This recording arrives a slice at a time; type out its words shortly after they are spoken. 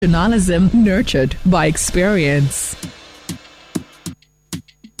Journalism nurtured by experience.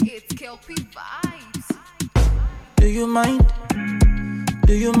 It's Kelpie vibes. Do you mind?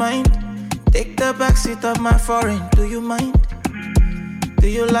 Do you mind? Take the backseat of my foreign. Do you mind? Do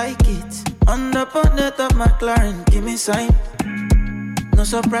you like it? On the bonnet of my McLaren, give me sign. No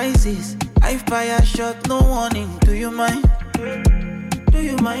surprises. I fire shot, no warning. Do you mind? Do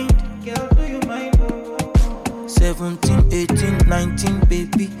you mind? Girl, do you mind? 17, 18, 19,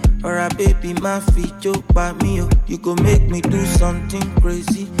 baby. Or a baby, my feet joke by me. Oh. You go make me do something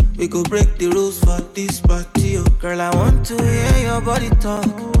crazy. We go break the rules for this party. Oh. Girl, I want to hear your body talk.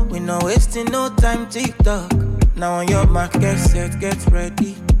 We not wasting no time, TikTok. Now on your mark, get set, get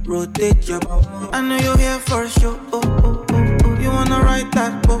ready. Rotate your body. I know you're here for a show. Oh, oh, oh, oh. You wanna ride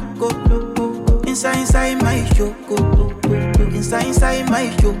that boat? Go, go, go, go. Inside my show. Go, go, go, go. Inside my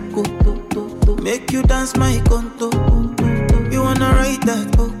show. Go, go, go, go. Make you dance my conto. You wanna ride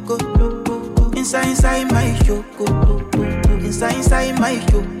that go, go, go, go, go. Inside my show. Go, go, go, go. Inside my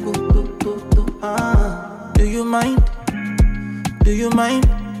show. Go, go, go, go. Do you mind? Do you mind?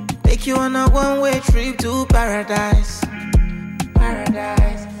 Take you on a one-way trip to paradise.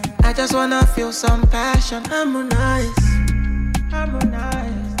 Paradise. I just wanna feel some passion. Harmonize.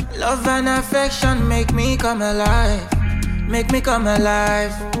 Harmonize. Love and affection make me come alive. Make me come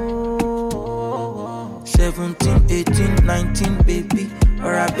alive. 17, 18, 19, baby.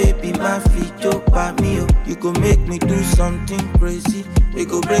 Or a baby, my feet joke by me. Oh. You go make me do something crazy. We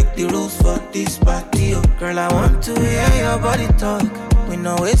go break the rules for this party. Oh. Girl, I want to hear your body talk. We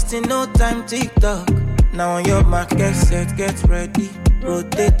not wasting no time, TikTok. Now on your mark, get set, get ready.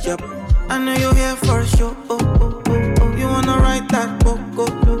 Rotate your. I know you're here for a show. Oh, oh, oh, oh. You wanna ride that boat? Go,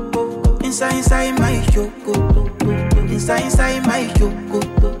 go, go, go. Inside my show. Go, go, go, go. Inside my show. Go,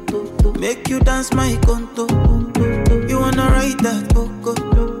 go, go, go. Make you dance my conto. You wanna ride that go, go,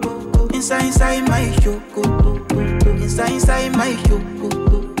 go, go, go. Inside my show. Go, go, go, go. Inside my show. Go,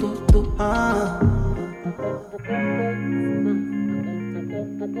 go, go, go.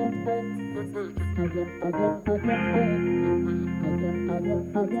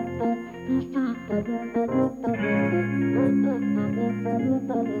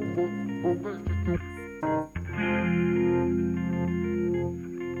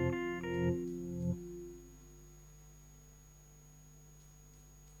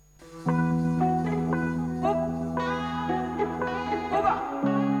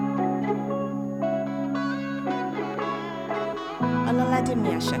 Ọlọ́ládé mi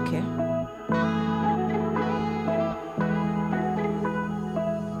Àṣàkẹ́.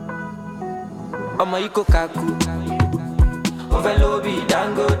 Ọmọ yìí kò kaku, ó fẹ́ lówó bí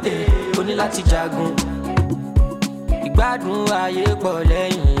Dangote, ó ní láti jagun. Ìgbádùn ayé pọ̀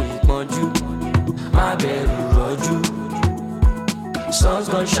lẹ́yìn ìpọ́njú, má bẹ̀rù rọ́jú. Sun's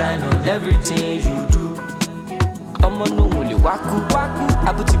gonna shine on everything you do. Ọmọ no mo lè wákú,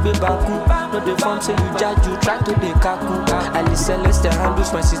 àbútí gbé bákú. No dey form say you jaju, try to dey kaku. Ali Celeste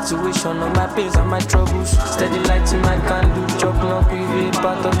handles my situation, all my pains and my troubles. Steady lighting my candle, chop knock with a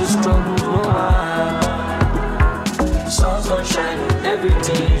part of the struggle. No one. Sun's gonna shine on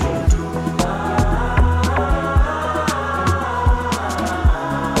everything you do.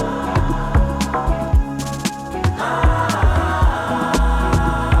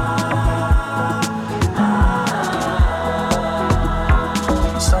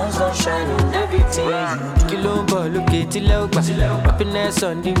 Happiness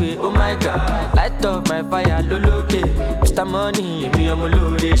on the way, oh my God. Light up my fire, loloke. Mr. Money, me I'm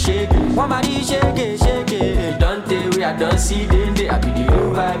loaded, shake. One body shake, shake. Don't tell we I don't see the I be the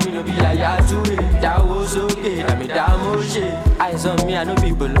real vibe, me no be like Ajoro. That was okay, I mean that motion. Eyes on me, I know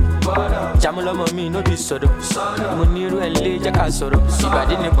people. Jamolo on me, no be sodo. Money ru ele jaka soro.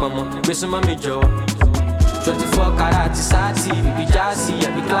 Ibadi ni pomo, gbese mo mi jowo. 24 karat sati, be jazzy, I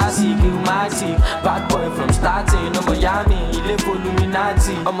be classy, Illuminati. Bad boy from starting, no Miami, ile for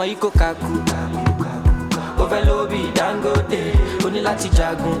Illuminati. Ọmọ yìí kò kaku, ó fẹ́ lówó bí Dangote, ó ní láti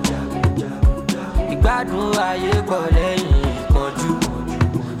jagun. Ìgbádùn ayé pọ̀ lẹ́yìn ìpọ́njú,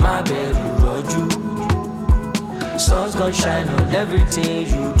 má bẹ̀rù rọ́jú. Sun's gonna shine on everything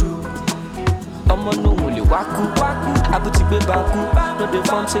you do. Ọmọ no mo lè wákú, àbútí gbé bákú. No dey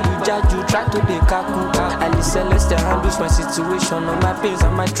form say you jaju, try to dey kaku. Ali Celeste handles my situation, all my pains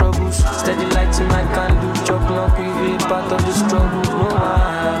and my troubles. Steady lighting my candle, chop knock with a part of the struggle. No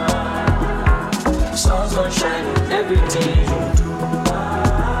one. Sun's gonna shine on everything you do.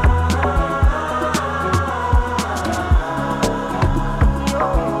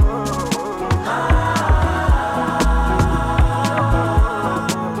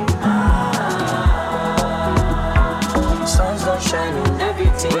 Sun's gonna shine on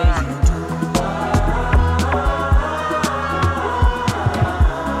everything.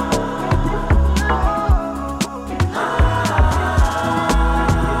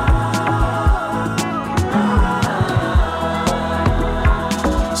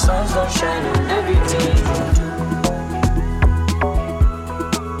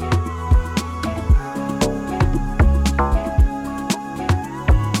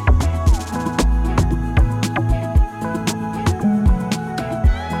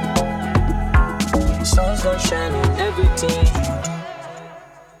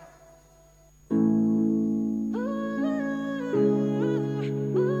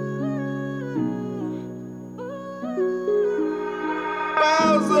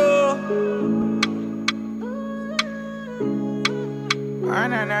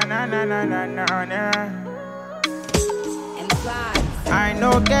 I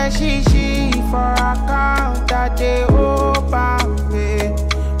know get she for account that they open pay.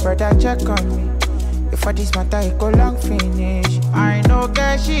 Brother check on me. If for this matter it go long finish. I know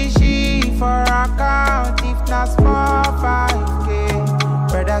get she for account if not small 5K.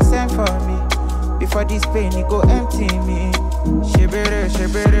 Brother send for me. Before this pain it go empty me. Shibere.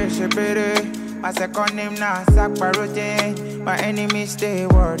 My second name now Sakparote. My enemies stay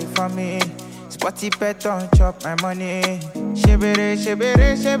worried for me. Spotty pet don't chop my money. Shibere.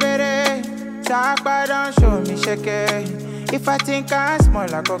 Sakpa don't show me shake. If I think I'm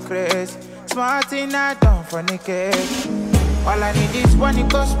small, I go crazy. Smart thing I don't fornicate. All I need is one, it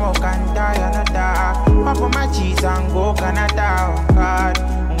go smoke and die another. Pop on my cheese and go Canada. Oh God.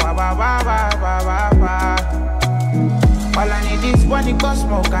 All I need is one, it go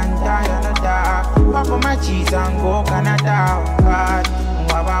smoke and die another. Pop on my cheese and go Canada. Oh God.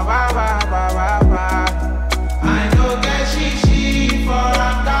 I know get she for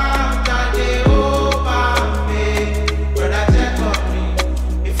account that they open me. Brother check on me.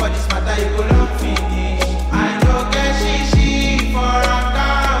 Before this matter you go long finish. I know get she for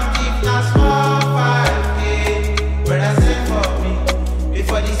account if not small 5K. Brother send for me.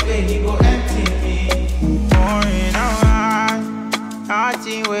 Before this pain you go empty me. Pouring out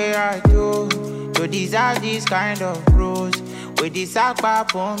nothing where I do to deserve this kind of bruise. With this akpa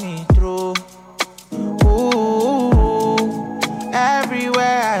for me through. Ooh,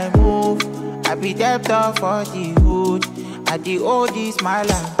 everywhere I move, I be debtor for the hood. I the oldest smile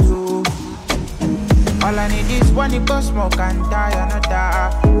and too. All I need is one, it go smoke and die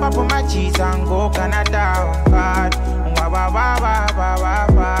another. Pop on my cheese and go Canada. Oh God.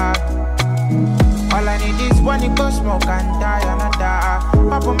 All I need is one, it go smoke and die another.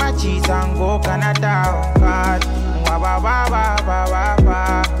 Pop on my cheese and go Canada. Oh God.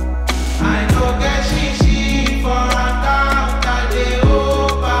 I know get she for account that they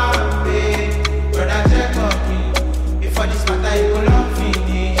open pay. Brother check on me. Before this matter you go long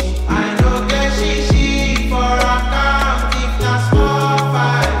finish. I know get she for account if not small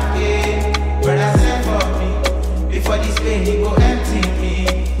 5K. Brother send for me. Before this pain you go empty me.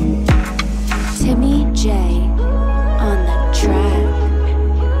 Timmy J on the track.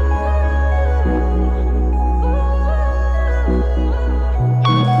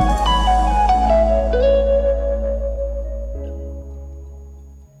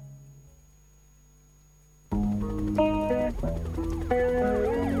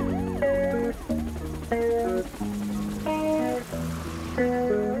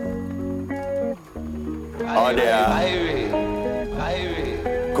 Oh, there.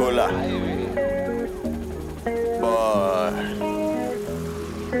 Cola. Boy.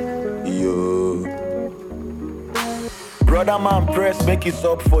 Yo. Brother man, press, make it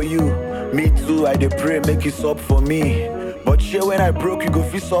up for you. Me too, I dey pray, make it up for me. But share when I broke, you go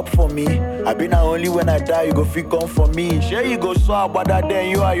fix up for me. I been only when I die, you go fit come for me. Share you go swap, but that then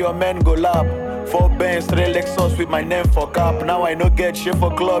you and your men go lap. 4 Benz, 3 Lexus with my name for cap. Now I no get shit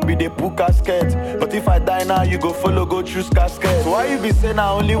for club, be the book casket. But if I die now, you go follow, go choose casket. Why you be saying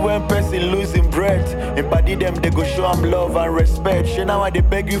now only when person losing breath? In body them, they go show them love and respect. Shit now I they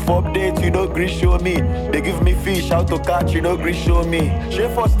beg you for updates, you don't agree show me. They give me fish, how to catch, you don't agree show me.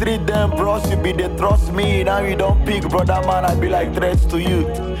 Shit for street them, bros, you be they trust me. Now you don't pick, brother man, I be like threats to you.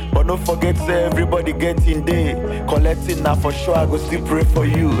 But don't forget, say everybody getting day. Collecting now for sure, I go still pray for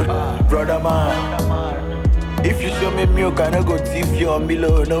you. Brother man. If you show me milk, I no go thief your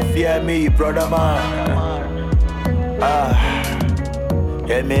Milo. No fear me, brother man.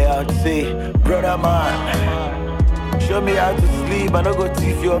 Hear me out, say, brother man. Show me how to sleep, I no go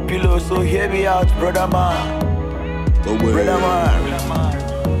thief your pillow. So hear me out, brother man. Brother man.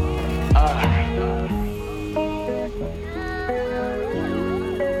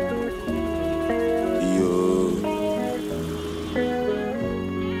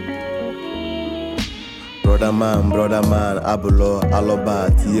 Brother man, Abulo, Aloba,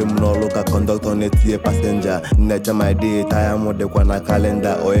 TM no local conductor, netie passenger. Nature my day, tire mode the kwana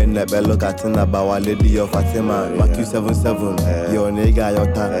calendar. Or in the look at Bawa lady of Fatima. Macu 77, your nigga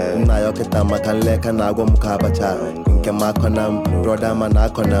yota, Nayoketa Makaleka Nago Mukabacha. Nkemakonam, brother man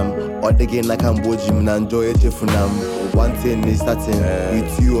akonam. Or the game like Ambojim Nanjoy Chifunam. One thing is starting,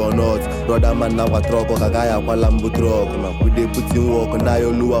 with you or not. Brother man now a truck or Kagaya Kwalambu truck. We they put in work on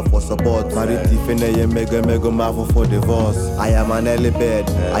Ayolua for support. Mariti Fene mega mavo for divorce. I am an early bed,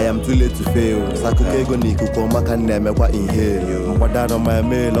 I am too late to fail. Sakukego Niku Komakane Mekwa inhale. Mwadano my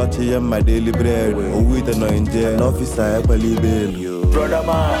mail, Ochi and my daily bread. Oh, with the no in jail, officer, I believe. Brother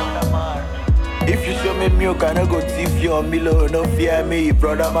man, If you show me milk, I no go thief your Milo. No fear me,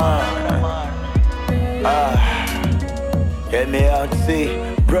 brother man. Hear me out,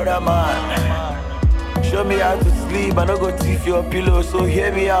 say, brother man. Show me how to sleep, I no go thief your pillow. So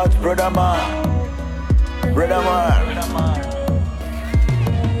hear me out, brother man. Brother man.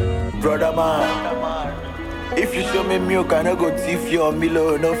 Brother man. If you show me milk, I no go thief your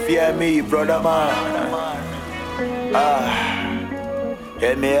Milo. No fear me, brother man.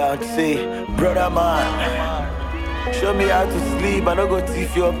 Hear me out, say, brother man. Show me how to sleep, I no go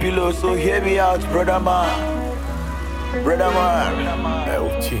thief your pillow. So hear me out, brother man. Brother man.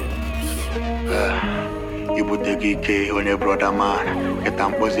 You put the geek on your brother man. Get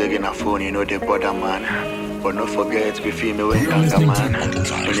them buzz again a phone, you know the brother man. But don't forget, we feel me when younger man.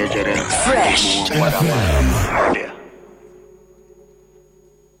 When you get them fresh, brother man. Yeah.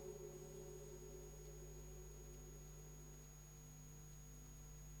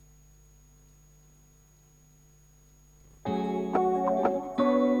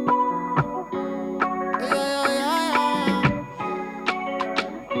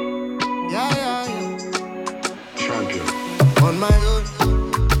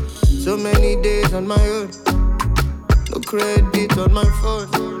 So many days on my own, no credit on my phone.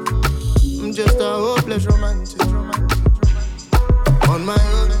 I'm just a hopeless romantic. On my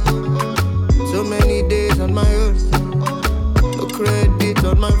own, so many days on my own, no credit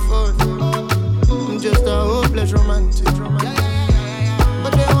on my phone. I'm just a hopeless romantic.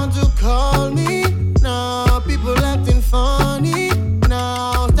 But they want to call me now, people acting funny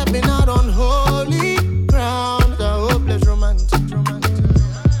now, stepping out on holy ground. A hopeless romantic.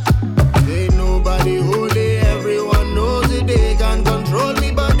 Nobody holy, everyone knows it. They can control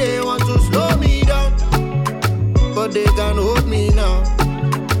me, but they want to slow me down. But they can hold me now.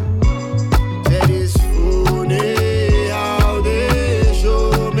 That is funny how they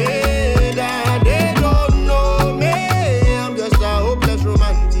show me that they don't know me. I'm just a hopeless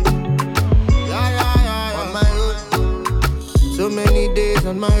romantic. On my own, so many days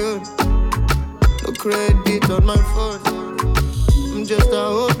on my own, no credit on my phone. I'm just a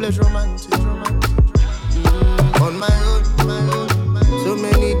hopeless romantic. On my own, so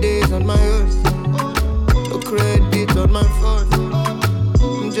many days on my own, no credit on my phone.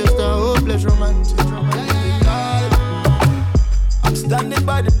 I'm just a hopeless romantic. I'm standing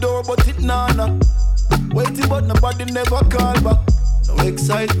by the door, but it nana. Waiting, but nobody never call back. No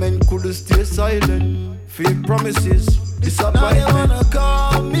excitement, couldn't stay silent. Fake promises, disappointment. Now they wanna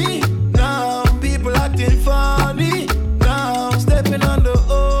call me. Now people acting funny. Now stepping on the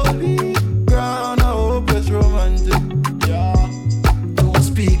holy ground. A hopeless romantic. Don't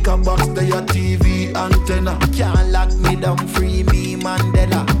speak and box to your TV antenna. Can't lock me down, free me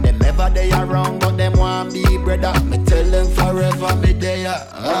Mandela. Them ever they are wrong, but them want be brother. Me tell them forever me there.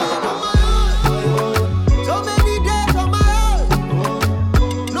 So many days on my own,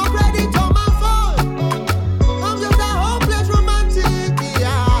 no credit on my phone. I'm just a hopeless romantic.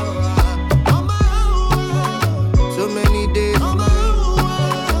 On my own, so many days on my own,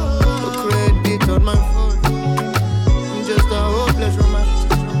 no credit on my phone. I'm just a hopeless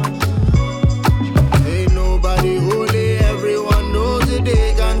romantic. Ain't nobody holy, everyone knows it.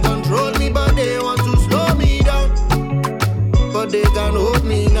 They can control me, but they want to slow me down. But they can hold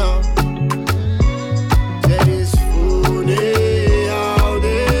me now. That is funny how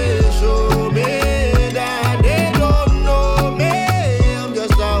they show me that they don't know me. I'm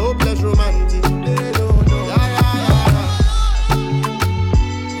just a hopeless romantic. They don't know.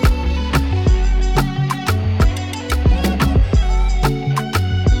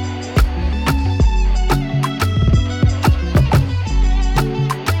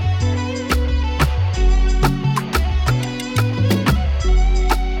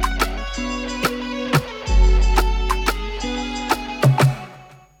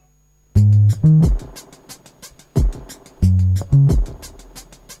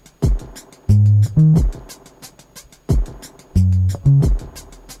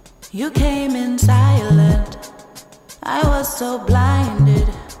 You came in silent, I was so blinded.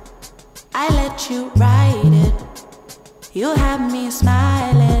 I let you ride it, you had me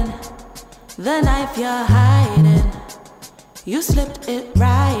smiling. The knife you're hiding, you slipped it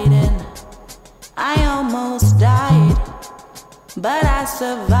right in. I almost died, but I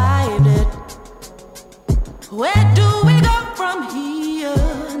survived it. Where do we go from here?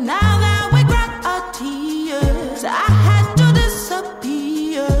 Now that we cried our tears, I had to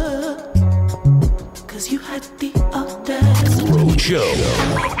disappear, 'cause you had the audacity. Roadshow.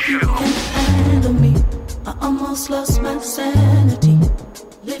 You can handle me. I almost lost my sanity,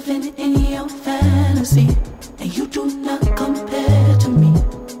 living in your fantasy, and you do not compare to me.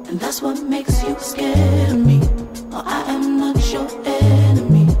 And that's that's what makes you scared of me. Oh, I am not your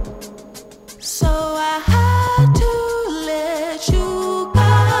enemy. So I had to let you go.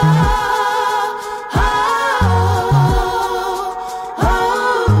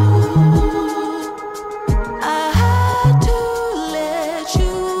 I had to let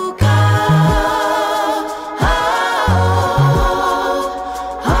you go.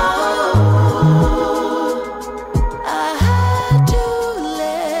 I had to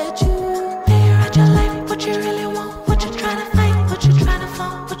let you. Do you write your life? What you really want? What you trying to fight? What you trying to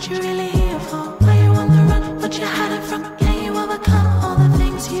fall? What you really here for? Why you on the run? What you hiding from? Can you overcome all the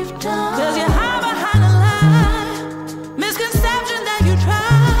things you've done? 'Cause you hide behind a lie, misconception that you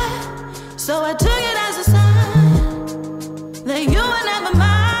tried. So I took it as a sign that you were never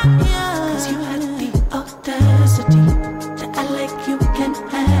mine. 'Cause you had the audacity to act like you can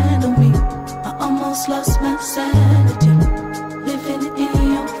handle me. I almost lost my sanity, living in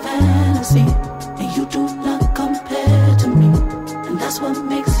your fantasy, and you do not compare to me, and that's what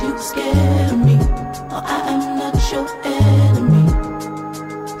makes you scared of me. Oh, I am not your enemy.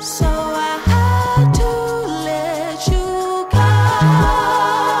 So I had to let you go.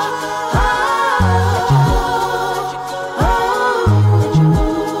 I had to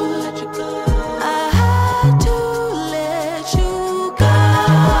let you go. I had to let you go.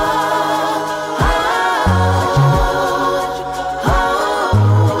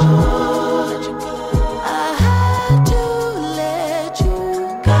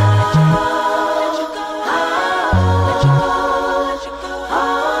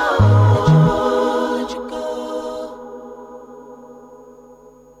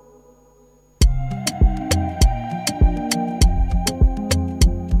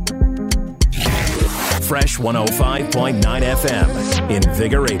 Fresh 105.9 FM.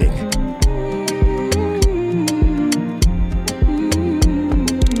 Invigorating.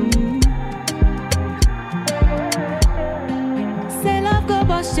 Say love go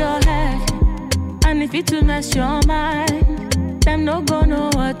bust your head, and if it will mess your mind, them no go know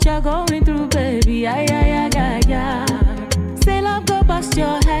what you're going through, baby. Ay, ay, ay, ay, ay. Say love go bust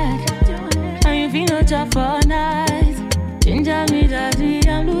your head, and if you know job for night, ginger me, daddy,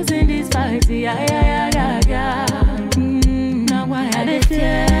 I'm losing this fight. Ay, ay, ay, ay, ay. Now why I dey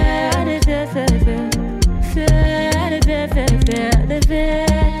fear, I dey fear, fear, fear, fear, I dey fear, fear, fear, I dey fear,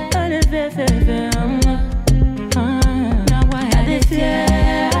 I dey fear, fear, fear. Now why I dey fear,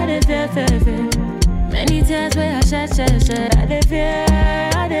 I dey fear, fear, fear. Many times where I shed, shed, shed, I dey fear,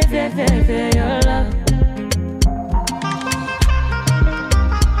 fear, fear your love.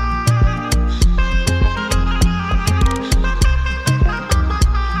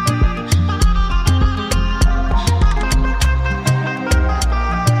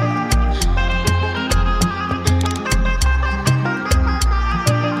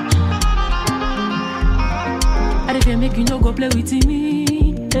 Make you no go play with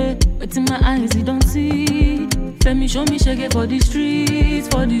me, but in my eyes you don't see. Let me show me shake it for the streets,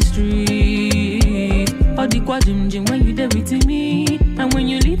 for the streets. All the quadrim jim when you there with me, and when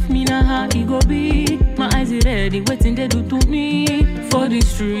you leave me now how it go be. My eyes are ready, waiting they do to me for the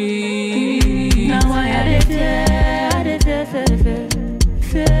streets. Now I had it fear, I dey fear, fear, fear,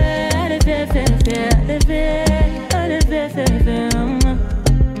 fear, I dey fear, fear, fear, I dey fear, I dey fear, fear, fear.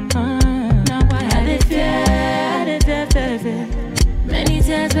 Now I had it fear. Many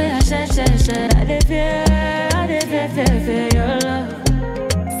times where I shed, I dey fear, fear your love.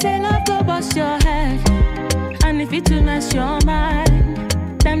 Say love go bust your head, and if it will mess your mind,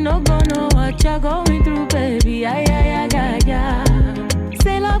 them no go know what you're going through, baby. Ay, ay, ay, ay, ay.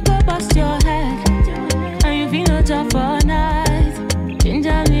 Say love go bust your head, and you feel no job for night.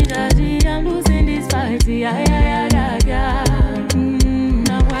 Ginger me, daddy, I'm losing this fight. Ay, ay, ay, ay, ay.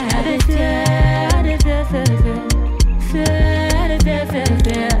 Now why I dey fear, fear, fear, fear. Fear, fear, fear,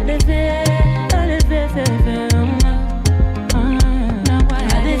 fear, fear, fear, fear, fear. Now why I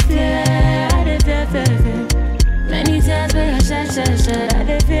dey fear, fear, fear. Many times where I shed, I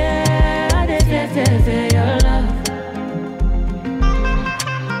dey fear, fear,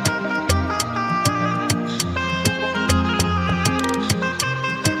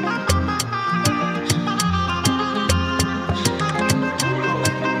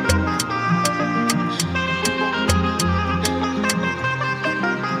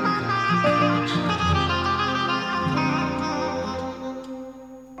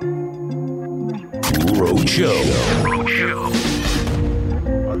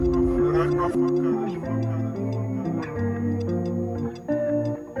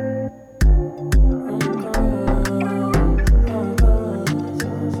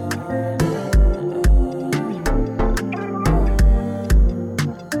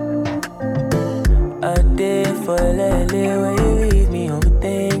 for LA when you leave me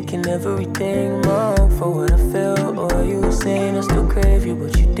overthinking everything wrong for what I feel. Or you saying I still crave you,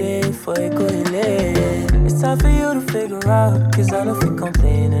 but you did for it going late. It's time for you to figure out, cause I don't feel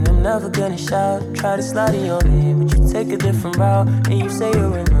complain and I'm never gonna shout. Try to slide in your name, but you take a different route. And you say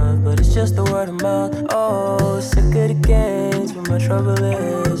you're in love, but it's just a word of mouth. Oh, sick of the games, but my trouble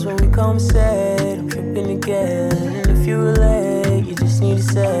is when we conversate, I'm tripping again. And if you relate, you just need to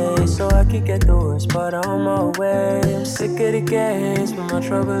say, so I can get the worst part on my way. I'm sick of the games, but my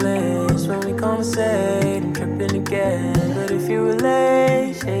trouble is when we conversate, I'm tripping again. But if you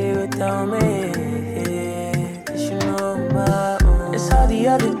relate, say you would tell me, cause you know my own. It's how the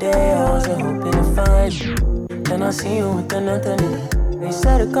other day I wasn't hoping to find you, then I see you with another nigga. They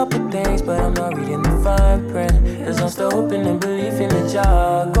said a couple things, but I'm not reading the fine print. Cause I'm still hoping and believing that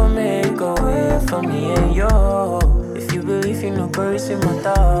y'all gon' make a way for me and you. If you believe in no birds in my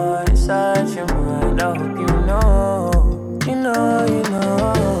thought inside your mind, I hope you know. You know, you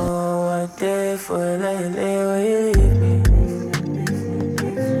know I did for LA when you leave me.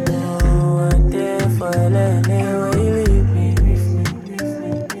 You know I did for LA when you leave me.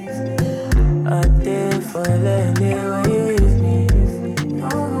 I did for LA when you leave me.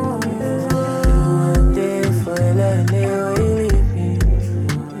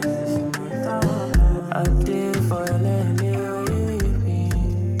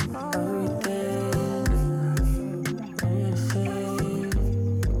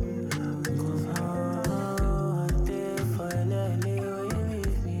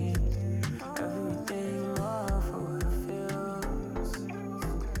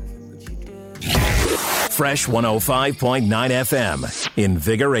 Fresh 105.9 FM.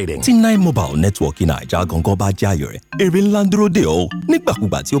 Invigorating. Tí Nine Mobile Network Naija gangan bá jẹ́ ayọ̀ rẹ̀, èrè ńlá ń dúró dè ọ́.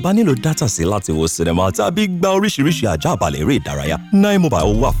 Nígbàkúgbà tí o bá nílò dátà sí láti wo sinimá tàbí gba oríṣiríṣi àjàbalẹ̀ eré ìdárayá, Nine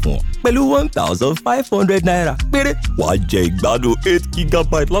Mobile wà fún ọ. Pẹ̀lú 1,500 naira péré, wàá jẹ ìgbádùn 8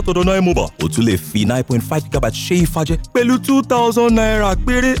 gigabyte látọ̀dọ̀ Nine Mobile. O tún lè fi 9.5 gigabyte ṣe ìfàjẹ pẹ̀lú 2,000 naira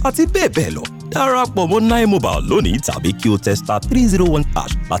péré àti bẹ́ẹ̀ bẹ́ẹ̀ lọ. Darapọ̀ mọ́ Nine Mobile lónìí tàbí kí o tẹ *301#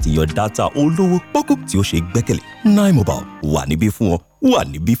 láti yan dátà olówó pọ́kú tí ó ṣe gbẹ́kẹ̀lé. Nine Mobile wà níbí fún ọ, wà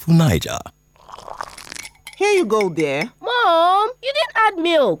níbí fún Naija. Here you go, dear. Mom, you didn't add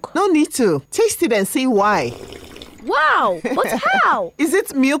milk. No need to. Taste it and see why. Wow, but how? Is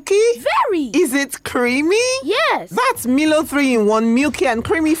it milky? Very. Is it creamy? Yes. That's Milo 3-in-1 milky and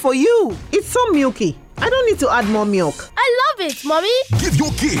creamy for you. It's so milky. I don't need to add more milk. I love it, Mommy. Give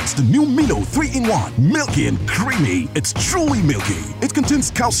your kids the new Milo 3-in-1, milky and creamy. It's truly milky. It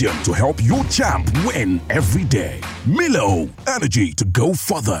contains calcium to help your champ win every day. Milo, energy to go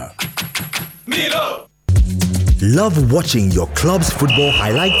further. Milo! Love watching your club's football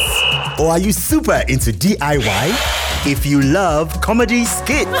highlights? Or are you super into DIY? If you love comedy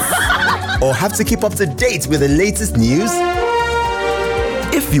skits or have to keep up to date with the latest news?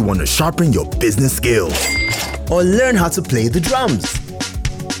 If you want to sharpen your business skills or learn how to play the drums?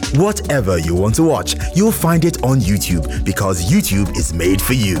 Whatever you want to watch, you'll find it on YouTube because YouTube is made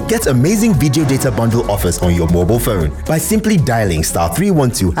for you. Get amazing video data bundle offers on your mobile phone by simply dialing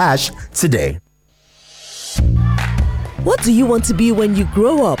 *312# today. What do you want to be when you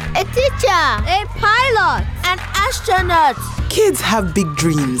grow up? A teacher, a pilot, an astronaut. Kids have big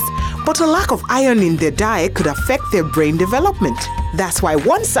dreams, but a lack of iron in their diet could affect their brain development. That's why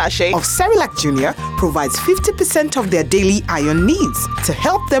one sachet of Cerelac Junior provides 50% of their daily iron needs to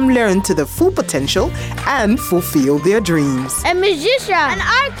help them learn to their full potential and fulfill their dreams. A musician, an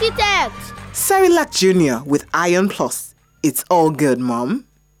architect. Cerelac Junior with Iron Plus. It's all good, Mom.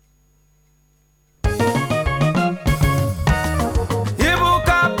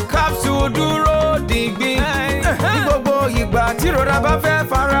 Dúró dìgbì ní gbogbo ìgbà tí rọra bá fẹ́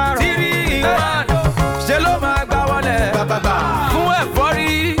fara rọ. Tírí ìwà ṣe ló máa gbá wọlé fún ẹ̀fọ́rí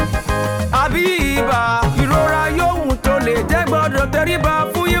àbí ibà. Ìrora yóò tó lè jẹ́ gbọ́dọ̀ tẹríba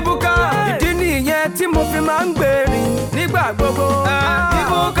fún Ibuka. Ìdí nìyẹn tí mo fi máa ń gbèrìn nígbà gbogbo.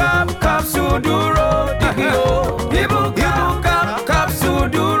 Ibuka capsule dúró dìgbì o. Ibuka capsule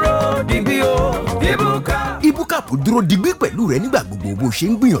dúró dìgbì o. Ibuka dúró digbí pẹ̀lú rẹ nígbà gbogbo bó ṣe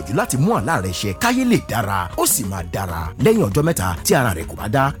ń gbìyànjú láti mú àlá rẹ ṣẹ káyé lè dára ó sì máa dára. Lẹ́yìn ọjọ́ mẹ́ta tí ara rẹ kò bá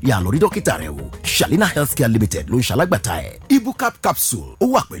dá, yà lọ rí dókítà rẹ o. Shalina Healthcare Limited ló ń ṣalágbàtà ẹ̀. Ibuka capsule ó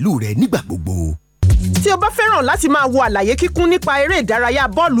wà pẹ̀lú rẹ nígbà gbogbo. Tí o bá fẹ́ràn láti máa wo àlàyé kíkún nípa eré ìdárayá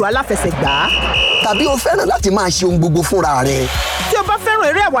bọ́ọ̀lù aláfẹsẹ̀gbá. Tàbí o fẹ́ràn láti máa ṣe ohun gbogbo fúnra rẹ. Tí o bá fẹ́ràn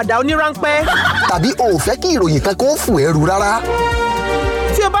eré àwàdà oníránpẹ́. Tàbí o ò fẹ́ kí ìròyìn kan kó fún ẹrù rárá.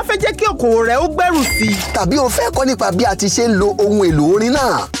 Tí o bá fẹ́ jẹ́ kí okòwò rẹ ó gbèrú sí i. Tàbí o fẹ́ kọ́ nípa bí a ti ṣe ń lo ohun èlò orin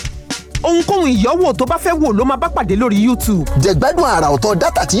náà. Ohunkóhun ìyọ́wò tó bá fẹ́ wò ló máa bá pàdé lórí YouTube. Jẹ̀gbádùn àrà ọ̀tọ̀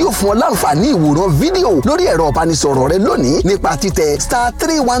dátà tí yóò fún ọ láǹfààní ìwòran fídíò lórí ẹ̀rọ ìbánisọ̀rọ̀ rẹ lónìí nípa títẹ̀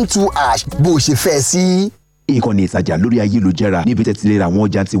 *312# bó ṣe fẹ́ sí. Ìkànnì ìtajà lórí ayélujára níbi tẹ́tí lè ra àwọn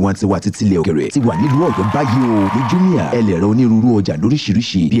ọjà tiwantiwa títílẹ̀ òkèrè ti wà nílùú Ọ̀yọ́ báyìí o. Ní Jumia ẹ lè ra onírúurú ọjà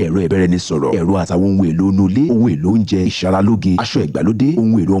lóríṣiríṣi bí ẹ̀rọ ìbáraẹnisọ̀rọ̀, ẹ̀rọ àtàwọn ohun èlò inú ilé, ohun èlò oúnjẹ, ìṣaralóge, aṣọ ìgbàlódé,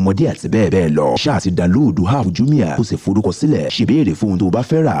 ohun èlò ọmọdé àti bẹ́ẹ̀ bẹ́ẹ̀ lọ. Ṣáà ti dánlóòdù app Jumia kó sì forúkọ sílẹ̀, ṣèbéèrè fún ohun tó bá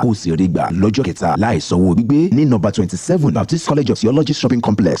fẹ́ rà kó sì rí gbà lọ́jọ́ kẹta láì sanwó gbígbé ní nọ́mbà 27 Baptist College of Theology Shopping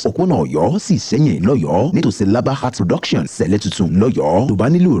Complex, Òpónà Ọ̀yọ́ sí Ìṣẹ̀yìn lọ́yọ́ nítòsí Laba Heart Production Sẹ̀lẹ̀ Tuntun lọ́yọ́. Tó bá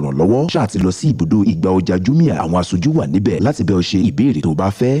nílò ìrànlọ́wọ́ ṣáà ti lọ sí ibùdó ìgbà ọjà Jumia, àwọn aṣojú wà níbẹ̀ láti bẹ́ ọ ṣe ìbéèrè tó bá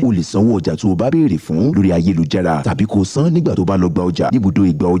fẹ́. O lè sanwó ọjà tó o bá béèrè fún lórí ayélujára tàbí kó o san nígbà tó bá lọ gba ọjà níbùdó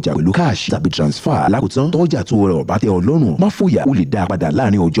ìgbà ọjà pẹ̀lú káàṣì tàbí transfer. Lákòótán tọ́jà tó rẹ̀ ọ̀bá tẹ́ ọ lọ́rùn má fòyà, o lè dá a padà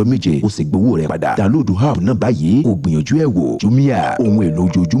láàrin ọjọ́ 7 o sì gbowó rẹ̀ padà. Download app náà báyìí kó gbìyànjú ẹ̀ wò. Jumia, ohun èlò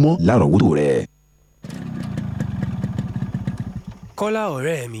ojoojúmọ́ lárọ̀ọ́wọ́tó rẹ̀. Kola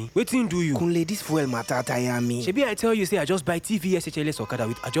ọ̀rẹ́ mi, wetin do you? Kunle, this fuel matter tire me. Shebi I tell you say I just buy TVS HLS Okada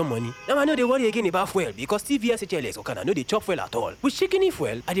with Ajoro money. Now I no dey worry again about fuel because TVS HLS Okada no dey chop fuel at all. With shikini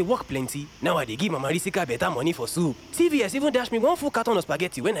fuel, I dey work plenty. Now I dey give Mama Risika better money for soup. TVS even dash me 1 full carton of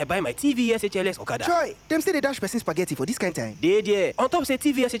spaghetti when I buy my TVS HLS Okada. Choi, dem say they dash person spaghetti for this kind time. Dey there. On top say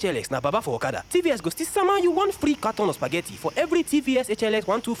TVS HLS na baba for Okada. TVS go still sama you 1 free carton of spaghetti for every TVS HLS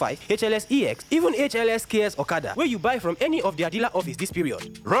 125, HLS EX, even HLS KS Okada where you buy from any of their dealer office this period.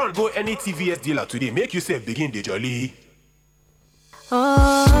 Run go any TVS dealer today, make yourself begin the jolly.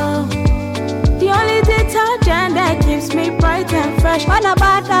 Oh, the only detergent that keeps me bright and fresh. Bana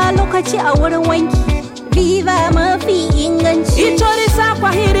bata lokaci a wurin wanki. Viva mafi inganci. Ito ne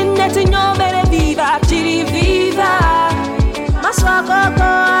sakwa hirin na tinyo mere Viva, chiri Viva. Maswa koko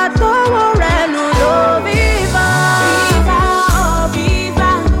atowo renu do Viva. Viva, oh Viva.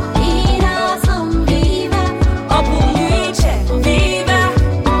 Ina son Viva. Opuliche, Viva.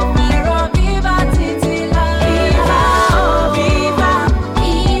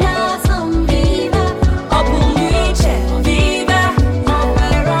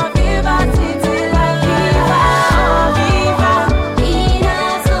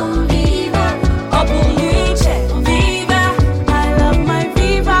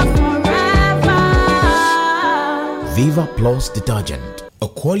 Viva Plus detergent, a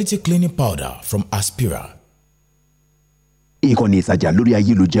quality cleaning powder from Aspira. Ìkànnì ìtajà lórí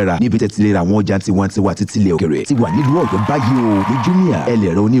ayélujára níbi tẹ́tí lè ra àwọn ọjà tiwantiwa títílẹ̀ òkèrè ti wà nílùú Ọ̀yọ́ báyìí o. Ní Jumia ẹ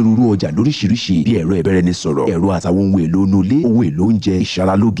lè ra onírúurú ọjà lóríṣiríṣi bí ẹ̀rọ ìbáraẹnisọ̀rọ̀, ẹ̀rọ àtàwọn ohun èlò inú ilé, ohun èlò oúnjẹ,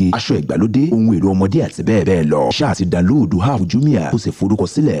 ìṣaralóge, aṣọ ìgbàlódé, ohun èlò ọmọdé àti bẹ́ẹ̀ bẹ́ẹ̀ lọ. Ṣáà ti dánlóòdù app Jumia kó sì forúkọ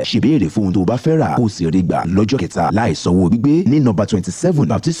sílẹ̀, ṣèbéèrè fún ohun tó bá fẹ́ rà kó sì rí gbà lọ́jọ́ kẹta láì sanwó gbígbé ní nọ́mbà 27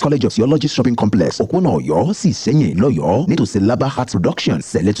 Baptist College of Theology Shopping Complex, Òpónà Ọ̀yọ́ sí Ìṣẹ̀yìn lọ́yọ́ nítòsí Laba Heart Production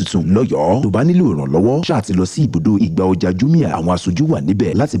Sẹ̀lẹ̀ Tuntun lọ́yọ́. Tó bá nílò ìrànlọ́wọ́ ṣáà ti lọ sí ibùdó ìgbà ọjà Jumia, àwọn aṣojú wà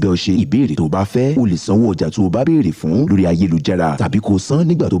níbẹ̀ láti bẹ́ ọ ṣe ìbéèrè tó bá fẹ́. O lè sanwó ọjà tó o bá béèrè fún lórí ayélujára tàbí kó o san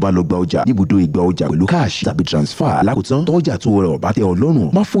nígbà tó bá lọ gba ọjà níbùdó ìgbà ọjà pẹ̀lú káàṣì tàbí transfer. Lákòótán tọ́jà tó rẹ̀ ọ̀bá tẹ́ ọ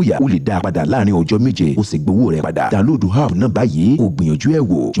lọ́rùn má fòyà, o lè dá a padà láàrin ọjọ́ 7 o sì gbowó rẹ̀ padà. Download app náà báyìí kó gbìyànjú ẹ̀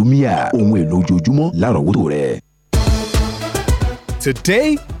wò. Jumia, ohun èlò ojoojúmọ́ lárọ̀ọ́wọ́tó rẹ̀.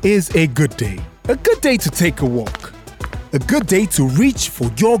 Today is a good day. A good day to take a walk. A good day to reach for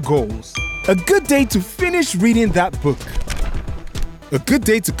your goals. A good day to finish reading that book. A good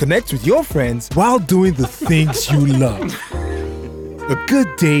day to connect with your friends while doing the things you love. A good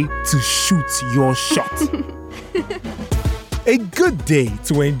day to shoot your shot. A good day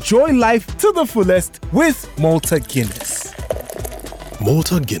to enjoy life to the fullest with Malta Guinness.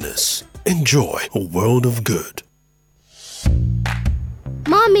 Malta Guinness. Enjoy a world of good.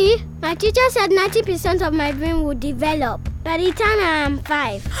 Mommy, my teacher said 90% of my brain will develop by the time I am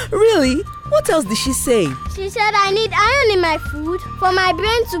 5. Really? What else did she say? She said I need iron in my food for my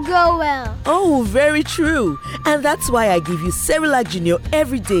brain to grow well. Oh, very true. And that's why I give you Cerelac Junior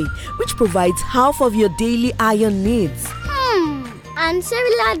every day, which provides half of your daily iron needs. And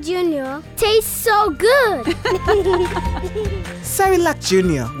Cerelac Junior tastes so good. Cerelac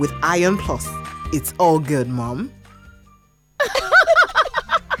Junior with Iron Plus. It's all good, Mom.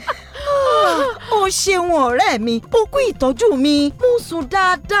 Ó ṣeun ọ̀rẹ́ mi, ó kú ìtọ́jú mi, mo sùn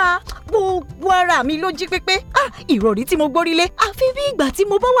dáadáa, gbogbo ara mi ló jí pépé. Ìrọ̀rí tí mo gbórí lé, àfi bí ìgbà tí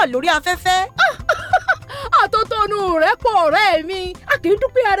mo bá wà lórí afẹ́fẹ́. Àtótónu rẹ̀ pọ̀ ọ̀rẹ́ mi, a kì í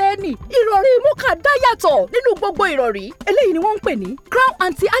dúpẹ́ ara ẹni. Ìrọ̀rí Muka dá yàtọ̀ nínú gbogbo ìrọ̀rí. Eléyìí ni wọ́n ń pè ní Crown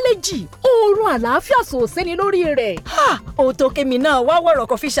Anti-Allergy. Oorun àlàáfíà sòsẹ́ni lórí rẹ̀. Ó tó kémi náà wá wọ̀rọ̀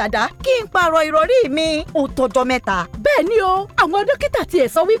kò fi ṣàdá kí n pààrọ̀ ìrọ̀rí mi. Ó tọ́jọ́ mẹ́ta. bẹ́ẹ̀ ni o, àwọn dókítà tiẹ̀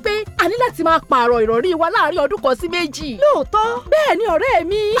sọ wípé a ní láti máa pààrọ̀ ìrọ̀rí wa láàrin ọdún kan sí méjì. Lóòótọ́? Bẹ́ẹ̀ ni ọ̀rẹ́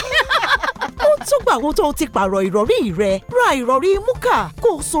mi. Ó tún gbà wo tó o ti pààrọ̀ ìrọ̀rí rẹ. Ra ìrọ̀rí Muka kó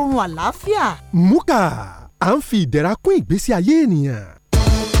o sorun àlàáfíà. Muka, à ń fi ìdẹ̀ra kún ìgbésí ayé ènìyàn.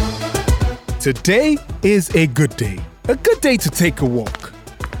 Today is a good day. A good day to take a walk.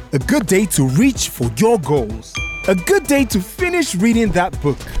 A good day to reach for your goals. A good day to finish reading that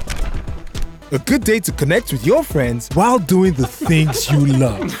book. A good day to connect with your friends while doing the things you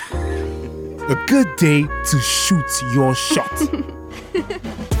love. A good day to shoot your shot.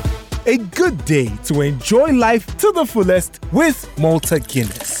 A good day to enjoy life to the fullest with Malta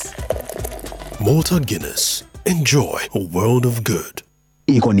Guinness. Malta Guinness. Enjoy a world of good.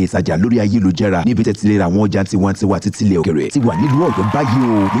 Ìkànnì ìtajà lórí ayélujára níbi tẹ́tí lè ra àwọn ọjà tiwantiwa títílẹ̀ òkèrè ti wà nílùú Ọ̀yọ́ báyìí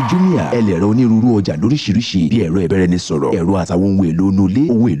o. Ní Jumia ẹ lè ra onírúurú ọjà lóríṣiríṣi bí ẹ̀rọ ìbáraẹnisọ̀rọ̀, ẹ̀rọ àtàwọn ohun èlò inú ilé,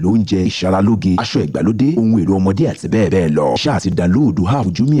 ohun èlò oúnjẹ, ìṣaralóge, aṣọ ìgbàlódé, ohun èlò ọmọdé àti bẹ́ẹ̀ bẹ́ẹ̀ lọ. Ṣáà ti dánlóòdù app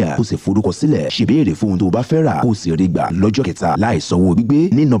Jumia kó sì forúkọ sílẹ̀, ṣèbéèrè fún ohun tó bá fẹ́ rà kó sì rí gbà lọ́jọ́ kẹta láì sanwó gbígbé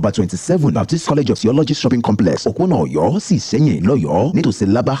ní nọ́mbà 27 Baptist College of Theology Shopping Complex, Òpónà Ọ̀yọ́ sí Ìṣẹ̀yìn lọ́yọ́ nítòsí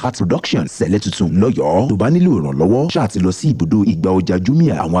Laba Heart Production Sẹ̀lẹ̀ Tuntun lọ́yọ́. Tó bá nílò ìrànlọ́wọ́ ṣáà ti lọ sí ibùdó ìgbà ọjà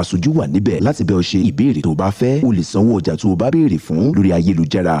Jumia, àwọn aṣojú wà níbẹ̀ láti bẹ́ ọ ṣe ìbéèrè tó bá fẹ́. O lè sanwó ọjà tó o bá béèrè fún lórí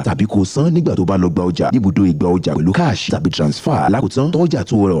ayélujára tàbí kó o san nígbà tó bá lọ gba ọjà níbùdó ìgbà ọjà pẹ̀lú káàṣì tàbí transfer. Lákòótán tọ́jà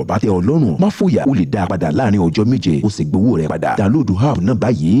tó rẹ̀ ọ̀bá tẹ́ ọ lọ́rùn má fòyà, o lè dá a padà láàrin ọjọ́ 7 o sì gbowó rẹ̀ padà. Download app náà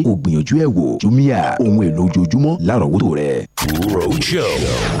báyìí kó gbìyànjú ẹ̀ wò. Jumia, ohun èlò ojoojúmọ́ lárọ̀ọ́wọ́tó rẹ̀. Roadshow.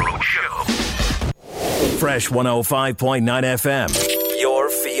 Fresh 105.9 FM. Your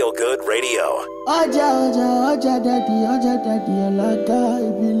feel-good radio. Ọjà dàdí alága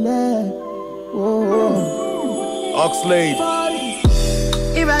ìbílẹ̀. Oxlade.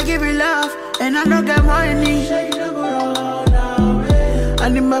 If I give you love and I don't get money,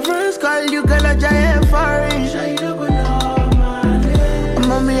 and in my first call you girl a giant foreign.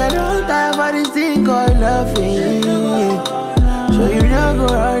 Mommy, I don't die for this thing called loving. So you don't go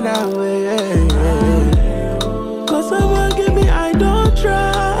run away. Cause someone give me, I don't try.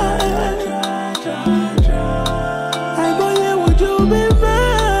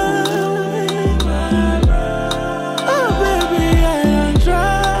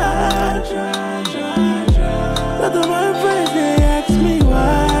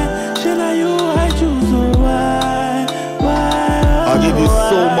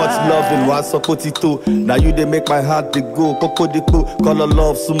 Loving what's up potito. Now you they make my heart they go coco de po. Color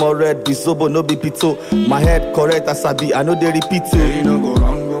love sumo red be sobo no be pito. My head correct as I be, I know they repeat it. You know go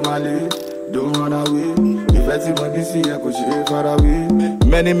wrong go Mali, don't run away. If everybody see I go share far away.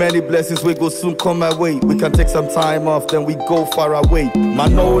 Many blessings we go soon come my way. We can take some time off then we go far away.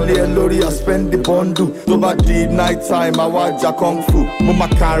 Man only a lorry I spend the bundle. To by the night time I watch ya kung fu. Mama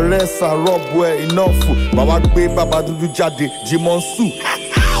can rest and rub where enough. My work baby baba do jade Jimonsu.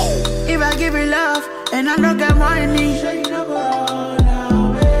 If I give you love and I don't get money,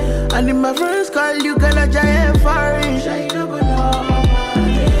 and in my first call you girl a giant foreign.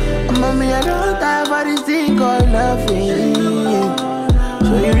 Mommy, I don't die for this thing called loving.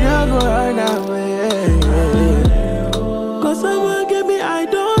 So you don't go run away. Cause someone give me, I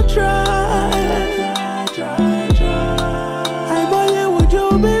don't try. I boy, would you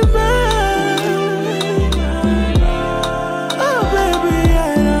be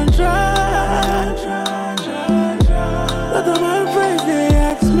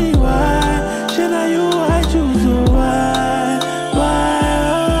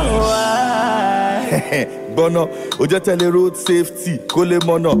Bono, Oja tell the road safety, Kole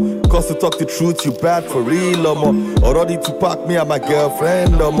mono. Cause to talk the truth, you bad for real, Already to pack me and my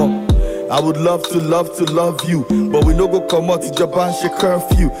girlfriend, I would love to love you, but we no go come out to Japan, she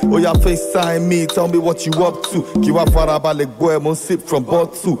curfew. Oh, ya FaceTime me, tell me what you up to. Kiwa farabale boy, mon sip from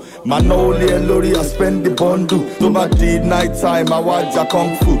bottle. Man only a lorry, I spend the bundle. To my deed night time, I watch ya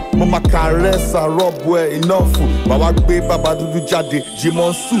kung fu. Mama can rest and rub where enough. My work baby, baba do jade,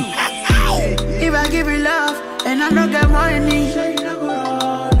 Jimonsu. If I give you love and I don't get money,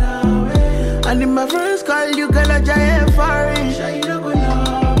 and in my first call you girl a giant foreign.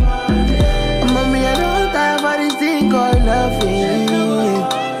 Mommy, I don't die for this thing called loving.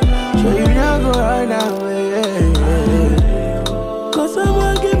 So you don't go run away. Cause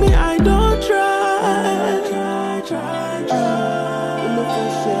someone give me, I don't try.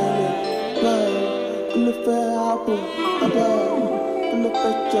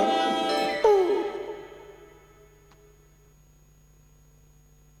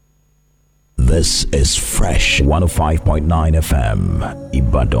 This is Fresh 105.9 FM,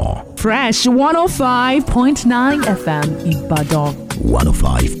 Ibadan. Fresh 105.9 FM, Ibadan.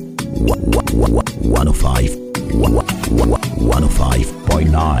 105.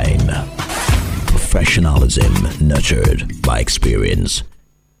 105.9. Professionalism nurtured by experience.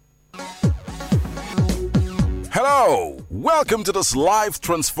 Hello, welcome to this live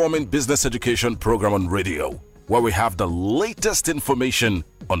transforming business education program on radio, where we have the latest information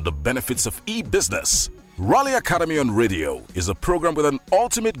on the benefits of e-business. Raleigh Academy on Radio is a program with an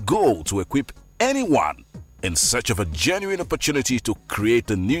ultimate goal to equip anyone in search of a genuine opportunity to create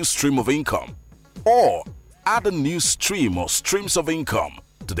a new stream of income or add a new stream or streams of income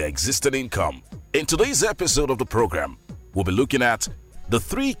to their existing income. In today's episode of the program, we'll be looking at the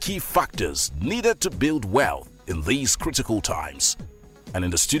 3 key factors needed to build wealth in these critical times. And in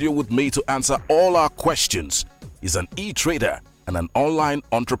the studio with me to answer all our questions is an e-trader and an online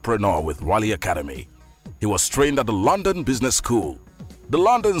entrepreneur with Raleigh Academy. He was trained at the London Business School, the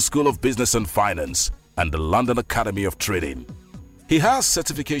London School of Business and Finance, and the London Academy of Trading. He has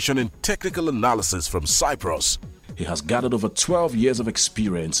certification in technical analysis from Cyprus. He has gathered over 12 years of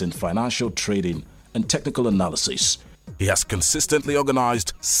experience in financial trading and technical analysis. He has consistently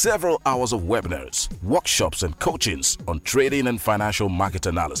organized several hours of webinars, workshops, and coachings on trading and financial market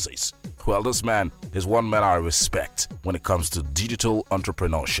analysis. Well, this man is one man I respect when it comes to digital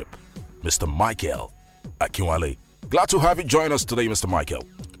entrepreneurship, Mr. Michael Akinwale. Glad to have you join us today, Mr. Michael.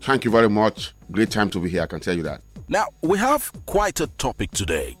 Thank you very much. Great time to be here, I can tell you that. Now, we have quite a topic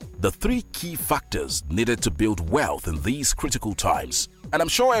today. The 3 key factors needed to build wealth in these critical times. And I'm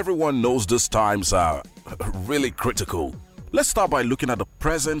sure everyone knows these times are really critical. Let's start by looking at the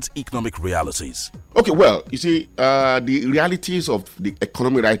present economic realities. Okay, well, you see, the realities of the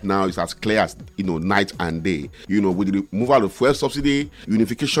economy right now is as clear as, night and day. With the removal of fuel subsidy,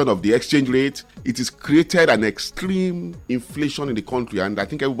 unification of the exchange rate, it has created an extreme inflation in the country, and I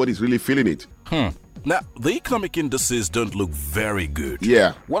think everybody's really feeling it. Now, the economic indices don't look very good.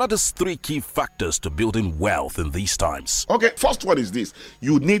 Yeah. What are the 3 key factors to building wealth in these times? Okay, first one is this.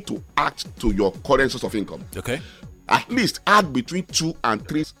 You need to add to your current source of income. Okay. At least add between 2 and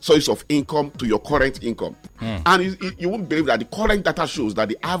 3 sources of income to your current income. And you won't believe that the current data shows that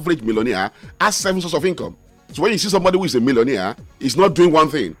the average millionaire has 7 sources of income. So when you see somebody who is a millionaire, he's not doing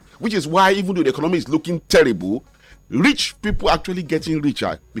one thing, which is why even though the economy is looking terrible, rich people actually getting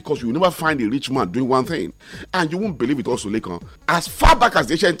richer, because you will never find a rich man doing one thing. And you won't believe it also, Lekon. As far back as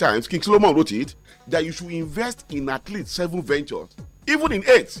the ancient times, King Solomon wrote it, that you should invest in at least 7 ventures, even in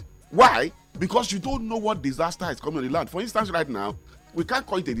 8. Why? Because you don't know what disaster is coming on the land. For instance, right now, we can't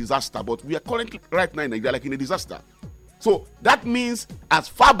call it a disaster, but we are currently right now in Nigeria like in a disaster. So that means as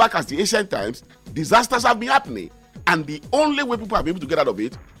far back as the ancient times, disasters have been happening. And the only way people have been able to get out of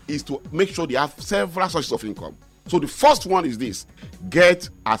it is to make sure they have several sources of income. So the first one is this: get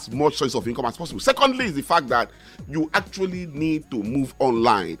as much source of income as possible. Secondly is the fact that you actually need to move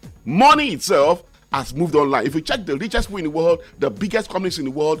online. Money itself has moved online. If you check the richest people in the world, the biggest companies in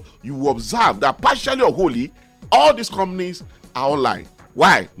the world, you will observe that partially or wholly, all these companies are online.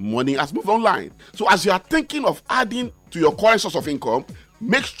 Why? Money has moved online. So as you are thinking of adding to your current source of income,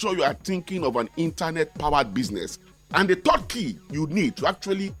 make sure you are thinking of an internet-powered business. And the third key you need to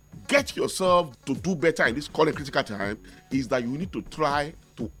actually get yourself to do better in this current critical time is that you need to try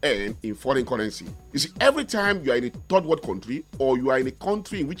to earn in foreign currency. You see, every time you are in a third world country, or you are in a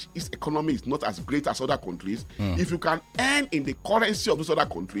country in which its economy is not as great as other countries, if you can earn in the currency of those other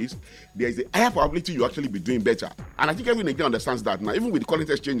countries, there is a higher probability you actually be doing better. And I think every Nigerian understands that now. Even with the current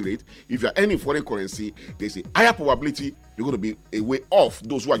exchange rate, if you are earning foreign currency, there is a higher probability you're going to be a way off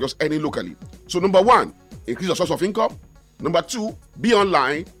those who are just earning locally. So number 1, increase your source of income. Number 2, be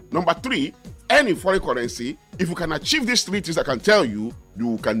online. Number 3, earn in foreign currency. If you can achieve these 3 things, I can tell you,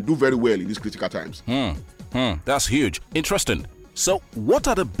 you can do very well in these critical times. That's huge. Interesting. So what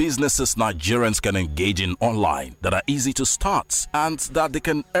are the businesses Nigerians can engage in online that are easy to start and that they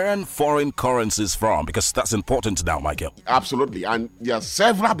can earn foreign currencies from? Because that's important now, Michael. Absolutely. And there are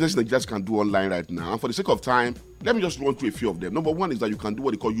several businesses Nigerians can do online right now. And for the sake of time, let me just run through a few of them. Number 1 is that you can do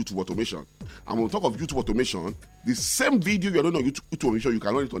what they call YouTube automation. And when we talk of YouTube automation, the same video you're doing on YouTube automation, you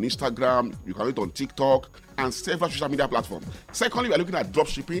can run it on Instagram, you can run it on TikTok, and several social media platforms. Secondly, we're looking at drop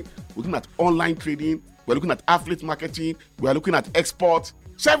shipping, we're looking at online trading, we're looking at affiliate marketing, we're looking at export,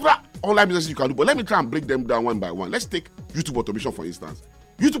 several online businesses you can do. But let me try and break them down one by one. Let's take YouTube automation, for instance.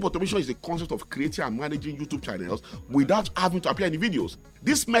 YouTube automation is the concept of creating and managing YouTube channels without having to appear in the videos.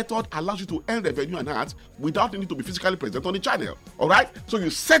 This method allows you to earn revenue and ads without needing to be physically present on the channel. All right? So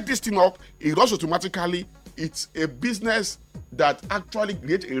you set this thing up, it runs automatically. It's a business that actually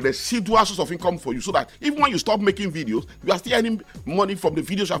creates a residual source of income for you, so that even when you stop making videos, you are still earning money from the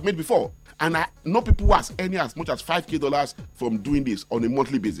videos you have made before. And I know people who are earning as much as $5,000 from doing this on a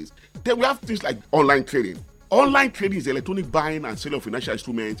monthly basis. Then we have things like online trading. Online trading is electronic buying and selling of financial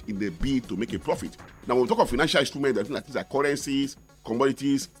instruments in the bid to make a profit. Now, when we talk of financial instruments, there are things like currencies,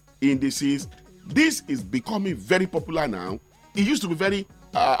 commodities, indices. This is becoming very popular now. It used to be very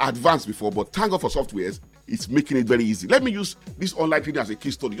advanced before, but thank God for softwares, it's making it very easy. Let me use this online trading as a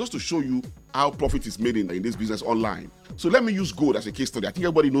case study just to show you how profit is made in this business online. So let me use gold as a case study. I think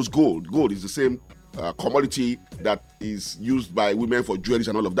everybody knows gold. Gold is the same commodity that is used by women for jewelry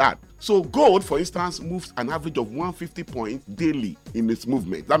and all of that. So gold, for instance, moves an average of 150 points daily in its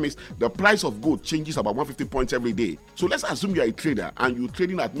movement. That means the price of gold changes about 150 points every day. So let's assume you're a trader and you're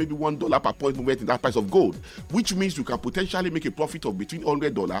trading at maybe $1 per point movement in that price of gold, which means you can potentially make a profit of between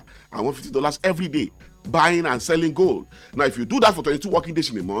 $100 and $150 every day buying and selling gold. Now, if you do that for 22 working days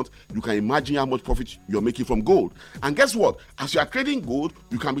in a month, you can imagine how much profit you're making from gold. And guess what? As you are trading gold,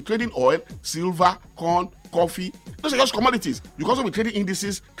 you can be trading oil, silver, corn, coffee. Those are just commodities. You can also be trading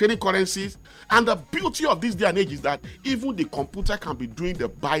indices, trading currencies. And the beauty of this day and age is that even the computer can be doing the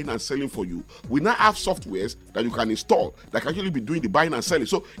buying and selling for you. We now have softwares that you can install that can actually be doing the buying and selling.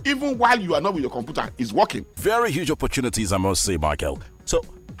 So even while you are not with your computer, it's working. Very huge opportunities, I must say, Michael. So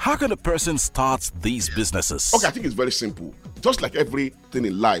how can a person start these businesses? Okay, I think it's very simple. Just like everything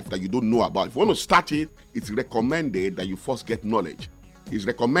in life that you don't know about, if you want to start it, it's recommended that you first get knowledge. It's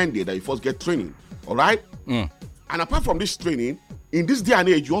recommended that you first get training. All right? And apart from this training, in this day and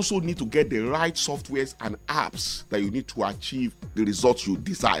age, you also need to get the right softwares and apps that you need to achieve the results you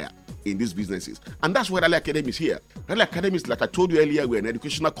desire in these businesses. And that's where Rally Academy is here. Rally Academy is, like I told you earlier, we're an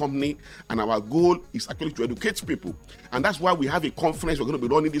educational company, and our goal is actually to educate people. And that's why we have a conference we're going to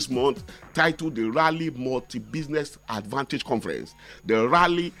be running this month titled the Rally Multi-Business Advantage Conference. The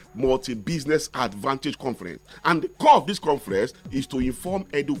Rally Multi-Business Advantage Conference. And the core of this conference is to inform,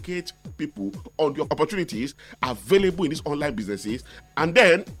 educate people on the opportunities available in these online businesses. And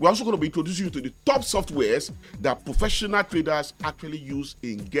then we're also going to be introducing you to the top softwares that professional traders actually use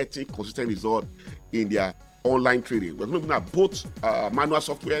in getting consistent results in their online trading. We're going to be looking at both manual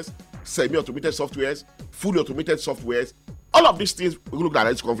softwares, semi-automated softwares, fully automated softwares. All of these things we're going to look at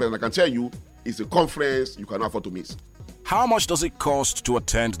this conference, and I can tell you it's a conference you cannot afford to miss. How much does it cost to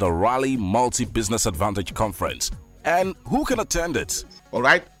attend the Rally Multi-Business Advantage Conference? And who can attend it? All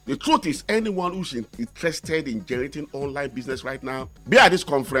right. The truth is, anyone who's interested in generating online business right now, be at this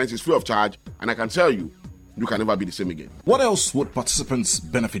conference is free of charge, and I can tell you, you can never be the same again. What else would participants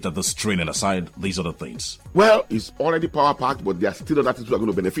benefit at this training aside these other things? Well, it's already power-packed, but there are still other things that are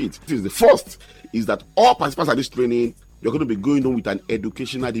going to benefit. The first is that all participants at this training, you're going to be going on with an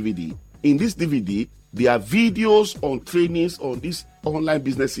educational DVD. In this DVD, there are videos on trainings on these online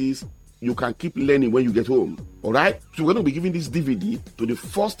businesses. You can keep learning when you get home. All right? So we're going to be giving this DVD to the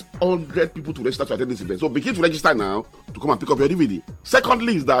first 100 people to register to attend this event. So begin to register now to come and pick up your DVD.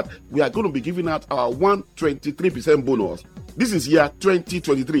 Secondly is that we are going to be giving out our 123% bonus. This is year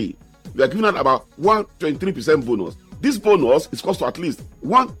 2023. We are giving out about 123% bonus. This bonus is cost to at least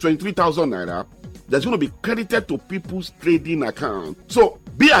 123,000 naira. That's going to be credited to people's trading account. So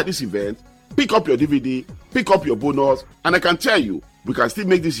be at this event, pick up your DVD, pick up your bonus, and I can tell you, we can still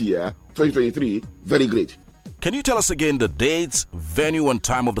make this year, 2023, very great. Can you tell us again the dates, venue, and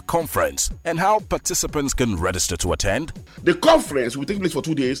time of the conference, and how participants can register to attend? The conference will take place for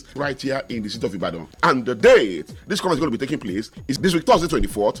 2 days right here in the city of Ibadan. And the date this conference is going to be taking place is this week, Thursday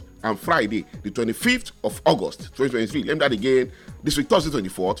 24th, and Friday, the 25th of August, 2023. Let me that again. This week, Thursday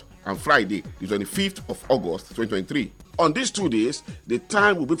 24th, and Friday, the 25th of August, 2023. On these 2 days, the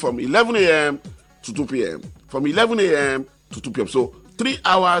time will be from 11 a.m. to 2 p.m. From 11 a.m. to 2 p.m. So 3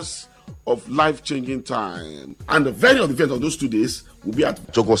 hours of life-changing time. And the venue of the event of those 2 days will be at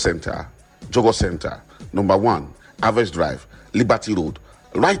Jogo Center, number 1, Harvest Drive, Liberty Road,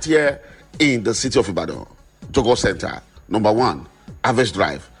 right here in the city of Ibadan. Jogo Center, number 1, Harvest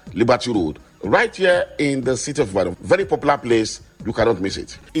Drive, Liberty Road, right here in the city of Ibadan. Very popular place. You cannot miss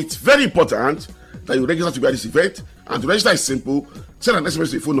it. It's very important that you register to be at this event. And to register is simple. Send an SMS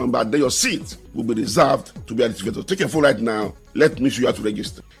to your phone number, then your seat will be reserved to be at this event. So take your phone right now. Let me show you how to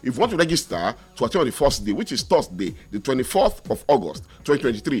register. If you want to register to attend on the first day, which is Thursday, the 24th of August,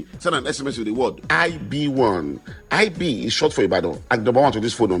 2023, send an SMS with the word IB1. IB is short for Ibadan. And number 1 to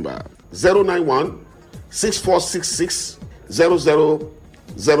this phone number, 091 6466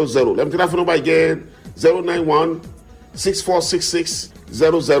 0000. Let me take that phone number again, 091 6466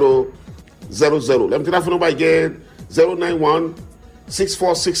 0000. Let me take that phone number again, 091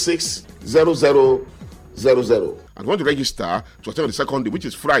 6466 0000. I'm going to register to attend on the second day, which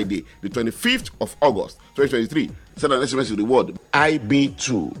is Friday, the 25th of August, 2023. Send an SMS with the word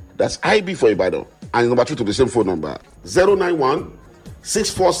IB2. That's IB for Ibadan. And number 2 to the same phone number, 091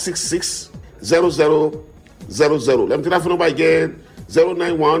 6466 0000. Let me take that phone number again.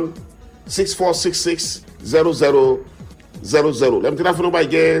 091 6466 0000. Let me take that phone number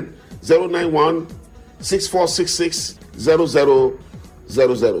again. 091 6466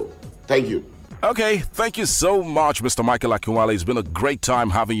 0000. Thank you. Okay, thank you so much, Mr. Michael Akinwale. It's been a great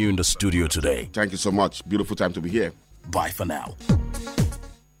time having you in the studio today. Thank you so much. Beautiful time to be here. Bye for now.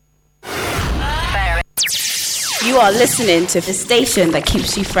 You are listening to the station that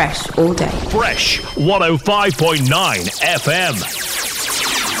keeps you fresh all day. Fresh 105.9 FM.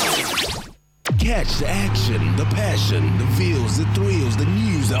 Catch the action, the passion, the feels, the thrills, the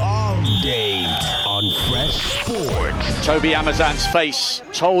news all day on Fresh Sports. Toby Amazan's face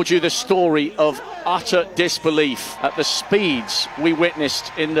told you the story of utter disbelief at the speeds we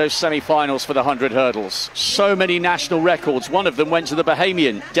witnessed in those semi-finals for the 100 hurdles. So many national records. One of them went to the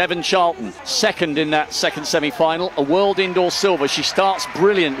Bahamian, Devon Charlton, second in that second semi-final, a world indoor silver. She starts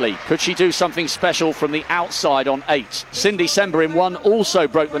brilliantly. Could she do something special from the outside on 8? Cindy Sember in 1 also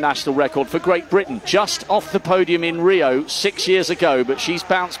broke the national record for Great Britain, just off the podium in Rio 6 years ago, but she's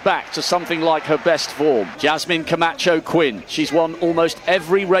bounced back to something like her best form. Jasmine Camacho Quinn, she's won almost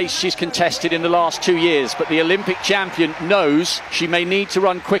every race she's contested in the last 2 years, but the Olympic champion knows she may need to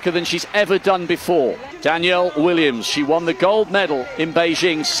run quicker than she's ever done before. Danielle Williams, she won the gold medal in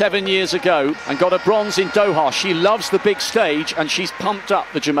Beijing 7 years ago and got a bronze in Doha. She loves the big stage and she's pumped up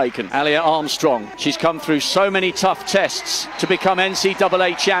the Jamaican. Alia Armstrong, she's come through so many tough tests to become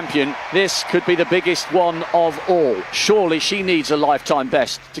NCAA champion. This could be the biggest one of all. Surely she needs a lifetime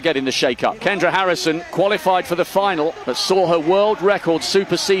best to get in the shake-up. Kendra Harrison qualified for the final but saw her world record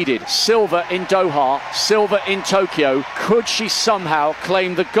superseded. Silver in Doha, silver in Tokyo. Could she somehow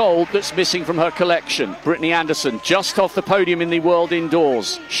claim the gold that's missing from her collection? Brittany Anderson just off the podium in the World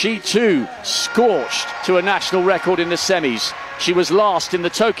Indoors. She too scorched to a national record in the semis. She was last in the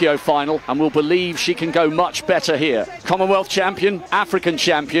Tokyo final and will believe she can go much better here. Commonwealth champion, African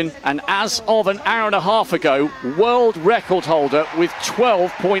champion, and as of an hour and a half ago, world record holder with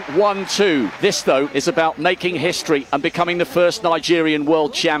 12.12. This, though, is about making history and becoming the first Nigerian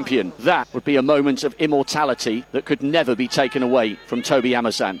world champion. That would be a moment of immortality that could never be taken away from Toby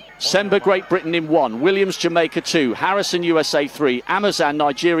Amazan. Sember Great Britain in 1, Williams Jamaica 2, Harrison USA 3, Amazan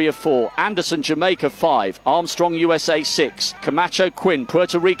Nigeria 4, Anderson Jamaica 5, Armstrong USA 6, Camacho Quinn,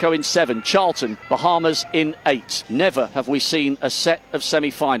 Puerto Rico in 7, Charlton, Bahamas in 8. Never have we seen a set of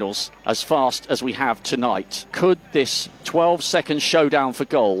semi-finals as fast as we have tonight. Could this 12-second showdown for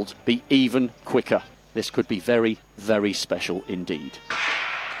gold be even quicker? This could be very, very special indeed.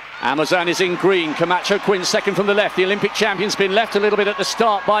 Amazan is in green. Camacho Quinn second from the left. The Olympic champion's been left a little bit at the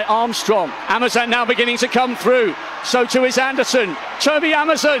start by Armstrong. Amazan now beginning to come through. So too is Anderson. Toby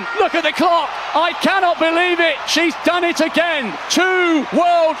Amazan, look at the clock. I cannot believe it. She's done it again. 2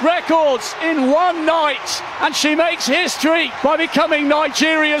 world records in one night. And she makes history by becoming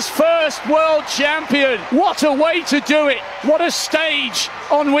Nigeria's first world champion. What a way to do it. What a stage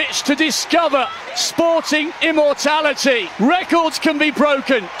on which to discover sporting immortality. Records can be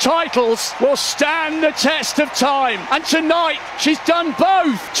broken. Titles will stand the test of time. And tonight, she's done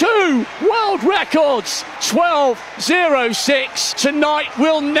both. 2 world records. 12.06. Tonight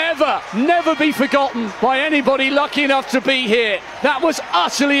will never be forgotten by anybody lucky enough to be here. That was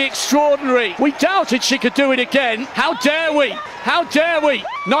utterly extraordinary. We doubted she could do it again. How dare we? How dare we?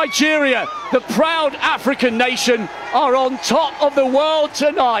 Nigeria, the proud African nation, are on top of the world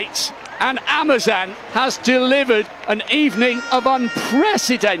tonight. And Amazan has delivered an evening of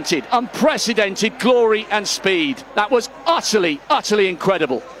unprecedented glory and speed. That was utterly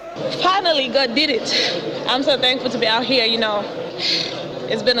incredible. Finally, God did it. I'm so thankful to be out here,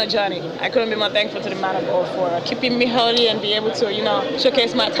 It's been a journey. I couldn't be more thankful to the man of God for keeping me healthy and be able to,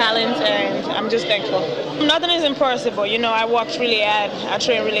 showcase my talent, and I'm just thankful. Nothing is impossible, I worked really hard, I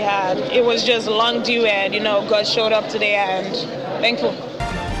trained really hard. It was just long due and, God showed up today and thankful.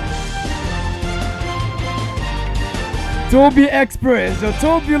 Toby Express,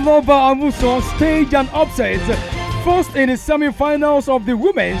 Toby Loba Amuso staged an upset first in the semi-finals of the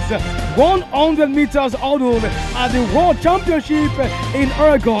women's 100 meters hurdle at the World Championship in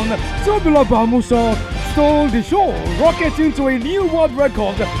Oregon. Toby Loba Amuso stole the show, rocketing to a new world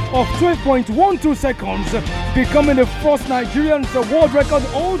record of 12.12 seconds, becoming the first Nigerian world record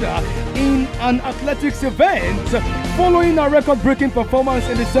holder in an athletics event. Following a record-breaking performance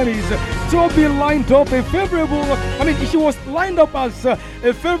in the semis, Toby lined up a favorable, she was lined up as a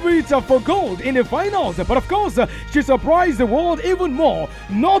favorite for gold in the finals. But of course, she surprised the world even more.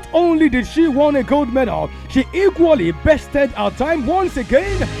 Not only did she win a gold medal, she equally bested her time once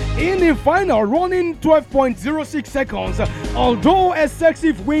again in the final, running 12.06 seconds. Although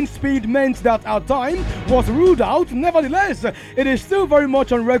excessive wind speed meant that her time was ruled out, nevertheless, it is still very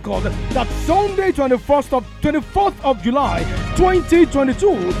much on record that Sunday, 24th of July 2022,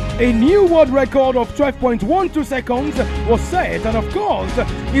 a new world record of 12.12 seconds was set, and of course,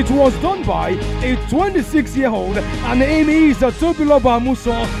 it was done by a 26-year-old, and her name is Tobiloba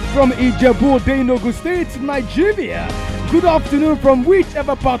Amusan from Ijebu-Ode in Ogun State, Nigeria. Good afternoon from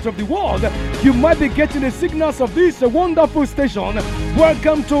whichever part of the world you might be getting the signals of this wonderful station.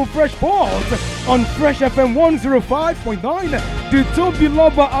 Welcome to Fresh Port on Fresh FM 105.9, the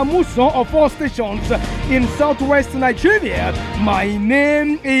Tobiloba Amusan of all stations in southwest Nigeria. My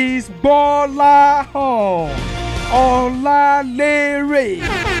name is Bola Olalere.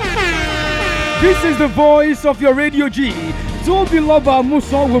 This is the voice of your Radio G. Tobiloba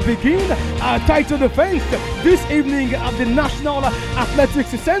Amusan will begin our title defense this evening at the National Athletics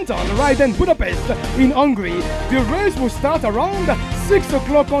Center right in Budapest in Hungary. The race will start around 6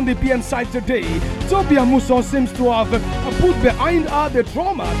 o'clock on the PM side today. Toby Amusan seems to have put behind her the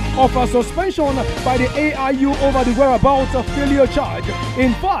trauma of her suspension by the AIU over the whereabouts of failure charge.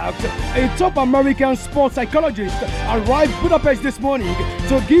 In fact, a top American sports psychologist arrived in Budapest this morning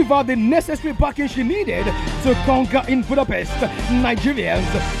to give her the necessary backing she needed to conquer in Budapest. Nigerians.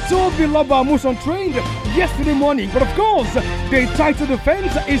 Tobiloba Amusan trained yesterday morning, but of course, the title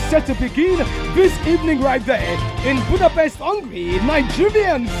defense is set to begin this evening right there in Budapest, Hungary.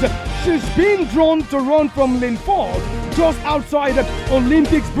 Nigerians, she's been drawn to run from lane 4, just outside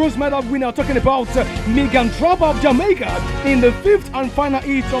Olympics bronze medal winner, talking about Megan Trapp of Jamaica in the 5th and final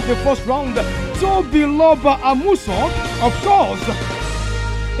heat of the first round. Tobiloba Amusan, of course,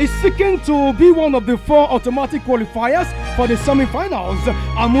 is seeking to be one of the 4 automatic qualifiers for the semi-finals.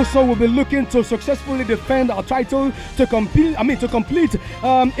 Amusan will be looking to successfully defend our title to complete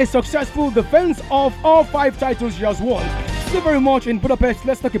a successful defense of all 5 titles she has won. Still very much in Budapest,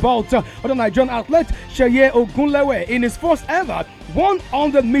 let's talk about other Nigerian athlete Sheye Ogunlewe in his first ever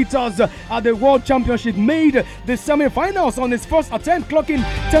 100 meters at the World Championship, made the semi-finals on his first attempt, clocking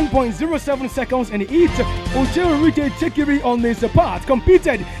 10.07 seconds in the heat. Uchenrike Chekiri on his part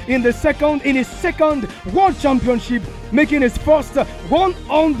competed in his second World Championship, making his first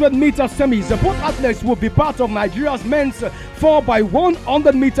 100 meter semis. Both athletes will be part of Nigeria's men's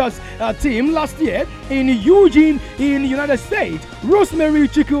 4x100 meters team last year in Eugene in the United States. Rosemary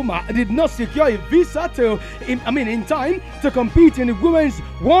Chikuma did not secure a visa in time to compete in the women's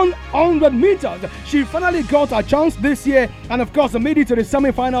 100 meters. She finally got a chance this year and of course made it to the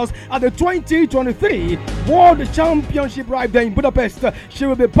semi-finals at the 2023 World Championship right there in Budapest. She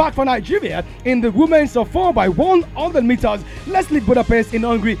will be back for Nigeria in the women's 4x100 meters. Let's leave Budapest in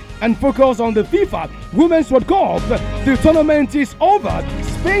Hungary and focus on the FIFA Women's World Cup. The tournament is over.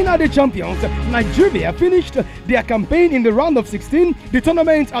 Spain are the champions. Nigeria finished their campaign in the round of 16. The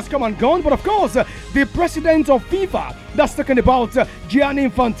tournament has come and gone, but of course, the president of FIFA, that's talking about Gianni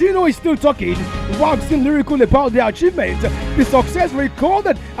Infantino, is still talking, waxing lyrical about their achievement. The success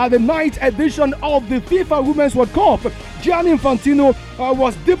recorded at the 9th edition of the FIFA Women's World Cup. Gianni Infantino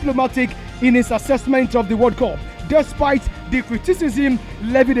was diplomatic in his assessment of the World Cup. Despite the criticism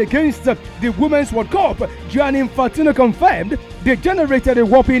levied against the Women's World Cup, Gianni Infantino confirmed they generated a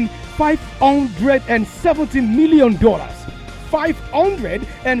whopping $570 million.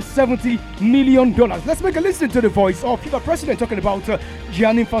 $570 million. Let's make a listen to the voice of FIFA president talking about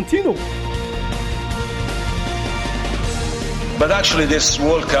Gianni Infantino. But actually this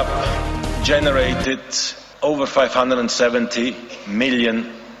World Cup generated over $570 million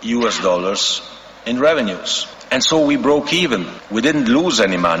in revenues. And so we broke even. We didn't lose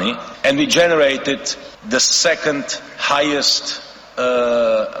any money, and we generated the second highest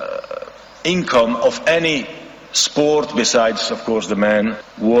income of any sport besides, of course, the men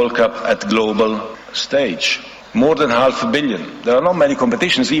World Cup at global stage. More than $500 million. There are not many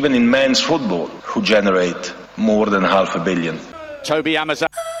competitions, even in men's football, who generate more than $500 million. Toby Amusan.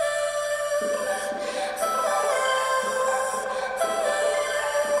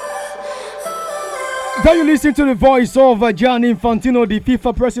 Then you listen to the voice of Gianni Infantino, the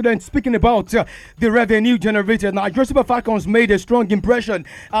FIFA president, speaking about the revenue generated. Nigeria Super Falcons made a strong impression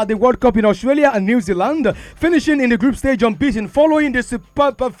at the World Cup in Australia and New Zealand, finishing in the group stage unbeaten. Following the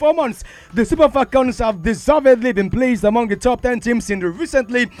superb performance, the Super Falcons have deservedly been placed among the top 10 teams in the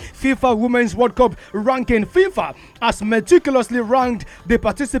recently FIFA Women's World Cup ranking. FIFA has meticulously ranked the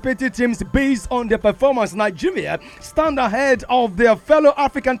participating teams based on their performance. Nigeria stand ahead of their fellow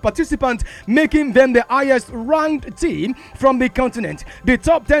African participants, making them the highest ranked team from the continent. The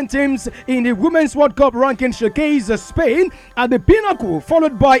top 10 teams in the Women's World Cup ranking showcase Spain at the pinnacle,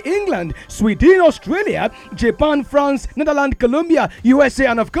 followed by England, Sweden, Australia, Japan, France, Netherlands, Colombia, USA,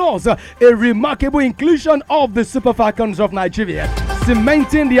 and of course, a remarkable inclusion of the Super Falcons of Nigeria,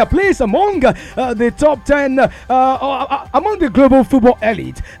 cementing their place among the top 10 among the global football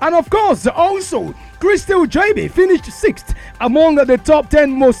elite. And of course, also, Crystal JB finished 6th among the top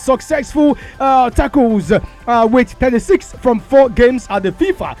 10 most successful tackles with 36 from 4 games at the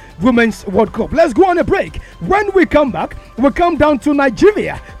FIFA Women's World Cup. Let's go on a break. When we come back, we'll come down to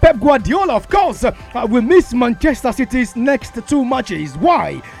Nigeria. Pep Guardiola, of course, will miss Manchester City's next 2 matches.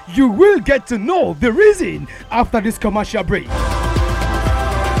 Why? You will get to know the reason after this commercial break.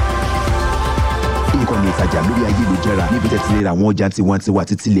 ìkànnì ìtajà lórí ayélujára níbi tẹ́ ti lè ra àwọn ọjà tiwantiwa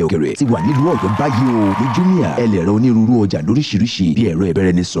títílẹ̀ òkèrè ti wà nílùú Ọ̀yọ́ báyìí o ní Jumia ẹ lè ra onírúurú ọjà lóríṣiríṣi bí ẹ̀rọ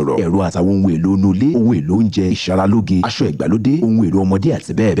ìbáraẹnisọ̀rọ̀ ẹ̀rọ àtàwọn ohun èlò inú ilé ohun èlò oúnjẹ ìṣaralóge aṣọ ìgbàlódé ohun èlò ọmọdé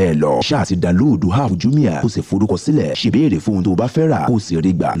àti bẹ́ẹ̀ bẹ́ẹ̀ lọ ṣáà ti download app Jumia kó sì forúkọ sílẹ̀ ṣèbéèrè fún ohun tó bá fẹ́ rà kó sì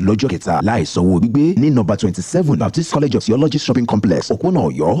rí gbà lọ́jọ́ kẹta láì sanwó gbígbé ní nọ́mbà 27 Baptist College of Theology Shopping Complex Òpónà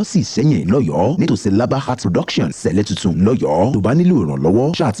Ọ̀yọ́ sí Ìṣẹ̀yìn lọ́yọ́ nítòsí Laba Heart Production sẹ̀lẹ̀ tuntun lọ́yọ́ tó bá nílò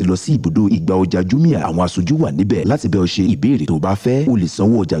ìrànlọ́wọ́ ṣáà ti lọ sí ibùdó ìgbà ọjà Jumia àwọn aṣojú wà níbẹ̀ láti bẹ́ ọ ṣe ìbéèrè tó bá fẹ́ o lè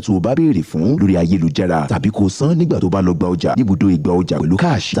sanwó ọjà tó o bá béèrè fún lórí ayélujára tàbí kó san nígbà tó bá lọ gba ọjà níbùdó ìgbà ọjà pẹ̀lú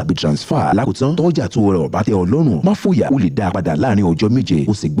cash tàbí transfer lákòótán tọ́jà tó rẹ̀ ọ̀bá tẹ́ ọ lọ́rùn má fòyà o lè dá a padà láàrin ọjọ́ 7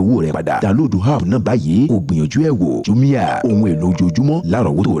 o sì gbowó rẹ̀ padà download app náà báyìí kó gbìyànjú ẹ̀ wò Jumia ohun èlò ojoojúmọ́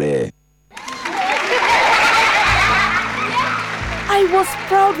lárọ̀ọ́wọ́tó rẹ̀. I was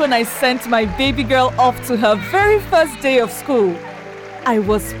proud when I sent my baby girl off to her very first day of school. I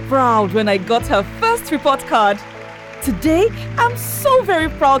was proud when I got her first report card. Today, I'm so very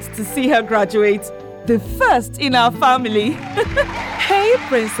proud to see her graduate, the first in our family. Hey,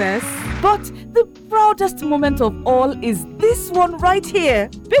 princess. But the proudest moment of all is this one right here.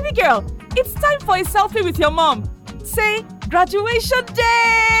 Baby girl, it's time for a selfie with your mom. Say, graduation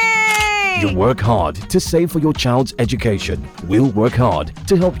day! You work hard to save for your child's education. We'll work hard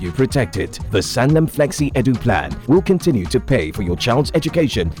to help you protect it. The Sanlam Flexi Edu Plan will continue to pay for your child's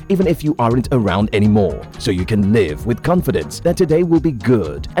education even if you aren't around anymore, so you can live with confidence that today will be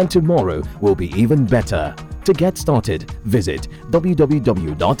good and tomorrow will be even better. To get started, visit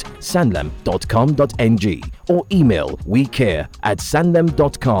www.sanlam.com.ng or email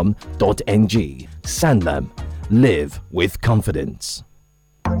wecare@sanlam.com.ng. Sanlam. Live with confidence.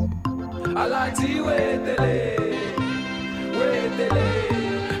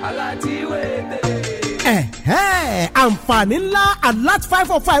 Àǹfààní ńlá alert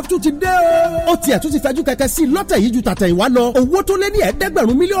 545 tún ti dé o. Ó tiẹ̀ tún ti fẹ́jú kẹ̀kẹ́ sí lọ́tẹ̀ yìí ju tàtẹ̀yìnwá lọ. Owó tó lé ní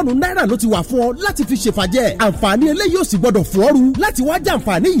ẹ̀ẹ́dẹ́gbẹ̀rún mílíọ̀nù náírà ló ti wà fún ọ láti fi ṣèfàjẹ́. Àǹfààní eléyìí ò sì gbọdọ̀ fún ọ ru. Láti wá jẹ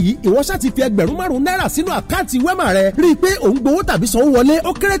àǹfààní yìí, ìwọ ṣá ti fi ẹgbẹ̀rún 5 náírà sínú àkáǹtì wẹ́mà rẹ. Rí i pé ò ń gbowó tàbí sanwó wọlé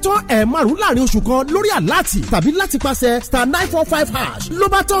ó kéré tán 5 láàrin oṣù kan lórí àláàtì tàbí láti pàṣẹ *945# ló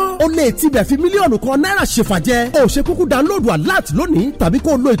bá tán. O lè tibẹ̀ fi mílíọ̀nù kan náírà ṣèfàjẹ́. O ṣe kúkú download alert lónìí tàbí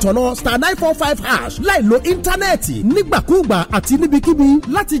kó o lo ìtọ̀nà *945# láì lo íńtánẹ́ẹ̀tì nígbàkúùgbà àti níbikíbi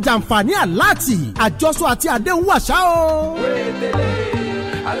láti jàǹfààní àláàtì. Àjọsọ àti àdéhùn àṣà o.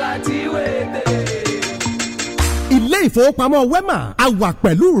 Ilé ìfowópamọ́ Wema á wà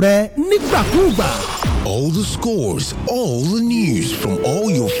pẹ̀lú rẹ nígbàkúùgbà. All the scores, all the news from all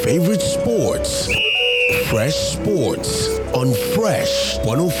your favorite sports. Fresh Sports on Fresh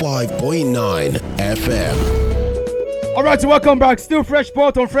 105.9 FM. All right, welcome back. Still Fresh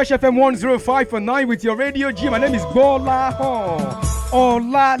Sport on Fresh FM 105.9 with your Radio G. My name is Bola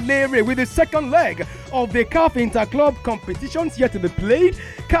Olalere with the second leg of the CAF Inter-Club competitions yet to be played.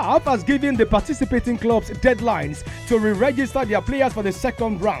 CAF has given the participating clubs deadlines to re-register their players for the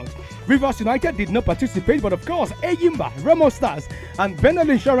second round. Rivers United did not participate, but of course, Eyimba, Remo Stars, and Benel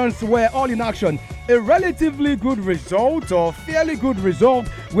Insurance were all in action. A relatively good result, or fairly good result,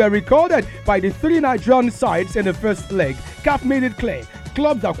 were recorded by the 3 Nigerian sides in the first leg. CAF made it clear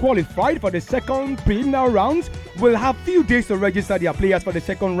clubs that qualified for the second preliminary rounds will have few days to register their players for the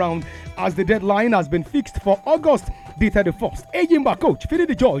second round, as the deadline has been fixed for August the 31st. Eyimba coach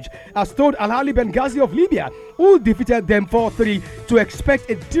Philip George has told Al Ahly Benghazi of Libya, who defeated them 4-3, to expect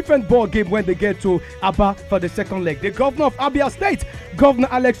a different ball game when they get to Aba for the second leg. The governor of Abia State, Governor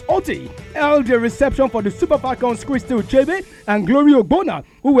Alex Oti, held a reception for the Super Falcons Christy Uchebe and Glory Ogbonna,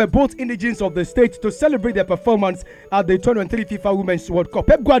 who were both indigents of the state, to celebrate their performance at the 2023 FIFA Women's World Cup.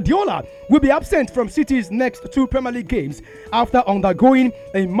 Pep Guardiola will be absent from City's next 2 Premier League games after undergoing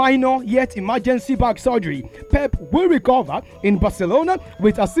a minor yet emergency back surgery. Pep will recover in Barcelona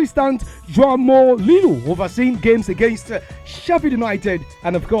with assistant João Mourinho overseeing games against Sheffield United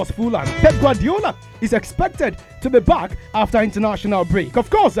and of course Fulham. Pep Guardiola is expected to be back after international break. Of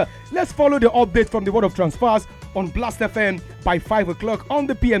course, let's follow the update from the world of transfers on Blast FM by 5 o'clock on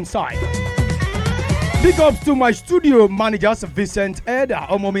the PM side. Big ups to my studio managers, Vincent Eda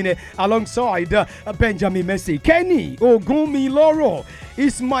Omomine, alongside Benjamin Messi. Kenny Ogumiloro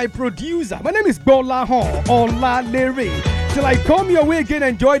is my producer. My name is Bolahon Olalere. Till I come your way again,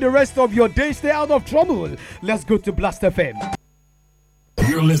 enjoy the rest of your day. Stay out of trouble. Let's go to Blast FM.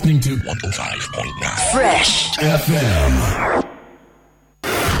 You're listening to 105.9 Fresh FM.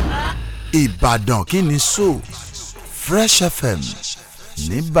 Ìbàdàn kí ni so Fresh FM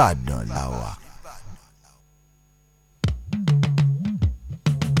nìbàdàn la wà.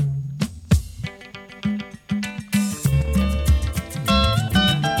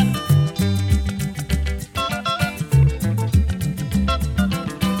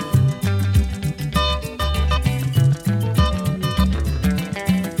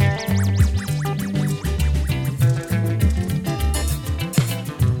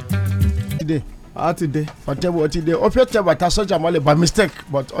 Today, whatever today. Open table ta soja mole by mistake,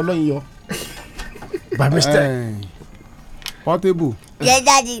 but Ọlọ́run yọ. By mistake. Portable. Yes,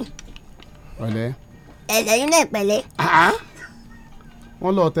 daddy. Ọ̀lẹ́. Ẹ̀lẹ́ yín náà pẹ̀lẹ́.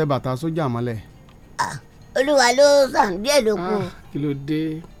 Wọ́n lọ tẹ bàtà sójà mọ́lẹ̀. Olúwa ló sàn díẹ̀ ló kù. Kí ló dé?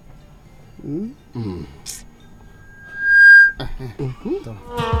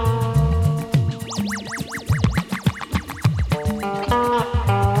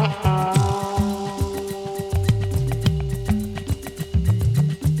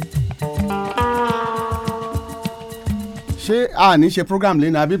 ṣé a ní ṣe program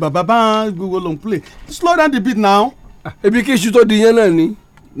lẹ́nu àbí bàbá bá gbogbo ló ń play slow down the beat now. ebi kí iṣu tó di yẹn náà ni.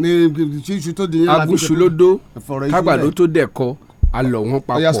 ní kí iṣu tó di yẹn náà. agúnṣu ló dó kágbàdo tó dẹ̀kọ alọ̀ wọn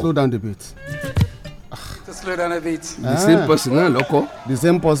papọ̀. oya slow down the beat. slow down the beat. the same person náà lọ́kọ́. the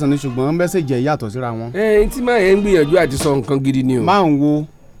same person ni ṣùgbọ́n mẹ́sẹ̀jì ẹ̀ yàtọ̀ síra wọn. tí máa yẹn ń gbìyànjú àti sọ nǹkan gidi ni o. máa ń wo.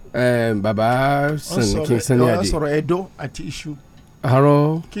 bàbá Kí Sunny Adé. wọ́n sọ̀rọ̀ ẹ̀dọ́ àti iṣu.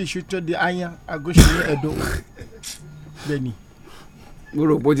 àárọ̀. kí iṣu tó di ayan agúnṣu ní ẹ̀dọ́. bẹ́ẹ̀ni. mo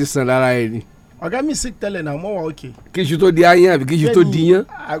rò pé ó ti sàn lára ẹ ni. ọ̀gá mi sick tẹ́lẹ̀ náà mọ́ wà ókè. kí iṣu tó di ayan àbí kí iṣu tó di yán.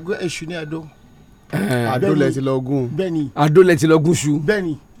 àgọ́ iṣu ní ẹ̀dọ́. àdólẹ̀ ti lọ gún. bẹ́ẹ̀ni. àdólẹ̀ ti lọ gún ṣu.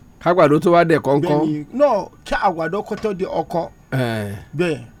 bẹ́ẹ̀ni. kágbàdo tó wá dẹ̀ kọ́ńkọ́. bẹ́ẹ̀ni náà kí àgbàdo kó tó di ọkọ.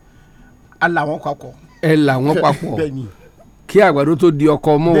 bẹ́ẹ̀ a là wọ́n papọ̀. ẹ là wọ́n papọ̀. bẹ́ẹ̀ni. kí àgbàdo tó di ọkọ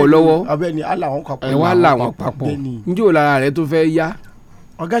mọ́ wọn lọ́wọ́. bẹ́ẹ̀ni a là wọ́n papọ̀. ẹ wá là wọ́n papọ̀. njẹ́ o lára rẹ tó fẹ́ yá.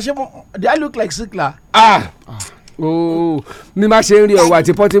 ọ̀gá ṣé mo do I look like sick la. mi máa ṣe ń rí ọwọ́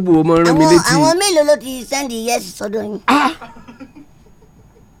àti Portable o mọ rán mi létí. àwọn mélòó ló ti sẹ́ndì yẹ́sì sọ́dọ̀ yín.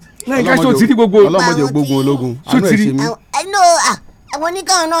 láì ká tó ti rí gbogbo ọlọ́mọdé gbogbo ológun. tó ti rí. àwọn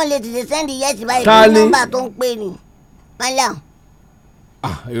oníkàwọn náà lè tètè sẹ́ndì yẹ́sì báyìí ní nọ́mbà tó ń pè ní. Malam.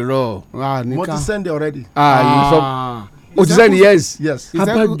 irọ́. mo ti send already. o ti send yes. yes.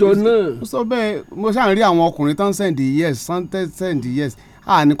 abájọ náà. ó sọ bẹ́ẹ̀ mo ṣáà ń rí àwọn ọkùnrin tán sẹ́ndì yes sẹ́ndì yes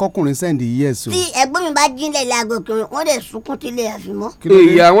ní kọkùnrin sẹ́ndì yes o. tí ẹ̀gbọ́n mi bá jílẹ̀ láago kiri wọ́n lè sunkún tí ilé àfimọ́.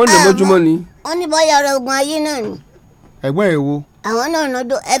 èyí àwọn nàmọ́júmọ́ ni. wọ́n ní bọ́yá ọ̀rọ̀ ogun ayé náà ni. ẹ̀gbọ́n ẹ̀ wo. àwọn náà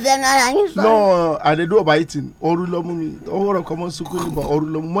nọdọ ẹbẹ náírà yín sọ. no àdédó ọba yìí tì ooru lọmú mi owó rẹ kọ́ mọ́ sunkún níbọ̀ ooru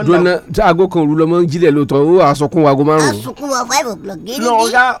lọmú. dona tí aago kan òru lọmọ ń jílẹ̀ lóòótọ́ ó àsọkún aago márùn-ún. àsùnkún wọ 5 o'clock gidi. no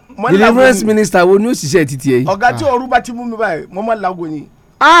ọ̀gá deliverance minister wo ni ó ṣiṣẹ́ títí ẹ̀. ọ̀gá tí ooru bá ti mú mi báyìí mo máa lago ni.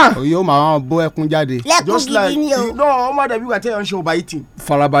 yóò máa bó ẹkún jáde. lẹ́kùn gidi ni o. no ọmọ dàbí wà tẹ́yọ̀ ń ṣe ọba yìí tì.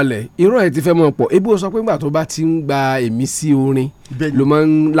 farabalẹ̀ irọ́ ẹ̀ ti fẹ́ mọ̀ pọ̀ ebi ó sọ pé ńgbà tó bá ti ń gba èmi sí orin ló máa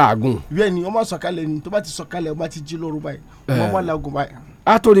ń làágùn. bẹ́ẹ̀ ni ọmọ sọ̀kalẹ̀ ni tó bá ti sọ̀kalẹ̀ ọmọ ti jí lóru báyìí ọmọ máa làágùn báyìí.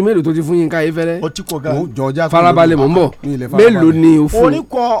 àtòrí mélòó tó ti fún Yínká Ayéfẹ́lẹ́. ọtí kọ ga. farabalẹ̀ mọ̀ ń bọ̀ mélòó ni o fún.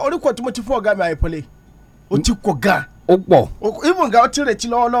 oríkọ tí mo ti fún ọ̀gá mi Àyẹ̀pẹ̀lẹ̀ ọtí kọ ga. ó pọ̀. even ga ọtí rẹ̀ ti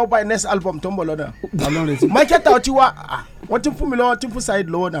lọ́wọ́lọ́wọ́ báyìí next album tó ń bọ̀ lọ́dọ̀. mákẹ́tà ọtí wa wọ́n ti fún mi lọ́wọ́ tí fún Saheed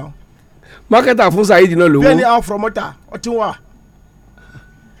lọ́wọ́ náà. mákẹ́tà fún Saheed náà lówó. bẹ́ẹ̀ ni àwọn promoter ọtí wa.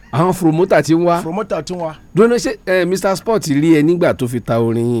 àwọn promoter ti ń wá. promoter ti ń wá. dúró ṣe Mr Sport rí ẹ nígbà tó fi ta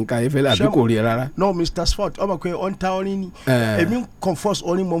orin Yínká Ayéfẹ́lẹ́ àbí kò rí ẹ rárá. no Mr Sport ọmọ pé ó ń ta orin ni èmi confess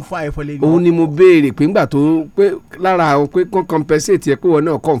orin mo ń fún Ayéfẹ́lẹ́ ni. òun ni mo béèrè pé ńgbà tó pé lára àwọn pé kàn compensate ẹ pé wọn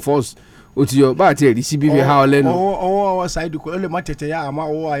náà confess o ti yọ bá àti ẹ̀rí sí bíbí ha ọ lẹ́nu. owó Saheed kò lè má tètè yá àmọ́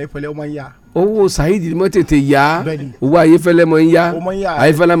owó Ayéfẹ́lẹ́ ó máa ń yá. owó Saheed mọ́ tètè yá owó Ayéfẹ́lẹ́ mọ́ ń yá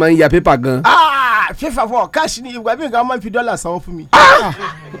Ayéfẹ́lẹ́ máa ń ya pépà gan. fífa fún ọ káàsì ni ìgbà bí nǹkan máa ń fi dọ́là sanwó fún mi.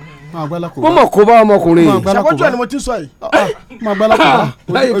 mo mọ̀ kó bá ọmọkùnrin yìí. ṣàkójú ẹ̀ ni mo ti sọ yìí. máa gbá lápá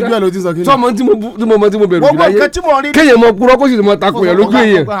ojú ẹ̀ ló ti sọ kí ni. sọmọ tí mo bẹ̀rù jù láyé kéèyàn mọ kúrọ́ kó sì mọ takùn yẹn lójú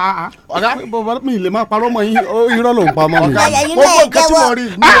èèyàn. ọ̀gá mi lè máa parọ́ mọ́ yín irọ́ ló ń pa mọ́ mi. gbogbo nǹkan tí mo rí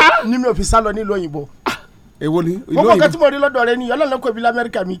ni mi ò fi sálọ nílùú òyìnbó. èwo ni ìlú gbogbo òyìnbó. nǹkan tí mo rí lọ́dọ̀ rẹ ni ọlọ́run kò bí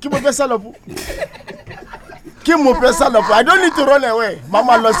lamẹ́ríkà mi kí mo fẹ́ sálọ fún. kí mo fẹ́ sálọ fún I don't need to run away máa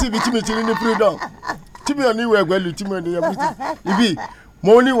ma lọ sí ibi tí mi ti rí ní freedom tí mi ò ní ìwé ẹgbẹ́lu tí mi ò ní ibi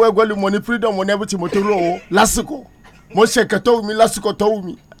mo ní ìwé ẹgbẹ́lu mo ní freedom mo ní everything mo tó rò ó lásìkò mo ṣe kẹtọ́ wù mí lásìkò tó wù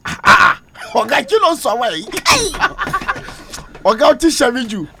mí. ọ̀gá kí ló sọ wá yìí ọ̀gá ó ti ṣe mí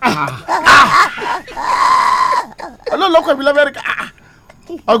jù ọlọ́lọ́kọ̀ mi lamẹ́ríkà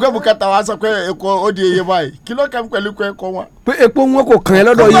ọgbẹ́ bùkátà wa sọ pé èkó ó di iye báyìí kí ló kẹ́ ń pẹ̀lú ẹ̀kọ́ wọn. pé epo wọn kò kàn ẹ́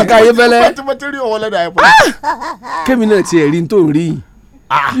lọ́dọ̀ yín ká Ayéfẹ́lẹ́. tí mo ti rí owó lọ́dọ̀ Ayéfẹ́lẹ́. kémi náà tiẹ̀ rí n tó ń rí yìí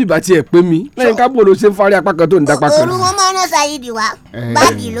bí ìbá tiẹ̀ pé mi lẹ́yìn ká bò ló ṣe ń fárí apá kan tó ń dápá kan. òru wọn máa ń rán Saheed wá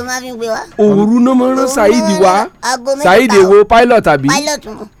báàgì ló máa fi ń gbé wá. òru ló máa ń rán Saheed wá Saheed wo pilot àbí.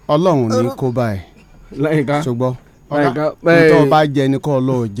 Ọlọ́run ní kó báyìí lẹ́yìn ká ṣùgbọ́n ntọ́ bá jẹ ní kọ́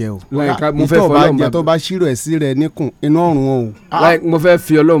lọ́ọ́ jẹ o ntọ́ bá jẹ tó bá ṣírò ẹ̀ sí rẹ̀ níkùn inú ọ̀run o. mo fẹ́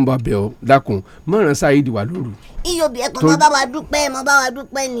fi Ọlọ́run bá bẹ̀ ọ́ dákun mọ̀ràn Saheed wà lóru. iyobi ẹ̀kọ́ mo bá wa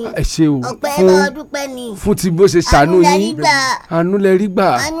dúpẹ́ ni. ẹ ṣe o ọpẹ́ bá wa dúpẹ́ ni. fún ti bó ṣe ṣàánú yín àánú lẹ rí gbà.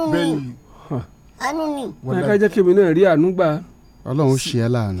 àánú ni. ẹ ká jẹ́ kí èmi náà rí àánú gbà. Ọlọ́run ṣe ẹ́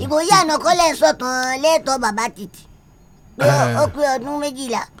láàánú. ìbòyí àná kọ́lẹ̀ ń sọ̀tàn lẹ́ẹ̀tọ́ bàbá títì pé ó pé ọdún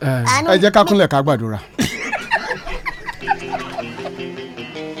 12. ẹ jẹ́ ká kúnlẹ̀ ká gbàdúrà.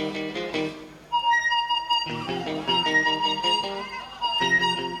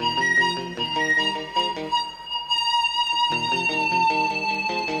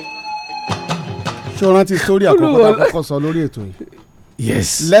 ṣé o rántí sórí àkọ́kọ́ tá a kọ́kọ́ sọ lórí ètò yìí.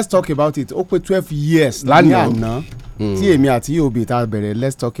 Yes. Let's talk about it ó pé 12 years ní àná tí èmi àti Yobi ta bẹ̀rẹ̀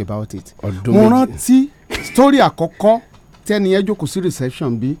let's talk about it. mo rántí sórí àkọ́kọ́ tẹ́ni yẹn jókòó sí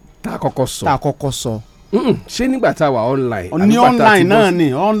reception bí. tá a kọ́kọ́ sọ. ṣé nígbà tá a wà online. ní online náà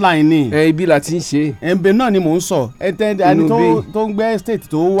ni online ni. ibi la ti ń ṣe. ẹ̀ǹbẹ̀ náà ni mò ń sọ ẹni tó ń gbé state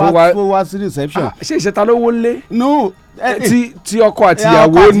tó wá sí reception. ṣé ìṣẹ́ta lówó ńlé. no tí ọkọ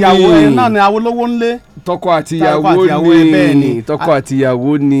àtìyàwó ni náà ni Awólọ́wọ̀ ńlé. tọkọ àtìyàwó ni tọkọ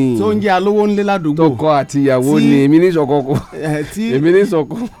àtìyàwó ni tó ń jẹ́ alówó ńlé ládùúgbò. tọkọ àtìyàwó ni èmi ní sọkọ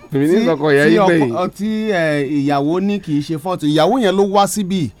ìyá yìí gbẹ̀yìn. tí ìyàwó ní kì í ṣe fọ́ọ̀tù ìyàwó yẹn ló wá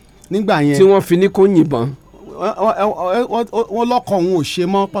síbí nígbà yẹn. tí wọ́n fi ní kó yìnbọn. wọ́n lọ́kọ̀ òun ò ṣe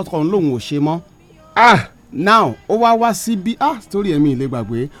mọ́ pọ́tùkọ̀ òun lòun ò ṣe mọ́. now ó wá síbí story ẹ̀mí ìlẹ̀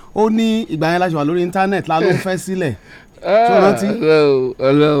gbàgbé ó ní ìgbà yẹn láti wà lórí internet la ló ń fẹ́ sílẹ̀. tó rántí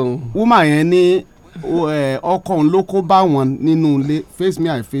woman yẹn ní ọkọ òun ló kó bá wọn nínú ilé face me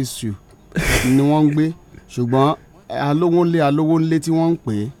I face you ni wọ́n ń gbé ṣùgbọ́n alówó ńlé tí wọ́n ń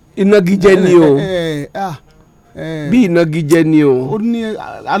pè é. ìnagijẹ ni o bí ìnagijẹ ni o. ó ní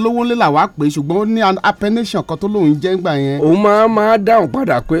alówó ńlé làwa pè é ṣùgbọ́n ó ní appellation kan tó lóun jẹ́ ńgbà yẹn. òun máa dáhùn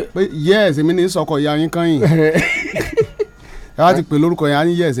padà pé. yes èmi ní sọkọ ìyá yín kan yìí ẹ wá ti pè lórúkọ yẹn á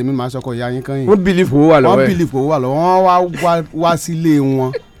ní yes èmi máa sọkọ ìyá yín kan yìí. wọ́n believe owó wà lọ́wọ́ ẹ̀. wọ́n wá sílé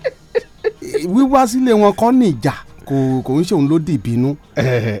wọn wíwá sílé wọn kọ́ ní ìjà kò ń ṣòun ló dì bínú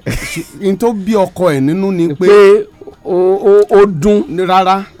n tó bí ọkọ ẹ̀ nínú ni pé ó dún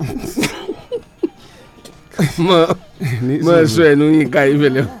rárá mọ ẹsọ ẹnu yín ká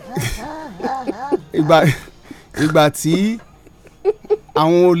ìfẹlẹ. ìgbà tí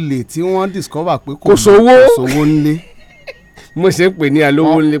àwọn olè tí wọ́n discover pé kò sówó ńlé mo ṣe ń pè ní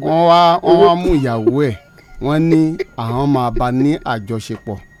alówó ńlé. wọ́n wá mú ìyàwó ẹ̀ wọ́n ní àwọn máa bá ní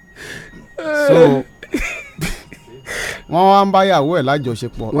àjọṣepọ̀ so wọ́n wá ń bá ìyàwó ẹ̀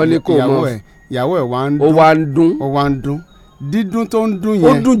lájọṣepọ̀ wọ́n ní kò mọ̀ ìyàwó ẹ̀ wá ń dún dídún tó ń dún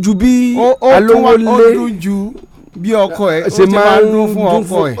yẹn ó dún ju bí alówó lé ó dún ju bí ọkọ ẹ̀ ó ti máa ń dún fún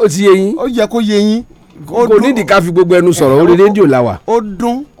ọkọ ẹ̀ ó ti yé yín ó yẹ kó yé yín kò nídìí ká fi gbogbo ẹnu sọ̀rọ̀ orí rédíò la wà. ó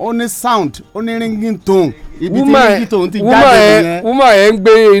dún ó ní sound ó ní ringing tone ibi tí ringing tone ti jáde nìyẹn. woman ẹ̀ ń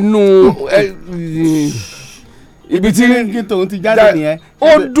gbé inú ibi tí ringing tone ti jáde nìyẹn. ó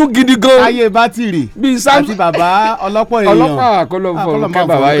dún gidi gan. ayé bátìrì bíi sam àti bàbá ọlọ́pọ̀ èèyàn ọlọ́pàá àkọlọ́fọ̀ kẹ́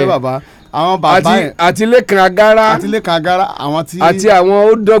bàbá yẹn àwọn bàbá yẹn àti Lẹ́kan Agárá àwọn tí àti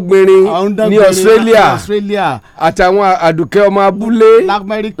àwọn Ódọ́gbìnrin ní Australia àti àwọn Àdùkẹ́ ọmọ abúlé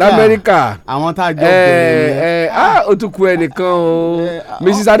l'Amẹ́ríkà àwọn tá a jọ bẹ̀rẹ̀ yẹn. ó tún kù ẹnìkan o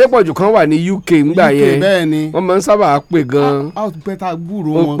Mrs Adépọ̀jù kan wà ní UK ńgbà yẹn wọ́n máa ń sábà pè gan. a pẹ́ tá a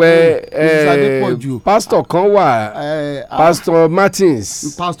gbúrò wọn Mrs Adépọ̀jù pásítọ̀ kan wà Pastor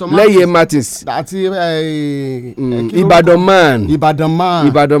Martins Lẹ́yẹ Martins àti Ìbàdàn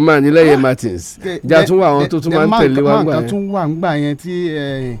man ní Lẹ́yẹ Martins jà tún wà àwọn tó tún máa ń tẹ̀lé wa ńgbà yẹn. tún wà ńgbà yẹn tí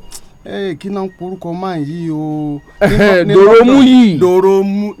kí náà porúkọ máa yí o.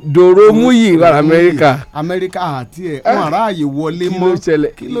 Dòrómúyì wà Amẹ́ríkà àti wọn aráàyè wọlé mọ́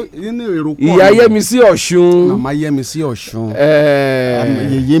nínú èrò pọ̀. ìyá Yẹ́misí Ọ̀ṣun màmá Yẹ́misí Ọ̀ṣun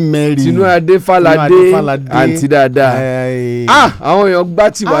yèyé Mary Tinúadé Fáládé àǹtí dáadáa àwọn èèyàn gbá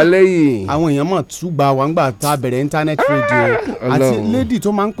tì wá lẹ́yìn. àwọn èèyàn mọ̀ túgbà wà ńgbà tá a bẹ̀rẹ̀ internet radio àti lady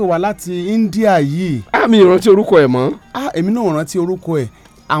tó máa ń pè wá láti India yìí. mi ìrántí orúkọ ẹ̀ mọ́. èmi náà rántí orúkọ ẹ̀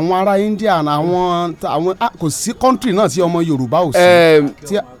àwọn ará India àwọn kò sí country náà tí ọmọ Yorùbá ò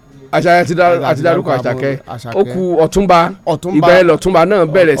sí. Àṣàkẹ́ àti dárúkọ Àṣàkẹ́ ó kù Ọ̀túnba ìgbà yẹn l'Ọ̀túnba náà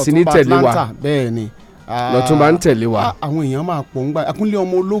bẹ̀rẹ̀ sí ní tẹ̀lé wa l'Ọ̀túnba ń tẹ̀lé wa. àwọn èèyàn máa pọ̀ ńgbà Kúnlé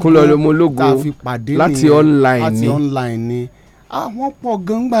ọmọ ológo tá a fi pàdé láti online ni wọ́n pọ̀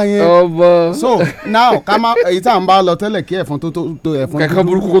gangba yẹn. so now ká má èyí tá à ń bá lọ tẹ́lẹ̀ kí ẹ̀fọn tó ẹ̀fọn kẹ̀kẹ́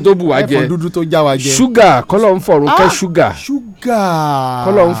burúkú kó tó bù wá jẹ ẹ̀fọn dúdú tó já wa jẹ. ṣúgà kọ́lọ̀ ń fọ̀rùn kẹ́ ṣúgà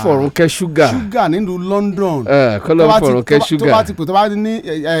kọ́lọ̀ ń fọ̀rùn kẹ́ ṣúgà nílùú London kọ́lọ̀ ń fọ̀rùn kẹ́ ṣúgà tó bá ti pè tó bá ní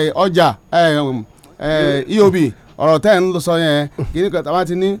ọjà EOB ọ̀rọ̀ tẹ́ ń sọ yẹn kíní kan tó bá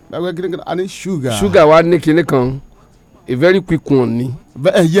ti ní kíní kan a ní ṣúgà wa ní kíní kan a very quick one ni.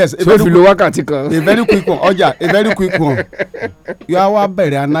 Yes, a very quick wákàtí kan. A very quick one ọjà a very quick one. Yóò wá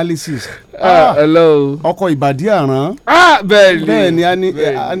bẹ̀rẹ̀ analysis. Hello. ọkọ̀ ìbàdí àrán. bẹ́ẹ̀ ni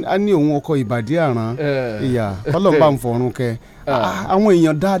a ní òun ọkọ̀ ìbàdí àrán. ìyá ọlọ́mọba ń fọ̀run kẹ. àwọn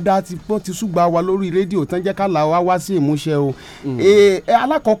èèyàn dáadáa ti ṣùgbà wa lórí rédíò tán jẹ́ ká là wá sí ìmúṣẹ o.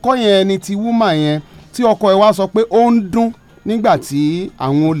 alákọ̀ọ́kọ́ yẹn ni ti woman yẹn tí ọkọ ẹ̀ wá sọ pé ó ń dún nígbà tí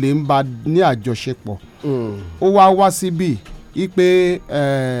àwọn olè ń bá ní àjọṣepọ̀. ó wá síbí ipe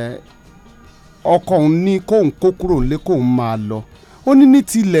ọkọ òun ní kóun kó kúrò nílé kóun máa lọ ó ní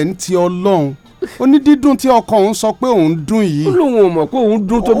tilẹ̀ ní ti Ọlọ́run ó ní dídùn tí ọkọ òun sọ pé òun dùn yìí ó lóun ò mọ̀ pé òun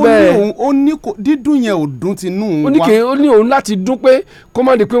dùn tó bẹ́ẹ̀ ó ní dídùn yẹn ò dùn tinú òun wá ó ní òun láti dùn pé kó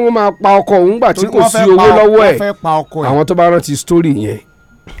má di pé wọ́n máa pa ọkọ òun gbà tí kò sí owó lọ́wọ́ ẹ̀ àwọn tó bá rántí story yẹn.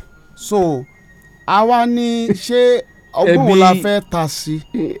 so àwa ní ṣé ọgbọ́n la fẹ́ ta sí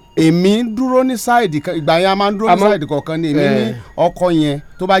èmi dúró ní sáìdì kan ìgbà yẹn a máa ń dúró ní sáìdì kọ̀ọ̀kan ní èmi ní ọkọ yẹn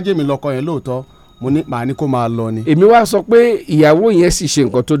tó bá jẹ́ mi lọ́kọ yẹn lóòótọ́ mo ní màá ní kó máa lọ ni. èmi wá sọ pé ìyàwó yẹn sì ṣe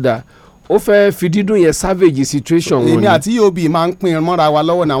nǹkan tó dáa ó fẹ́ fi dídùn yẹn savage situation wọn ni. èmi àti EOB máa ń pín mọ́ra wa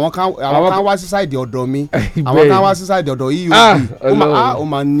lọ́wọ́ ní àwọn kan wá sí sáìdì ọ̀dọ̀ mi àwọn kan wá sí sáìdì ọ̀dọ̀ EOB ó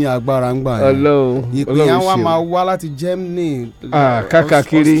máa ní agbára ńgbà yẹn ìpín yẹn wá máa wá láti Germany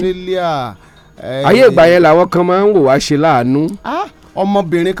Australia. ayé ìgbà yẹn làwọn kan máa ń wò wá ṣe láàánú.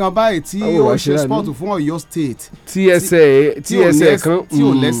 ọmọbìnrin kan báyìí tí ó ṣe sport fún Ọ̀yọ́ state. tí ẹsẹ̀ kan tí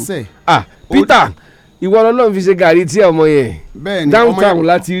ò lẹ́sẹ̀. Peter ìwọ Ọlọ́run fi ṣe gàrí tí ọmọ yẹn downtown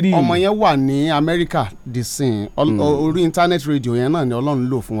láti rí. ọmọ yẹn wà ní Amẹ́ríkà the same orí internet radio yẹn náà ni Ọlọ́run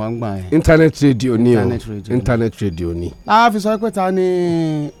lò fún wa ń gbà yẹn. internet radio ni o internet radio ni. a fi sọ pé ta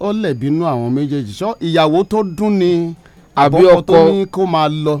ni ó lẹ̀bínú àwọn méjèèjì ṣọ́ ìyàwó tó dún ni àbí ọkọ tó ní kó máa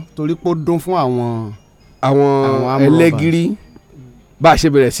lọ torí pé ó dún fún àwọn ẹlẹ́gìrì bá a ṣe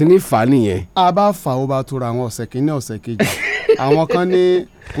bẹ̀rẹ̀ sí ní fà á nìyẹn. a bá fà ó bá tóra àwọn ọ̀sẹ̀ kìíní ọ̀sẹ̀ kejì àwọn kan ní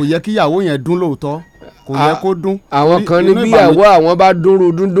kò yẹ kí ìyàwó yẹn dún lóòótọ́ kò yẹ kó dún. àwọn kan ní bí ìyàwó àwọn bá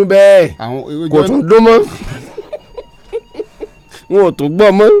dúnrú dúndún bẹ́ẹ̀ kò tún dún mọ́ wọn ò tún gbọ́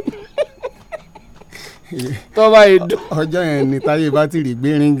mọ́ tọ́ba ìdún. ọjọ́ yẹn ni táyé bátìrì gbé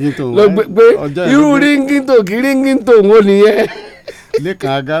ríngìntò. ló gbé irú ríngìntò kí ríngìntò wo nìyẹn.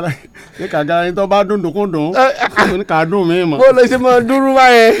 lẹ́kàn agara ni tó bá dún dùnkúndùn ní ká dùn mí mọ́. bó lè ṣe máa dúró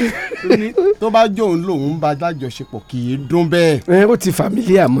báyẹn. tó bá jó òun lòun bá lájọṣepọ̀ kì í dún bẹ́ẹ̀. ó ti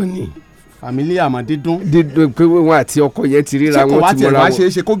fàmílíà mọ́ ni. fàmílíà mọ́ dídún. dídún pé wọn àti ọkọ yẹn ti ríra wọn ti mọ́ra wọn. ṣé kò wá tiẹ̀ wá ṣe é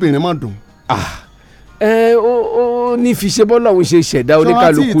ṣe kóbìnrin mọ́ dùn. ó ní fi ṣe bọ́lá òun ṣe ṣẹ̀dá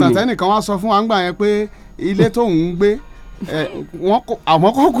oníkàlùkù ni. sọ wá tí ìtàtẹ́nìkan wá sọ fún wa ń gbà yẹn pé ilé tóun ń gbé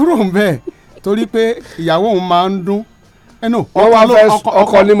àwọn kò kúrò ń bẹ̀ torí pé ìyàwó òun máa ń dún. wọ́n wá fẹ́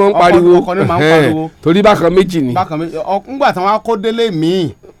ọkọ ni mo ń pariwo torí bákan méjì ni. ngbà tí wọ́n á kó délé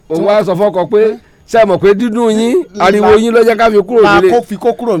míì. òun wá sọ fọ́kọ pé ṣé ẹ mọ̀ pé dídùn yín ariwo yín ló jẹ́ ká fi kúrò nílé. ká fi kó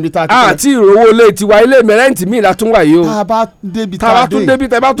kúrò níbi tá a ti bẹ̀rẹ̀. àti ìrówó ilé tiwa ilé mẹ́rẹ́ǹtì míì la tún wà yìí o. tá a bá débi tá a tún débi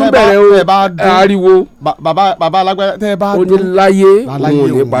tẹ́ bá tún bẹ̀rẹ̀ o ariwo. bàbá alágbára tẹ́ bá dún. ó ní láyé òun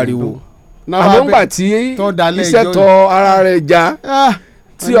ò ní pariwo. àmọ́ ńgbà tí iṣẹ́ tọ ara rẹ̀ já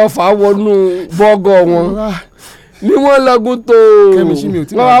tí ọfà wọnú bọ́gọ̀ wọn ni wọ́n lọ́gùn tó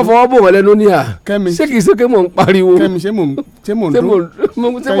wọ́n wá fọwọ́ bò wọ́n lẹ́nu ní à ṣé kìí ṣe pé mò ń pariwo ṣé mò ń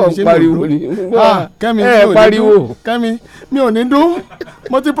pariwo ni ẹ pariwo Kẹ́mi mi ò ní dún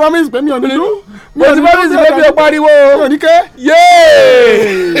mo ti promise pé mi ò ní dún mo ti promise pé mi ò pariwo mi ò ní ké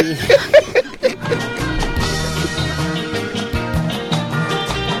yéé.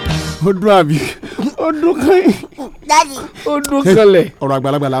 ó dún àbí ó dún kan yìí Daddy ó dún kanlẹ̀. ọ̀rọ̀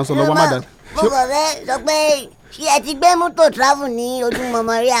àgbàlagbà là ń sọ lọ́wọ́ má dá. mo kàn fẹ́ sọ pé ṣé ẹ ti gbé mọ́tò travel ní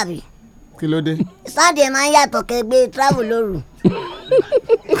ojúmọmọ rí àbí. kí ló dé. Sunday máa ń yàtọ̀ kẹgbẹ́ travel lóru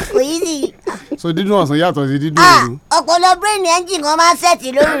kò yí sí. so dídùn ọ̀sán yàtọ̀ sí dídùn òru. ọpọlọ brain engine kan máa ń sẹ́ẹ̀tì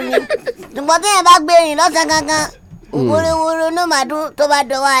lóru ni ṣùgbọ́n téèyàn bá gbé rìn lọ́sàn kankan wórówóró ló máa dún tó bá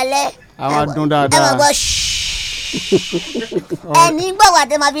dọwọ́ alẹ́. àwọn adùn dáadáa. ẹ máa gbọ́ ẹni gbọ̀wọ́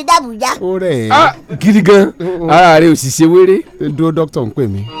àti máa fi dábùjá. ó rẹ̀ ẹ́. gidi gan ara rẹ̀ ò sì ṣe wéré. dúró dókítà ń pè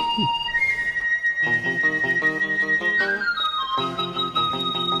mí.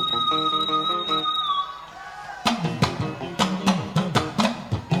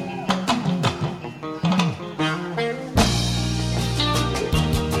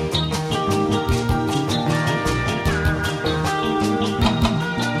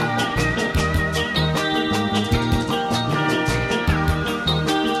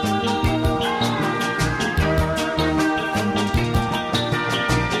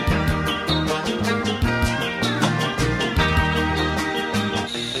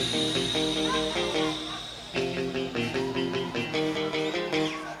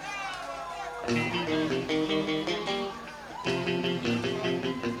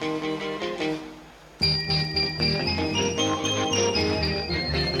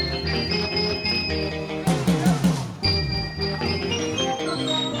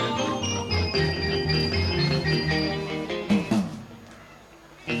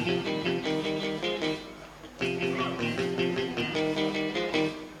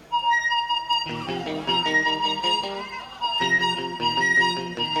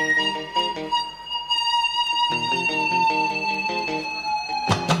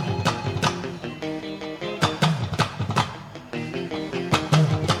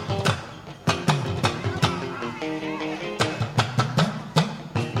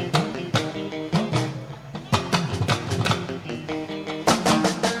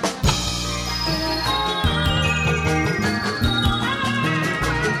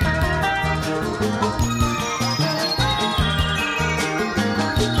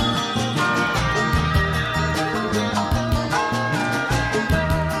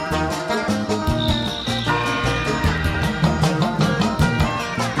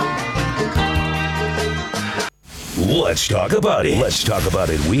 Let's talk about it. Let's talk about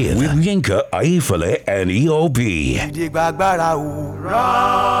it with Yinka, Aifale, and EOB.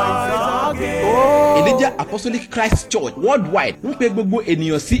 Elijah Apostolic Christ Church Worldwide ń pe gbogbo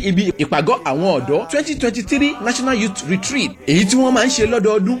ènìyàn sí ibi ìpàgọ́ àwọn ọ̀dọ́ 2023 National Youth Retreat èyí tí wọ́n máa ń ṣe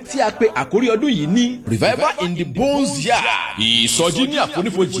lọ́dọọdún tí a pe àkórí ọdún yìí ní Revival in the Bones Yard. Ìsọjí ní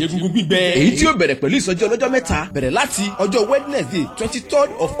àfonífojì egungun gbígbẹ. Èyí tí ó bẹ̀rẹ̀ pẹ̀lú ìsọjí ọlọ́jọ́ mẹ́ta bẹ̀rẹ̀ láti ọjọ́ Wednesday 23rd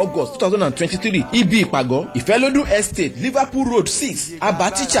of August 2023 ibi ìpàgọ́ Ìfẹ́lódún Estate Liverpool Road 6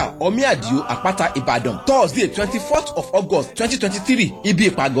 Aba Teacher Omiadio Àpáta Ìbàdàn. Thursday 24th of August 2023 ibi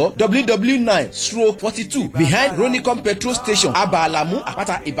ìpàgọ́ WW9/42 behind Ronicom Petrol Station Aba Alamu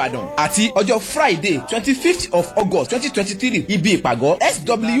Àpáta Ìbàdàn. Àti ọjọ́ Friday 25th of August 2023 ibi ìpàgọ́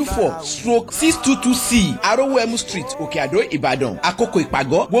SW4/622C Arowemu Street Òkè-Àdó Ìbàdàn. Àkókò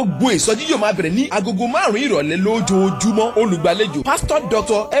ìpàgọ́ gbogbo ìsọjí yóò máa bẹ̀rẹ̀ ní agogo 5 ìrọ̀lẹ́ lójoojúmọ́. Olùgbàlejò Pastor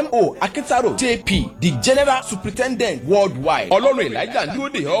Dr. M.O. Akintaro JP the General Superintendent Worldwide. Ọlọ́run Elijah ń dúró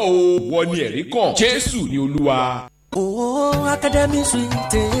dè ọ́ o. Wọ́n ní ẹ̀rí kan. Jésù ni Olúwa. Academy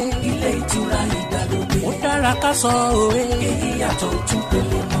Suite ilé ìtura ìgbàlódé. Ó dára ká sọ òwe. Èyí yàtọ̀ ojú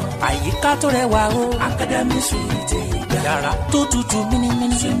pele mọ́. Àyíká tó rẹwà o. Academy Suite yàrá tó tutù mímímí.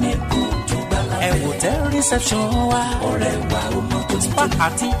 Swimming pool tó gbàlá. Hotel reception wa. Ọ̀rẹ́ wa ó mọ tó ti tó. Spa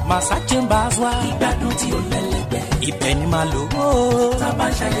àti massage chambers wa. Ìgbádùn tí ó lẹ́lẹ́gbẹ́. Ibẹ̀ ni màá lò ó. Tábà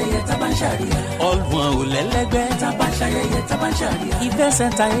ń ṣayẹyẹ, tábà ń ṣàríyá. Ọlùwọ̀n ò lẹ́lẹ́gbẹ́. Tábà ń ṣayẹyẹ, tábà ń ṣàríyá. Event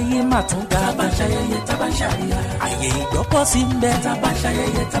center èyí máa tún ga. Tábà ń ṣayẹyẹ, tábà ń ṣàríyá. Àyè ìgbọ́kọ̀ sí ń bẹ. Tábà ń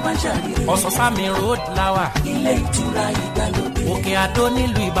ṣayẹyẹ, tábà ń ṣàríyá. Ọ̀sán-sámi road lawa. Ilé ìtura ìgbàlódé. Òkè Àdó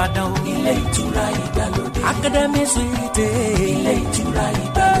nílùú Ìbàdàn. Ilé ìtura ìgbàlódé. Academy Suite. Ilé ìtura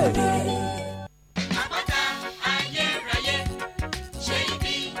ìgbàlódé.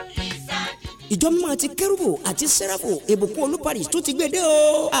 ìjọ mímọ́ ti kérúbù àti sẹ́ráfù ìbùkún olúparí tó ti gbé dé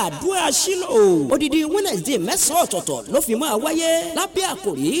o àdúrà sílò odidi Wednesday mẹ́sàn-án ọ̀tọ̀ọ̀tọ̀ ló fi máa wáyé lábẹ́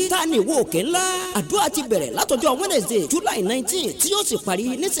àkòrí ta ni ìwọ òkè ńlá àdúrà ti bẹ̀rẹ̀ látọjọ́ Wednesday July 19 tí yóò sì parí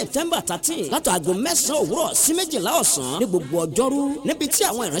ní September 13 látàgò mẹ́sàn-án òwúrọ̀ sí 12 ọ̀sán ní gbogbo ọjọ́rú níbi tí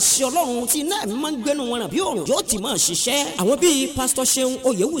àwọn ìránṣẹ́ Ọlọ́run tí iná ẹ̀mí máa ń gbénu wọn ràn bí òòrùn yóò ti máa ṣiṣẹ́ àwọn bíi Pastor Ṣeun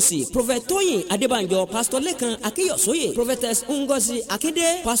Oyewusi Prophet Tóyìn Adébánjọ Pastor Lékan Akíyọ̀sóyè Prophetess Ngozi Akédé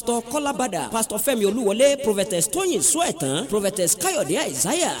Pastor Kọ́lábàdà Pastor Fẹ́mi Olúwọlé Prophetess Tóyìn Sóẹ̀tàn Prophetess Káyọ̀dé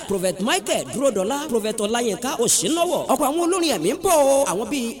Isaiah Prophet Michael Dúródọlá Prophet Ọláyínká Òṣínlọ́wọ̀ ọ̀pọ̀ àwọn olórin ẹ̀mí ń bọ̀ àwọn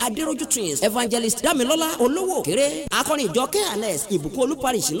bíi Adéròjú Twins Evangelist Dámilọ́lá Olówó Òkèrè akọrin ìjọ KNS Ìbùkún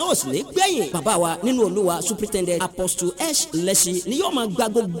Olúparíṣì náà sì ní gbẹ̀yìn bàbá wa nínú Olúwa Superintendent Apostle H. Lẹ́sì ni yóò máa gba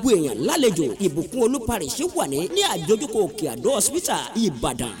gbogbo èèyàn lálejò Ìbùkún Olúparíṣì wà ní àjọjúkọ Òkè Àdó Hospital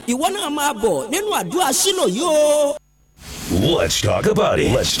Ìbàdàn ìwọ náà máa bọ̀ nínú àdúrà sílò yìí o. Let's talk about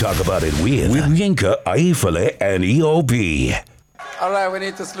it. Let's talk about it with Yinka, Aifale, and EOB. All right, we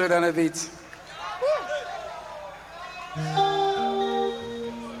need to slow down a bit.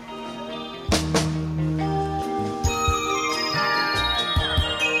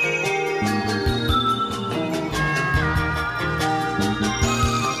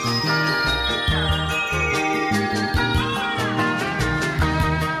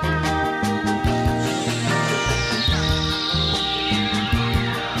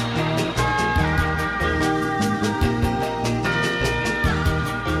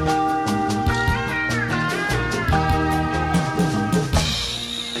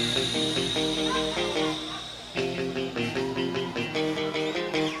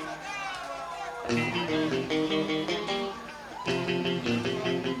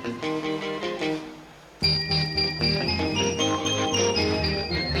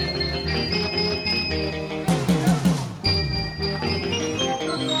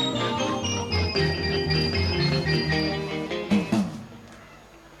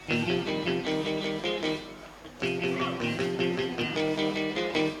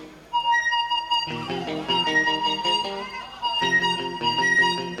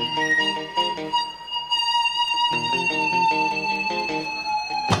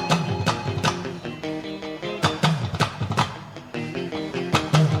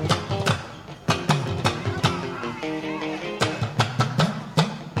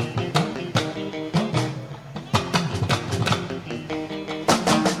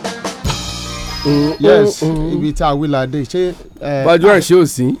 Yes, ibi tí a wí la dé ṣé. Bajúwà ṣé ò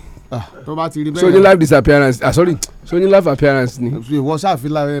sí. Tó bá ti rí bẹ́ẹ̀. So ní live disappearance sorry so ní live appearance ni. Ìwọ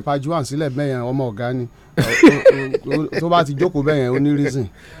ṣàfihàn Bajúwà sílẹ̀ bẹ́ẹ̀ yẹn ọmọ ọ̀gá ni tó bá ti jókòó bẹ́ẹ̀ yẹn ó ní reason.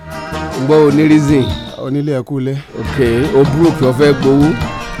 Ń gbọ́ ó ní reason. Onílé ẹ̀kú ilé. Okay o broke o fẹ́ gbowó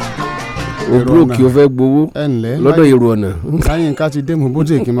o broke o fẹ́ gbowó lọ́dọ̀ èrò ọ̀nà. Láyínká ti dé mú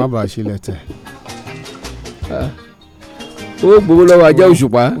bóde kí n má bàa ṣe lẹ̀tẹ̀. Ó gbowó lọ́wọ́ Ajá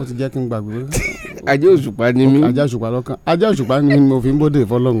Òṣùpá. Ó ti jẹ́ kí n gbàgbé. Ajá Òṣùpá ni mí. Ajá Òṣùpá lọ́kàn. Ajá Òṣùpá ni mo fi ń bóde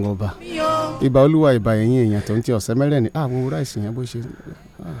fọlọ́run ọba. Ìbà Olúwa ìbà ẹ̀yìn èèyàn tó ń ti ọ̀sẹ̀ mẹ́rẹ̀ ni àwọn wúrà ìsìn yẹn bó ṣe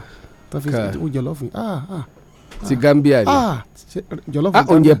tó fi ó jọlọ́fù. Ti Gambia ni. Jọlọ́fù.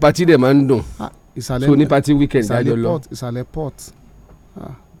 Oúnjẹ pati dẹ̀ máa ń dùn. Ìsàlẹ̀ so ní pati weekend dájọ́ lọ. Ìsàlẹ̀ port.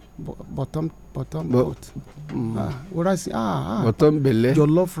 Bottom port. Rice bottom belle.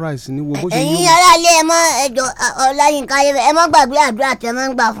 Jollof rice ni wo bó ṣe yó. Ẹ̀yin ará ilé ẹ mọ́ ẹjọ́ Ọláyínká ẹ mọ́ gbàgbé àdúrà tẹ́ mọ́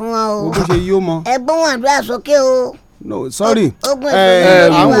ń gbà fún wọn o. Wo bó ṣe yó mọ́. Ẹ gbóhùn àdúrà sókè o. No sorry.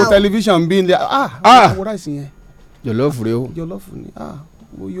 Àwọn tẹlifíṣàn bí ilé wo rice yẹn. Jollof rẹ o. Jollof ni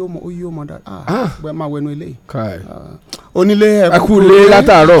ó yó mọ́ dáadáa. Bẹ́ẹ̀ máa wẹnu eléyìí. Onílé ẹkú lé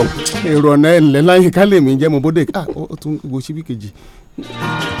látàárọ̀. Èrò ọ̀nà ẹ̀lẹ́ Láyínká lèmi jẹ́ mo bóde ó tún wo síbí kejì.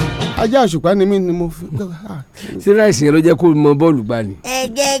 Ajá Òṣùpá ni mí ni mo fi. Sí ráìsì yẹn ló jẹ́ kó mọ bọ́ọ̀lù gbà ní.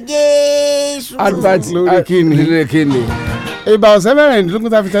 Ẹ̀jẹ̀ Jésù. Advert lórí kíni. Ìbà ọ̀sẹ̀ mẹ́rìndínlógún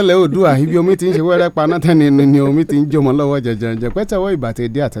tá a fi tẹ́lẹ̀ Oòduà ibi omi ti ń ṣe wẹ́rẹ́ paná tẹ́ni ni omi ti ń jọmọ lọ́wọ́ jẹjẹrẹ pẹ́tẹ́wọ́ ìbàtẹ́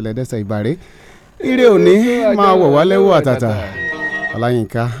dé àtẹlẹdẹsẹ̀ ìbàrẹ́. Ire òní máa wọ̀ wálé wọ̀ àtàtà.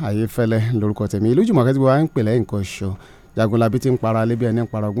 Ọláyínká Ayéfẹ́lẹ́ lórúkọ tèmi ìlú Jùmọ̀kẹ́ tí wọ́n á ń pè lẹ́yìn kan ṣọ. Jagunlabi ti ń para lé bí ẹni ń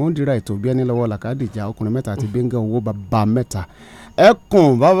para ogun ó dira ètò bí ẹni lọ́wọ́ làkàdìjà ọkùnrin mẹ́ta àti bẹ́ńgẹ́ owó bàbá mẹ́ta.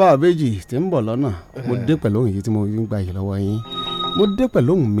 Ẹkùn bàbá àbẹ́jì tí ń bọ̀ lọ́nà mo dé pẹ̀lú òun yìí tí mo fi ń gba yìí lọ́wọ́ yín mo dé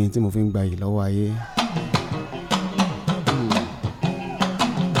pẹ̀lú òun mi tí mo fi ń gba yìí lọ́wọ́ ayé.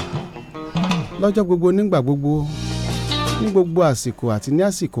 Lọ́jọ́ gbogbo nígbà gbogbo ní gbogbo àsìkò àti ní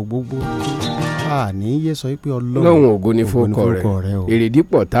àsìkò gbogbo ní yé sọ pé Ọlọ́run ògo ni fọ́kọ rẹ̀ èrèdí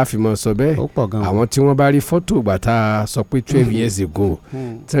pọ̀ tá a fi mọ sọ bẹ́ẹ̀ àwọn tí wọ́n bá rí fọ́tò ìgbà tá a sọ pé 12 years ago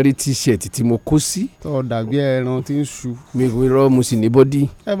tẹ́rí t-shirt tí mo kó sí. tó dàbí ẹran tí ń ṣu. mi ò rọ mo sì ní bọ́dí.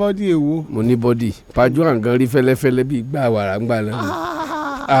 ẹ bọ́dí èwo. mo ní bọ́dí Pajúwà gan rí fẹ́lẹ́fẹ́lẹ́ bíi gbà wàrà ń gbà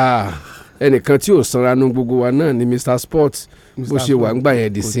náà. ẹnìkan tí ò sanra nu gbogbo wa náà ni Mr Sport bó ṣe wà ń gbà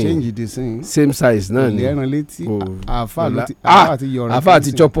yẹn di sin same size náà ni àfa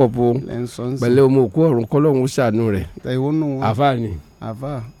àti chop up o pẹ̀lẹ́ ọmọ òkú ọ̀run kọ́lọ́hún ṣàánú rẹ̀ àfa ni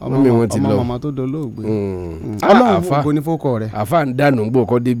ọmọ màmá tó dolóògbé ọlọ́run ògo ní fọ́kọ rẹ̀ àfa ń dànù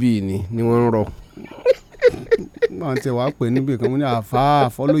gbòkọ́ débì ni wọ́n ń rọ. wọ́n ti wàá pè níbi kan wọ́n ní àfa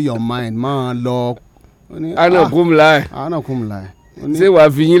follow your mind máa lọ. anakumlai ṣé wàá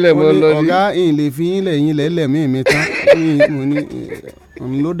fi yín lẹ̀ mọ́ lọ́rí. ọ̀gá yín lè fi yín lẹ̀ yín lẹ̀ lẹ́mí mi tán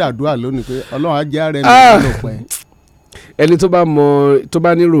ló dàdúrà lónìí pé ọlọ́run á jẹ́ ààrẹ mi ló pẹ́. ẹni tó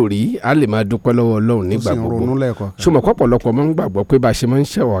bá nírò rí a lè máa dúpẹ́ lọ́wọ́ ọlọ́run nígbà gbogbo ṣùgbọ́n pọ̀pọ̀lọpọ̀ máa ń gbàgbọ́ pé bá a ṣe máa ń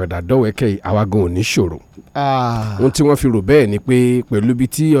ṣẹ̀wàdà dọ́wẹ́kẹ́ àwa gan ò ní ṣòro. ohun tí wọ́n fi rò bẹ́ẹ̀ ni pé pẹ̀lú ibi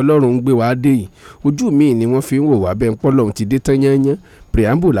tí ọlọ́run ń gbé wa dé yìí ojú mi ni wọ́n fi ń wò wá bẹ́ẹ̀ ń pọ́lọ́run ti dé tán yányán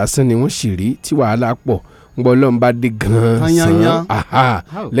preamble lásán ni wọ́n sì rí tí wàhálà pọ̀ ń gbọ́ ọlọ́run bá dé gan-an sàn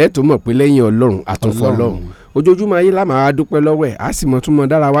lẹ́ẹ̀tọ́ mọ̀ pé lẹ́yìn ọlọ́run àtúnfọ́ ọlọ́run ojoojúmọ́ ayé la máa dúpẹ́ lọ́wọ́ ẹ̀ á sì mọ̀ tún mọ̀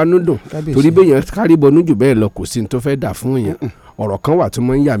dára wa núdùn torí béèyàn kárí bọnú jù bẹ́ẹ̀ lọ kò sí ní tó fẹ́ dà fún èèyàn ọ̀rọ̀ kan wà tó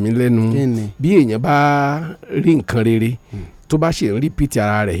mọ̀ ń yà mí lẹ́nu bí èèyàn bá rí nǹkan rere tó bá ṣe ń rí pìtì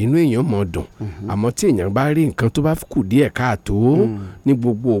ara rẹ̀ inú èèyàn mọ̀ dùn àmọ́ tí èèyàn bá rí nǹkan tó bá kù díẹ̀ káàtó ní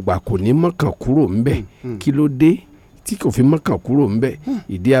gbogbo ìgbà kò ní mọ̀kàn kúrò ńbẹ̀ kí ló dé tí kò fi mọ́kàn kúrò ńbẹ̀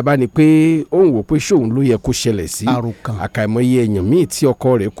ìdí abá ni pé ó ń wò pé ṣóun ló yẹ kó ṣẹlẹ̀ sí àkàìmọye èèyàn míì tí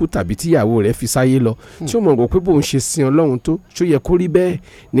ọkọ rẹ̀ kú tàbí tíyàwó rẹ̀ fi sáyé lọ tí ó mọ̀ rò pé bóun ṣe sin ọlọ́run tó ṣó yẹ kó rí bẹ́ẹ̀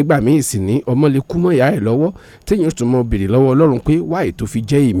nígbà míì sì ní ọmọ lè kú mọ́ ìyá ẹ̀ lọ́wọ́ téèyàn tún mọ̀ béèrè lọ́wọ́ ọlọ́run pé wáyé tó fi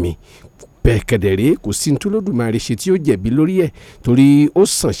jẹ́ èmi bẹ́ẹ̀ kẹ̀dẹ̀rẹ́ kò sí ntúlódùmarè ṣe tí ó jẹ̀bi lórí ẹ̀ torí ó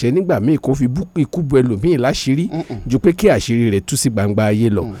sànṣẹ́ nígbà míì kó fi ikú bu ẹlòmíì láṣìírí ju pé kí àṣírí rẹ̀ tú sí gbangba ayé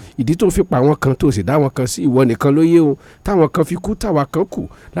lọ ìdí tó fi pa àwọn kan tó sì dá àwọn kan sí ìwọ nìkan ló yé o táwọn kan fi kú táwa kan kù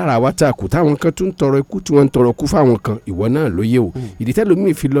lára àwa tá a kù táwọn kan tún ń tọrọ ikú tí wọ́n ń tọrọ kú fáwọn kan ìwọ náà ló yé o ìdí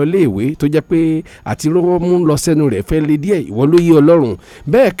tẹ́lòmíì fi lọ léèwé tó jẹ́ pé àti rówó mú lọ sẹ́nu rẹ̀ fẹ́ lé díẹ̀ ìwọ ló yé ọlọ́run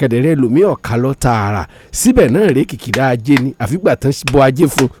bẹ́ẹ̀ kẹ̀dẹ̀rẹ́ lòmíì ọ̀ka lọ tààrà síbẹ̀ náà rèé kìkìdá ajé ni àfìgbà tán bọ́ ajé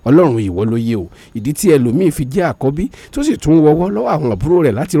fún ọlọ́run ìwọ ló yé o ìdí tí ẹlòmíì fi jẹ́ àkọ́bí tó sì tún wọ́wọ́ lọ́wọ́ àwọn àbúrò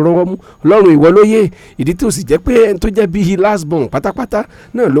rẹ̀ láti rọ́wọ́ mú ọlọ́run ìwọ ló yé ìdí tó sì jẹ́ pé ẹni tó jẹ́ bíi last born pátápátá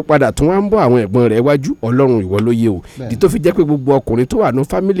náà ló padà tún wá ń bọ́ àwọn ẹ̀gbọ́n rẹ̀ wájú ọlọ́run ìwọ ló yé o ìdí tó fi jẹ́ pé gbogbo ọkùnrin tó wà ní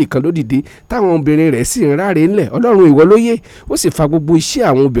fámìlì kan ló dìde táwọn obìnrin rẹ̀ sì ń ráre ńlẹ̀ ọlọ́run ìwọ ló yé ó sì fa gbogbo iṣẹ́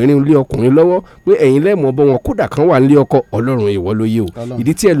àwọn obìnrin ilé ọkùnrin lọ́wọ́ pé ẹ̀yin lẹ́mọ̀ bọ́ wọn kódà kan wà nílé ọkọ ọlọ́run ìwọ ló yé o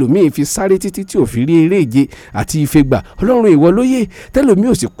ìdí tí ẹlòmíì fi sáré títí tí ò fi rí eré ìje àti ife gbà ọlọ́run ìwọ ló yé tẹ́lòmíì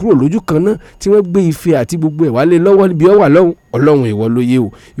ò sì kúrò lójú kan náà tí wọ́n gbé ife àti gbogbo ẹ̀ wálé lọ́wọ́ níbi ọ̀wà lọ́hùn ọlọ́run ìwọ ló yé o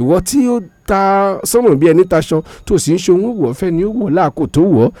ìwọ tí ó ta sọ́mọ̀ bí ẹni taṣọ tó sì ń ṣohun wọ̀ fẹ́ ni ó wọ̀ láàkó tó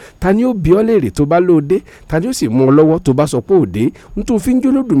wọ̀ ta ni ó bí ọ́ léèrè tó bá lóde ta ni ó sì mú ọ lọ́wọ́ tó bá sọ pé òde n tó fi ń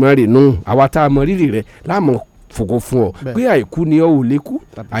jólódùmarè nù àwa tá a mọ rírì rẹ̀ láàmú fògo fún ọ pé àìkú ni ọ ò lè kú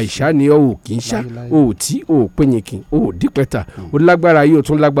àìsá ni ọ ò kì í ṣá o ò tí o ò péyìnkì o ò dípẹ́ta o lágbára yóò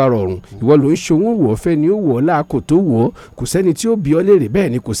tún lágbára ọ̀run ìwọ ló ń ṣòwò wọ̀ fẹ́ ni ó wọ̀ láàkó tó wọ̀ kò sẹ́ni tí ó bí ọ léèrè bẹ́ẹ̀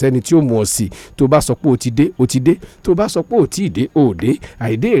ni kò sẹ́ni tí ó mú ọ sí tó bá sọ pé o ti dé o ti dé tó bá sọ pé o ti dé o dé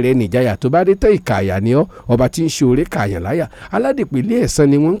àìdé rẹ nìjáyà tó bá dé tán ìkààyà ni ọ ọba tí ń ṣe oore kààyàn láyà aládìpẹ̀lẹ̀ ẹ̀san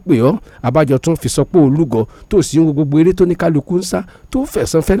ni wọ́n ń pè ọ́ abájọ tún fi sọ pé olúgọ tó sì ń wo gbogbo eré tó ní kálukú ń sá tó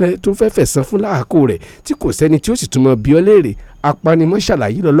fẹ́ fẹ̀san fún láàkó rẹ̀ tí kò sẹ́ni tí ó sì túnmọ̀ bí ọ léèrè apanimọ̀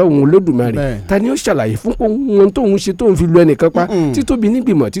ṣàlàyé lọ́lọ́run olódùmarè ta ni ó ṣàlàyé fún ohun tóun ṣe tóun fi lu ẹnìkan pa títóbi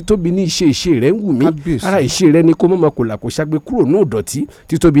nígbìmọ̀ títóbi ní iṣẹ́ rẹ̀ ń wù mí ara iṣẹ́ rẹ̀ ni kó mọ̀ kò là kó ṣàgbé kúrò ní òdọ̀tí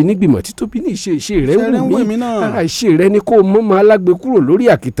títóbi nígbìmọ̀ títóbi ní iṣẹ́ rẹ̀ ń wù mí ara iṣẹ́ rẹ̀ ni kó mọ̀ alágbé kúrò lórí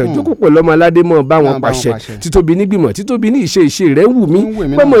àkìtàn jókòó pẹ̀lú ọmọ aládé mọ̀ bá wọn pàṣẹ títóbi nígbìmọ̀ títóbi ní iṣẹ́ rẹ̀ ń wù mí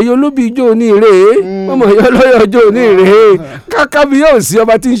mọ̀mọ̀ yọ lóbi ijó ní ìrè mọ̀mọ̀ yọ lọ́yọ̀ ijó ní ìrè kákábí yóò sí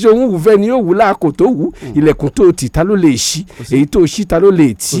ọba tí ń ṣe òun wùfẹ́ ni yóò wù láàkó tó wù ilẹ̀kùn tó tì ta ló lè ṣí èyí tó ṣí ta ló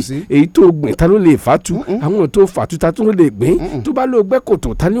lè tì èyí tó gbìn ta ló lè fàtú àwọn tó fàtú ta tó lè gbìn tó bá lọ gbẹ́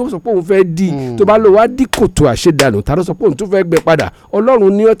kòtò ta ni ó sọ pé òun fẹ́ di tó bá lọ wá dí kòtò àṣedànù ta ló sọ pé òun tó fẹ́ gbẹ́ padà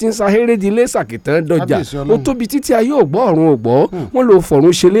ọlọ́run ni ó ti ń sa hérédi ilé sàkìtàn dọjà ó tóbi títí ayé ò gbọ́ ọ̀run ò gbọ́ wọ́n lọ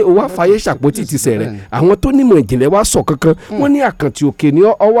fọ̀run ṣẹlẹ̀ ó wá fàyè ṣàpótì ti sẹ̀rẹ̀ àwọn tó nímọ̀ ìjìnlẹ̀ wá sọ kankan wọ́n ní àkàntì òkè ní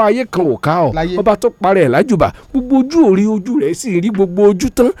ọwọ́ ayé kan ò ká ọ ọba tó parẹ́ lájùbà gbogbo ojú òrí ojú rẹ̀ sì rí gbogbo ojú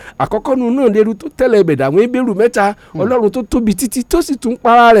tán àkọ́kọ́ nu náà lérú tó tẹ́lẹ̀ ẹ̀bẹ̀dà àwọn ebéèrú mẹ́ta ọlọ́run tó tóbi títí tó sì tún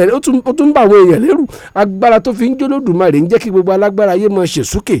para rẹ̀ ó tún bá àwọn èèyàn lérù agbára tó fi ń jólódùmarè ń jẹ́ kí gbogbo alágbára ayé máa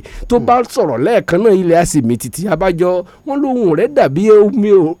ṣèṣúkè tó bá sọ̀rọ̀ lẹ́ẹ̀kan náà ilẹ̀ á sì mì tìtì abájọ wọn lóhùn rẹ̀ dàbí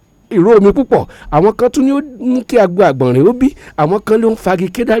ìró omi púpọ̀ àwọn kan tún ní ó mú kí agbo àgbọ̀nrín ó bí àwọn kan ló ń fagi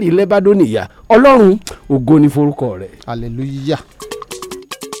kédárì lẹ́bàdó nìyà ọlọ́run ògo ni forúkọ rẹ̀. hallelujah.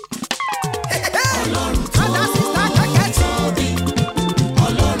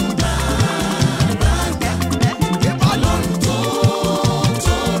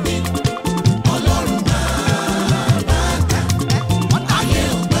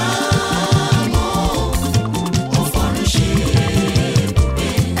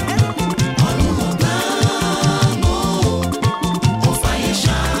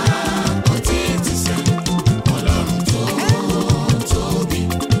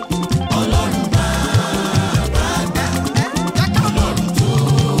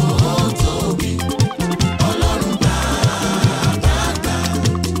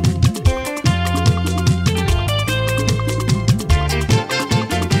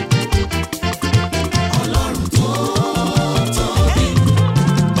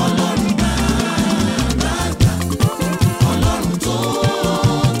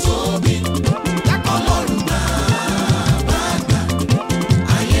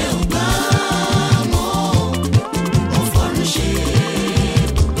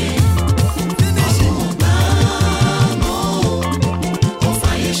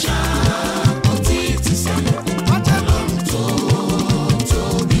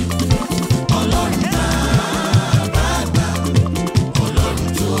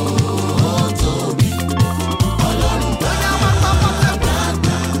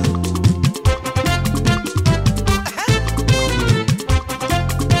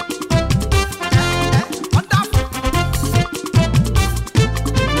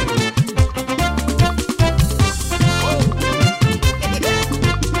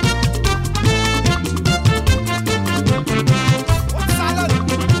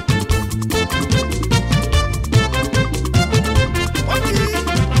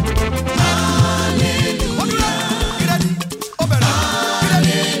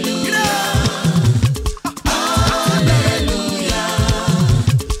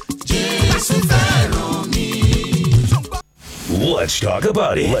 Let's talk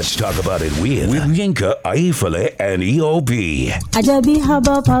about it. Let's talk about it with Yinka, Aifale, and EOB. Àjẹbí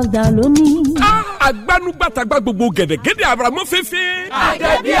herbal powder lónìí. Agbanugbàtàgbà gbogbo gẹ̀dẹ̀gẹ̀dẹ̀ àràmọ́ fẹ́fẹ́.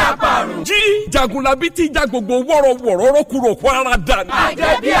 Àjẹbí àparùn. Jí jagunlabi ti ja gbogbo wọ́rọ̀wọ́rọ̀ rọ́kúròkú ara dànù.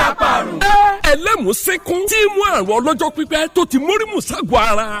 Àjẹbí àparùn. Ẹlẹ́mùsẹ́kún tí mú àrùn ọlọ́jọ́ pípẹ́ tó ti mórímù ságọ́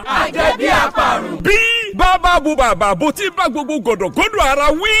ara. Àjẹbí àparùn. Bí bàbá bu bàbá bó ti bá gbogbo gọ̀dọ̀gọ̀dọ̀ ara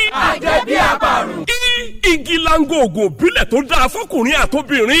wí. Àjẹbí àparùn. Igi lango oògùn òbílẹ̀ tó dáa fọkùnrin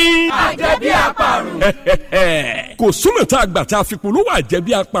àtobìnrin. Àjẹbí àparùn. Kò súnmọ́ tá a gbà tá a fi polówó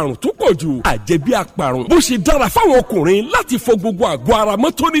àjẹbí àparùn tó pọ̀ jù. Àjẹbí àparùn bó ṣe dára fáwọn ọkùnrin láti fọ gbogbo àgọ́ ara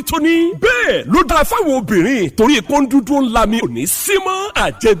mọ́ tónítóní. Bẹ́ẹ̀ ló dára fáwọn obìnrin torí ipò ń dúdú ńlá mi ò ní sí mọ́.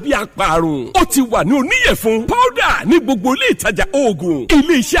 Àjẹbí àparùn ó ti wà ní oníyẹ̀fun powder ní gbogbo ilé ìtajà oògùn.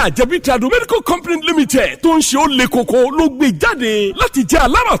 Ilé-iṣẹ́ àjẹbí Trado Medical Company Limited tó ń ṣe ó le koko ló gbé jáde láti jẹ́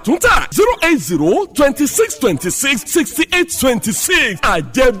aláràtúntà 08026266826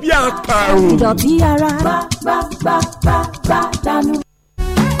 àjẹbí àparùn. Ìdọ̀tí ara bá dànù.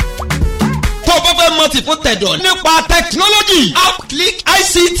 tó bá fẹ́ mọ̀ tí fún tẹ̀dọ̀ nípa tẹkinọ́lọ́jì Upclick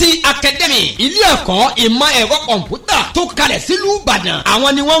ICT Academy ilé ẹ̀kọ́ ìmọ̀ ẹ̀rọ kọ̀m̀pútà tó kalẹ̀ sílùú Ìbàdàn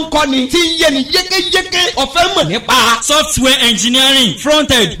àwọn ni wọ́n ń kọ́ ni tí ń yé ni yékéyéké ó fẹ́ mọ̀ nípa software engineering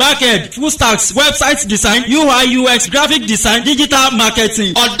front-end back-end full stacks website design UI UX graphic design digital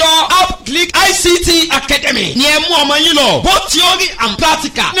marketing. ọ̀dọ̀ Upclick ICT Academy ni ẹ mú ọmọ yín lọ bó theory and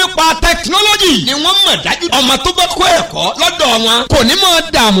practical nípa tẹkinọ́lọ́jì ni wọ́n mọ̀ dájú ọmọ tó bá kọ́ ẹ̀kọ́ lọ́dọ̀ wọn kò ní máa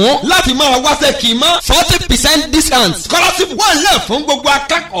dààmú láti máa wáṣẹ́ kì í mọ́ 40% discount scholarship wà lẹ̀ fún gbogbo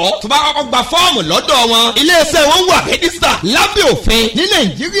akẹ́kọ̀ọ́ tó bá kọ́kọ́ gba fọ́ọ̀mù lọ́dọ̀ wọn iléeṣẹ́ wọn wà rẹ́dísítà lábẹ́ òfin ní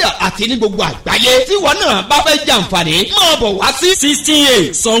Nàìjíríà àti ní gbogbo àgbáyé tí wọn náà bá fẹ́ jàǹfààní máa bọ̀ wá sí 16A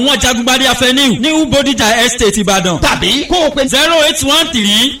Sọ̀wọ́n Jagunbari Avenue ní Bodija Estate Ìbàdàn tàbí kó o pe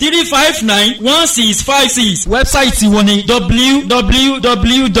 0813-359-1656 wẹ́bsáìtì wọn ni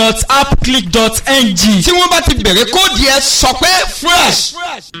www.appclick.ng. tí wọ́n bá ti bẹ̀rẹ̀ kóòdù ẹ sọ pé fresh.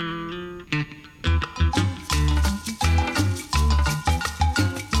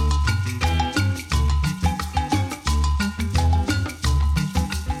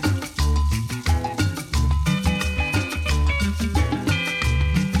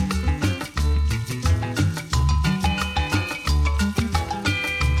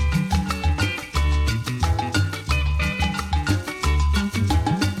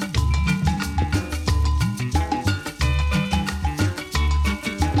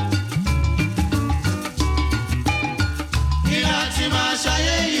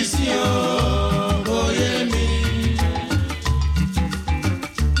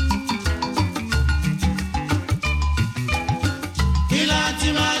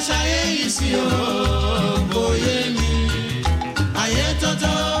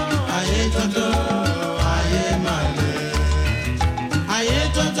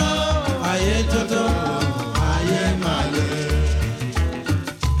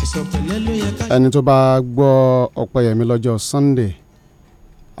 ẹni tó bá gbọ́ Ọpẹ́yẹmí lọ́jọ́ Sunday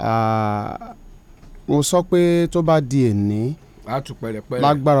mo sọ pé tó bá di èní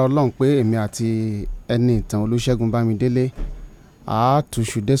lágbára Ọlọ́run pé èmi àti ẹni ìtàn Olúṣẹ́gun Bámidélé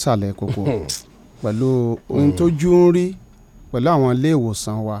àátúnṣu désàlẹ̀ kòkò pẹ̀lú ohun tójú ń rí pẹ̀lú àwọn ilé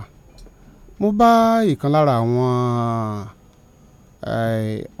ìwòsàn wa. Mo bá ìkan lára àwọn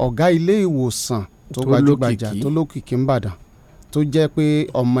ọ̀gá ilé ìwòsàn tó gbajúgbajà tó lókìkí ńbàdàn tó jẹ́ pé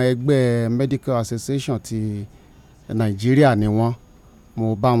ọmọ ẹgbẹ́ Medical Association ti Nàìjíríà ni wọ́n.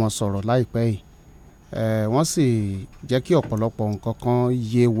 Mo bá wọn sọ̀rọ̀ láìpẹ́ yìí wọ́n sì jẹ́ kí ọ̀pọ̀lọpọ̀ nǹkan kan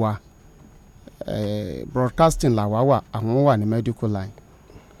yé wa. Broadcasting làwa wà, àwọn wà ní medical line.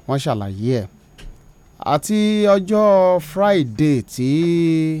 Wọ́n ṣàlàyé ẹ̀. Àti ọjọ́ Friday tí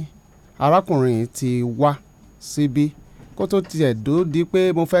arákùnrin ti wá síbí kó tó tiẹ̀ di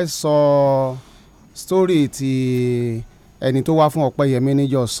pé mo fẹ́ sọ story ti ẹni tó wá fún Ọpẹ́yẹmí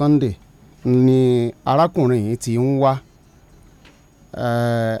níjọ́ Sunday ni arákùnrin yìí ti ń wá.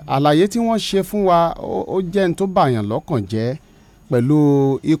 Àlàyé tí wọ́n ṣe fún wa ó jẹ́ n tó bàyàn lọ́kàn jẹ́ pẹ̀lú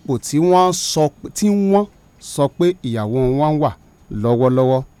ipò tí wọ́n sọ pé ìyàwó wọn wà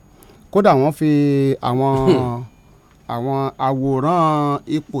lọ́wọ́lọ́wọ́. Kódà wọ́n fi àwọn àwòrán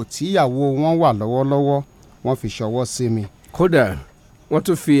ipò tí ìyàwó wọn wà lọ́wọ́lọ́wọ́ wọ́n fi ṣọwọ́ sí mi. Kódà wọ́n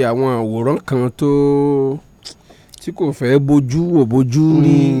tún fi àwọn àwòrán kan tí kò fẹ́ bójú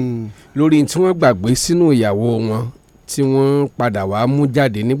rí lórí tí wọ́n gbàgbé sínú ìyàwó wọn tí wọ́n padà wá mú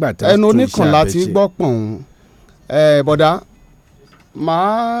jáde nígbà tí wọ́n tún ṣe àbẹ̀tẹ̀. ẹnu oníkan láti gbọ́ pọ̀n bọ̀dá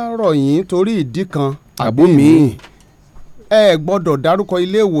máa rọ̀ yín torí ìdí kan àbí mi gbọ́dọ̀ dárúkọ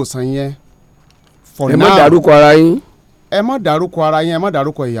ilé ìwòsàn yẹn for now. ẹ má dárúkọ ara yín. ẹ má dárúkọ ara yín, ẹ má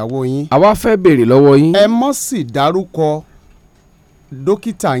dárúkọ ìyàwó yín. àwa fẹ́ béèrè lọ́wọ́ yín. ẹ má sì dárúkọ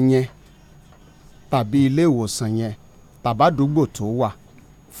dókítà yẹn tàbí ilé ìwòsàn yẹn tàbádùgbò tó wà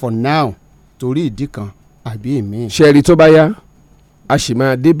for now torí ìdí kan àbí ìmíì. ṣẹ́ẹ̀rì tó bá yá a sì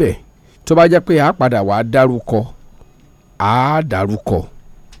máa débẹ̀ tó bá jẹ́ pé a padà wà á dárúkọ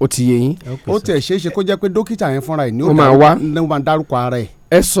ó ti yé yín. ó tẹ̀ ṣeé ṣe kó jẹ́ pé dókítà yẹn fúnra ẹ̀ ní ó máa dárúkọ ara ẹ̀.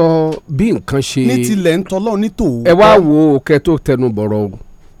 ẹ sọ bí nǹkan ṣe. ní tilẹ̀ ń tọ́lọ́ ní tòun. ẹ wá wo òkè tó tẹnu bọ̀rọ̀ o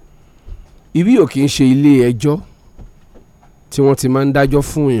ibi ò kì í ṣe ilé ẹjọ́ tí wọ́n ti máa ń dájọ́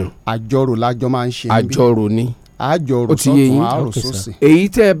fún yàn. àjọrò lájọ máa ń ṣe níbí. àjọrò ni. àjọrò sọ́tún àrò sósì. èyí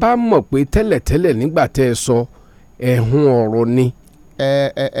tẹ́ ẹ bá mọ̀ pé tẹ́lẹ̀tẹ́lẹ̀ nígbà tẹ́ ẹ sọ ẹ̀hún ọ̀rọ̀ ni.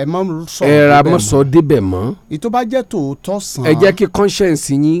 ẹ má sọ ẹ ra mọ́ sọ débẹ̀ mọ́. ìtọ́ bá jẹ́ tòótọ́ sàn. ẹ jẹ́ kí conscience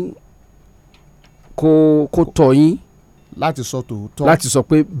yín kó tọ́ yín. láti sọ tòótọ́. láti sọ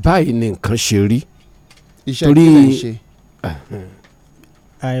pé báyìí ni nǹkan ṣe rí. iṣẹ́ kí lè ṣe.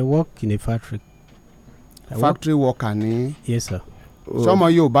 I work in a factory. Factory worker ni. Yes, sir. Sọmọ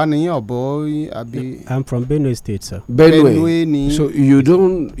Yorùbá ni yín ọ̀bọ àbí. I'm from Benue State, sir. Benue ni. So you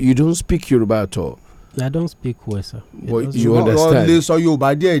don't speak Yoruba at all. I don't speak well, sir. But you understand. Lè sọ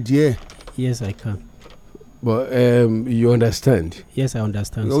Yorùbá díẹ̀. Yes, I can. But you understand. Yes, I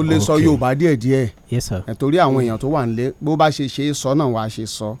understand. O lè sọ Yorùbá díẹ̀. Yes, sir. Torí àwọn èèyàn tó wà nílé bó bá ṣe sọ náà wàá ṣe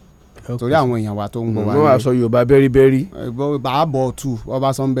sọ. Torí àwọn èèyàn wa tó ń gbọ́ wa. wọ́n wá sọ Yorùbá bẹ́ríbẹ́rí. bàá bọ̀ tù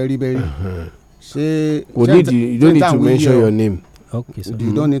ọba sọ bẹ́ríbẹ́rí. ṣé you don't need to mention your name. Okay, sir.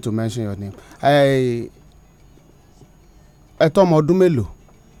 You don't need to mention your name. ẹ tọ́ ọmọ ọdún mélòó?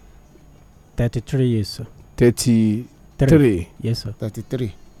 33 years, sir. 33. Yes, sir. 33.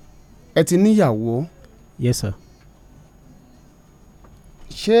 ẹ ti níyàwó? Yes, sir.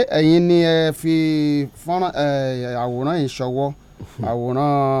 ṣé ẹ̀yin ni ẹ fi fọ́nrán àwòrán yìí ṣọwọ́? àwòrán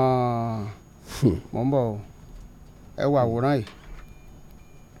mọ̀ ń bọ̀ ẹ wo àwòrán yìí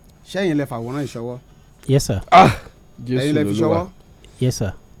ṣẹ́yìn lẹ fàwòrán yìí ṣọwọ́? Yes, sir. ẹ̀yin lẹ fi ṣọwọ́? Yes,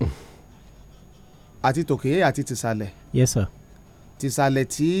 sir. àti tòkè àti tìsàlẹ̀? Yes, sir. tìsàlẹ̀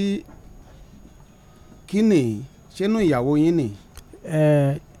tí kí ni ṣé inú ìyàwó yín ni?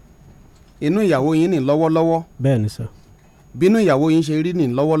 inú ìyàwó yín ni lọ́wọ́lọ́wọ́? Bẹ́ẹ̀ ni, sir. bínú ìyàwó yín ṣe rí ni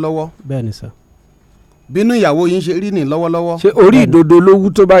lọ́wọ́lọ́wọ́? Bẹ́ẹ̀ ni, sir. bínú ìyàwó yín ṣe rí ni lọ́wọ́lọ́wọ́? ṣé orí ìdodo ló wú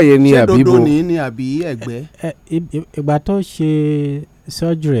tó báyẹn ni àbí ṣé bo? dodo ni àbí ẹ̀gbẹ́? ìgbà tó ṣe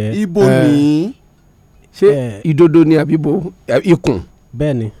surgery. ibo ni? ṣé ìdodo ni àbí bo ikùn?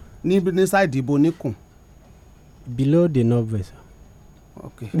 Bẹ́ẹ̀ ni. ní side ibo níkùn? Below the nerve, sir.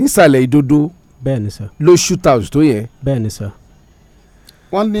 Okay. nísàlẹ̀ ìdodo? Bẹ́ẹ̀ ni, sir. ló shoot out tó yẹn? Bẹ́ẹ̀ ni, sir.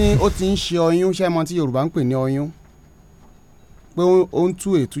 wọ́n ní ó ti ń ṣe ọyún ṣé mọ̀ tí Yorùbá ń pè ní ọyún pé ó ń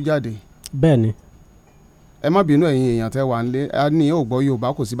tú ètú jáde? Bẹ́ẹ̀ ni. ẹ má bínú ẹ̀yin èèyàn tẹ́ wà nílé a ní ò gbọ́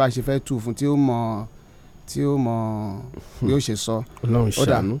Yorùbá kò sí bá a ṣe fẹ́ tú fún tí ó mọ bí ó ṣe sọ. Ọlọ́run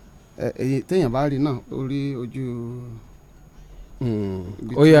ṣàánú. téèyàn bá rí náà ó rí ojú.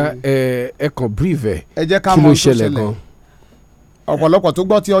 ó yá ẹ kàn brief ẹ jẹ́ ká mọ̀ tó ṣẹlẹ̀. ọ̀pọ̀lọpọ̀ tó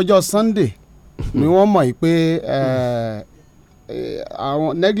gbọ́ ti ọjọ́ Sunday ni wọ́n mọ̀ pé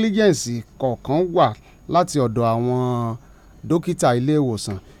àwọn negligence kọ̀ọ̀kan wà láti ọ̀dọ̀ àwọn dókítà ilé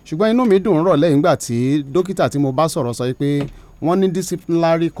ìwòsàn ṣùgbọ́n inú mi dùn rọ̀ lẹ́yìn ìgbà tí dókítà tí mo bá sọ̀rọ̀ sọ pé wọ́n ní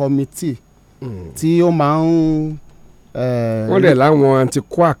disciplinary committee tí ó máa ń. wọ́n dẹ̀ láwọn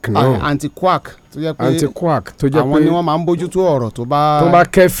anti-quack náà. anti-quack tó jẹ́ pé àwọn ni wọ́n máa ń bójútó ọ̀rọ̀ tó bá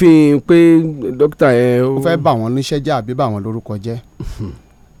kẹ́fìn pé dókítà yẹn. ó fẹ́ bà wọ́n níṣẹ́ jẹ́ àbí bà wọ́n lórúkọ jẹ́.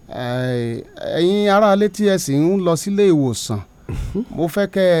 ẹ̀yin aráalé tí ẹ sì ń lọ sílé ìwòsàn mo fẹ́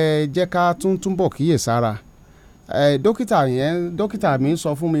kẹ́ ẹ jẹ́ ká túnbọ̀ kíyèsára. dókítà mi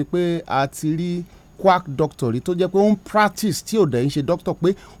sọ fún mi pé a ti rí quack doctor rí tó jẹ́ pé ó ń practice tí ò dẹ̀ ń ṣe doctor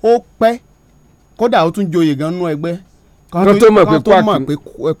pé ó pẹ́ kódà ó tún joyè gan nú ẹgbẹ́ kan tó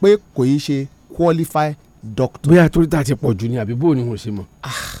mọ̀ pé kò í ṣe qualified doctor. bóyá torí tá a ti pọ̀ jù ní àbí bóun ni wọ́n ṣe mọ̀.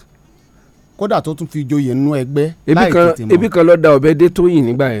 kódà tó tún fi joyè nú ẹgbẹ́ láì tètè mọ̀. ebi kan ló da ọ̀bẹ dé Tóyìn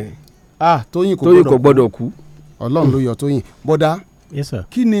nígbà yẹn. Tóyìn kò gbọ́dọ̀ kú. Ọlọ́run ló yọ Tóyìn. bọ́dà yes sir.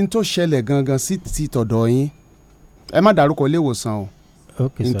 kí ni tó ṣẹlẹ̀ gangan sí ti tọ̀dọ̀ yín ẹ má dárúkọ ilé ìwòsàn o.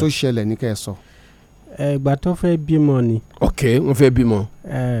 okay sir. ní tó ṣẹlẹ̀ ní kẹ́ ẹ sọ. ìgbà tó fẹ́ bímọ ni. ok wọ́n fẹ́ bímọ.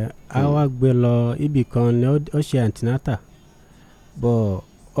 a wá gbé lọ ibì kan ni ó ṣe antinata bọ̀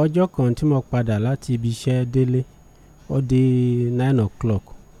ọjọ́ kan tí mo padà láti ibi iṣẹ́ délé ó di 9 o'clock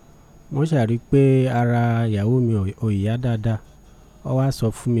mo ṣàrí pé ara ìyàwó mi ò yá dáadáa ó wá sọ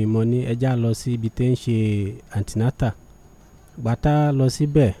fún mi mo ní ẹjá lọ sí ibi tí ń ṣe antinata gbàtà lọ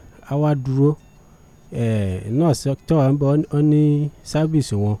síbẹ̀ a wá dúró nọ́ọ̀sì tó wà ń bọ̀ ó ní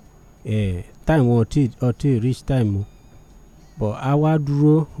sábìsì wọn time wọn ò tí reach time o bọ̀ a wá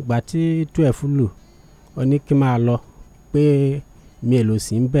dúró gbà tí 12 lù ó ní kí n máa lọ pé mi èlò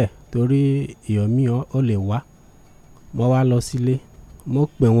sí ń bẹ̀ torí èèyàn mi ò lè wá mo wá lọ sílé mo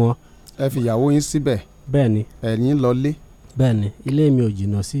pè wọ́n. ẹ fi ìyàwó yín síbẹ̀. bẹ́ẹ̀ni. ẹ̀yin lọlé. bẹ́ẹ̀ni ilé mi ò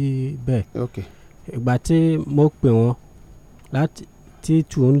jìnnà sí bẹ́ẹ̀. ok. ìgbà tí mo pè wọ́n láti tí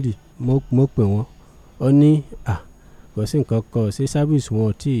tuundi mo pè wọ́n ó ní kò sí nǹkan kan sí sábìsì wọn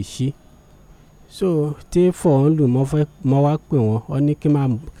ò tí ì ṣí so tí fọ̀ọ́n lù mo wá pè wọ́n ó ní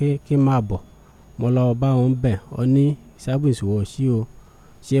kí n máa bọ̀ mo lọ bá wọn bẹ̀ ó ní sábìsì wọn ò ṣí o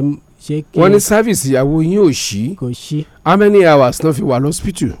ṣé kí. wọ́n ní sábìsì ìyàwó yín ò ṣí. kò ṣí. how many hours náà fi wà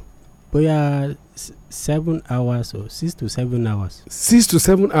lọ́sípítù. bóyá 7 hours or 6 to 7 hours. 6 to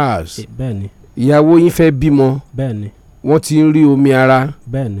 7 hours. bẹ́ẹ̀ni. ìyàwó yín fẹ́ bímọ. bẹ́ẹ̀ni. wọ́n ti ń rí omi ara.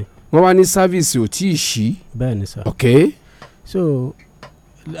 bẹ́ẹ̀ni. wọ́n wá ní sáfíìsì ò tí ì ṣí. bẹ́ẹ̀ni sir. ok. so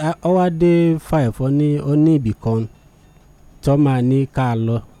ọwọ́ dé 5 ó ní ibì kan tó máa ní ká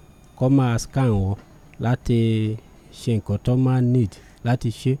lọ kó máa scan wọ́n láti ṣe nǹkan tó máa need láti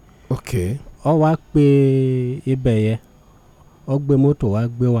ṣe. ok. ó wá pé ibẹ̀ yẹn ó gbé mọ́tò wá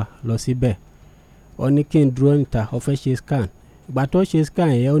gbé wa lọ síbẹ̀ ó ní kí n dúró níta ó fẹ́ ṣe scan ìgbà tó ṣe scan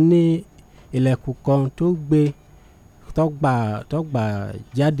yẹn ó ní ilẹ̀kùn kan tó gbà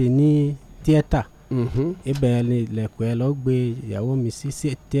jáde ní tíẹ́tà ibẹ̀ ni ilẹ̀kùn ẹ̀ lọ gbé ìyàwó mi sí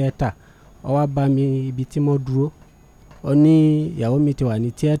tíẹ́tà ó wá bá mi ibi tí mo dúró ó ní ìyàwó mi ti wà ní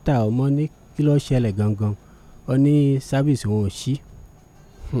tíẹ́tà ọmọ ní kí ló ṣẹlẹ̀ gangan ó ní sábìsì wọn ò ṣí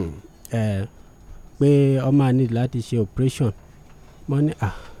pé ó máa need láti ṣe operation mo ní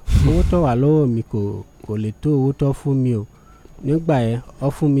owó tó wà lọ́wọ́ mi kò lè tó owó tó fún mi o nígbà yẹn ó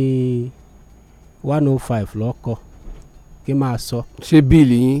fún mi 105 lọ́kọ̀ kí máa sọ. ṣé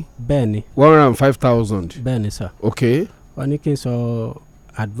bíìlì yín. bẹ́ẹ̀ni. 105,000. bẹ́ẹ̀ni sir. ok. wọ́n ní kí n sọ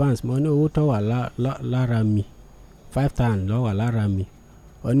advance mo ní owó tó wà lára mi 5,000 ló wà lára mi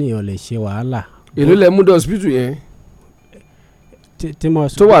wọ́n ní èèyàn lè ṣe wàhálà. èló lẹ mú dé hospital yẹn. tí mo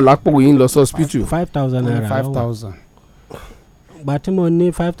sọ. tó wà lápò yín lọ sí hospital. 5,000 naira lọ́wọ́. 5,000. gbà tí mo ní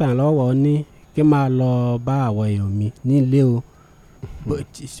 5,000 lọ́wọ́ ní kí n máa lọ bá àwọn èèyàn mi nílé o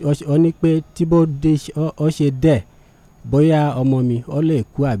ó ní pé tí bó dé ó ṣe dẹ̀ bóyá ọmọ mi ó lè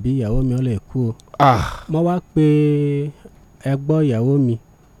kú àbí ìyàwó mi ó lè kú o. mo wá pé ẹgbọ́n ìyàwó mi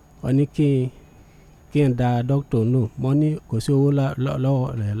ó ní kí n da dókítà nù mo ní kò sí owó lọ́wọ́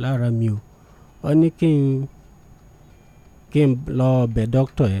rẹ̀ lára mi o ó ní kí n lọ bẹ̀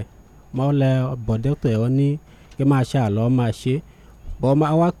dókítà yẹn mo lẹ bọ̀ dókítà yẹn ó ní kí n máa ṣe àlọ́ máa ṣe bọ́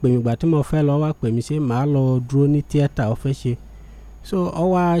máa wá pè mí ìgbà tí mo fẹ́ lọ wá pè mí ṣe máa lọ dúró ní tíẹ́tà ó fẹ́ ṣe so ọ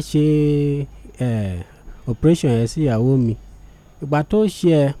wá ṣe operation yẹn sí ìyàwó mi ìgbà tó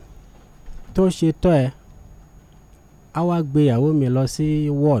ṣe tọ́ ẹ á wá gbé ìyàwó mi lọ sí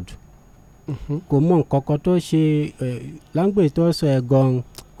ward kò mọ nǹkan kan tó ṣe language tó sọ ẹ gan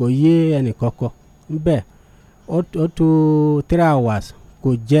kò yé ẹnì kankan ńbẹ ó tó 3 hours kò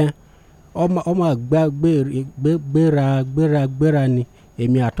jẹ ọmọ gbéra ni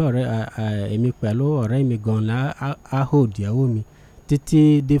èmi pẹ̀lú ọ̀rẹ́ mi gan la á hold ìyàwó mi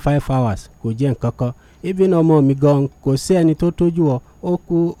títí di 5 hours kò jẹ́ nǹkan kan even ọmọ mi gan kò sí ẹni tó tójú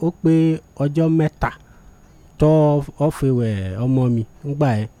ó pé ọjọ́ 3 tó ọ̀fẹ́wẹ̀ ọmọ mi ńgbà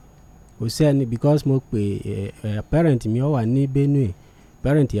ẹ̀ kò sí ẹni because mo pè parent mi ó wà ní Benue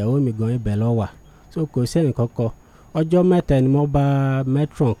parent ìyàwó mi gan ibẹ̀ ló wà so kò sí ẹni kankan ọjọ́ 3 ni mo bá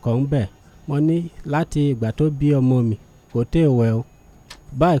metron kan bẹ̀ mo ní láti ìgbà tó bí ọmọ mi kò tẹ́ ìwẹ̀ o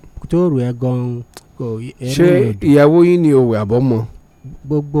báyìí tó rù ẹ́ gan kò. ṣé ìyàwó yín ni òwe àbọ̀mọ.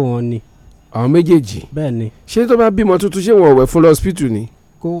 gbogbo wọn ni. àwọn méjèèjì. bẹ́ẹ̀ ni. ṣé tó bá bímọ tuntun ṣé wọn ò wẹ̀ fún lọ́sípítù ni.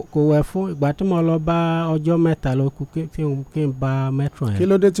 kò wẹ̀ fún ìgbà tí mo lọ bá ọjọ́ 3 ló kù kí n bá metro yẹn. kí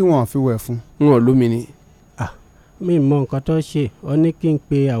ló dé tí wọn ò fi wẹ̀ fún. wọn ò lómi ni. mi mọ nǹkan tó ṣe ó ní kí n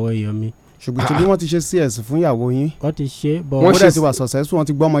pe àwọn èèyàn mi. ṣùgbọ́n tí wọ́n ti ṣe CS fún ìyàwó yín. wọ́n ti ṣe bọ̀ wọ́n dẹ̀ ti wà successful wọ́n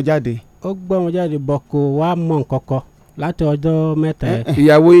ti gbọ́mọ jáde. ó gbọ́mọ jáde bọ̀ kò wá mọ nǹkan kan láti ọjọ́ 3 yẹn.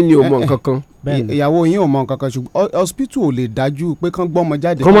 ìyàwó yín ni ò mọ nǹkan kan. ìyàwó yín ò mọ nǹkan kan ṣùgbọ́n hospital ò lè dájú pé kán gbọ́mọ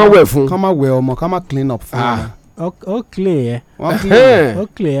jáde. kán má wẹ̀ fún. kán má wẹ̀ ọmọ kán má clean up fún ọmọ. ó clean yẹn. ó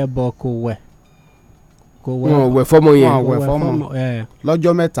clean yẹn bọ̀ kò wẹ̀. wọn ò wẹ̀ fọ́mọ yẹn. wọn ò wẹ̀ fọ́mọ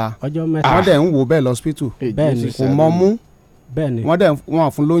lọ́jọ́ 3. ọjọ́ 3. wọ́n dẹ̀ ń wò bẹ́ẹ̀ lọ́spítù. bẹ́ẹ̀ni kò mọ mú. bẹ́ẹ̀ni.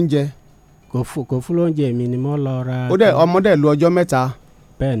 wọ́n fún lóúnjẹ. kò fún lóúnjẹ mi ni mo lọ ra. ọmọ dẹ̀ lu ọjọ́ 3.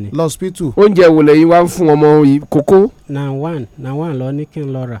 bẹ́ẹ̀ni. lọ́spítù. oúnjẹ wo lẹ́yìn wá ń fún ọmọ kókó. na one lọ ní kí n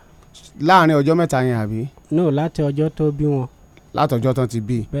lọ rà. láàrin ọjọ́ 3 yẹn àbí. no láti ọjọ́ tó bí wọn. látọjọ́ tán ti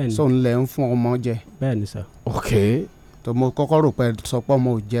bí. bẹ́ẹ̀ni. so ń lẹ̀ ń fún ọmọ jẹ. bẹ́ẹ̀ni sir. ok. tó mo kọ́kọ́ rò pé sọ pé ọmọ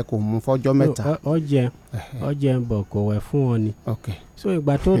ò jẹ kò mú fọ́jọ́ 3. ó jẹ bọ̀ kò wẹ̀ fún wọn ni. ok. so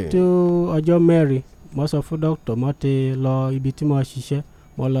ìgbà tó tó ọjọ́ 4 mo sọ fún dókítà mo ti lọ ibi tí mo ṣiṣẹ́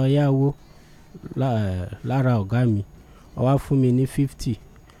mo lọ yáwó lára ọ̀gá mi ó wá fún mi ní 50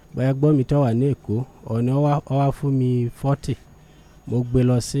 bóyá gbọ́ mi tó wà ní Èkó ọ̀nà ó wá fún mi 40 mo gbé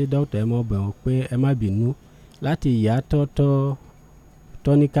lọ sí dókítà ẹ mọ̀ bẹ̀ wọ́n pé ẹ má bínú láti ìyá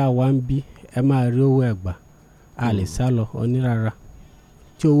tọ́níkà wá ń bí ẹ máa rí owó ẹ̀gbà a lè sá lọ onírara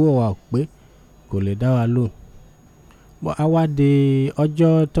tí owó wa ò pé kò lè dá wa lóhùn. a wá de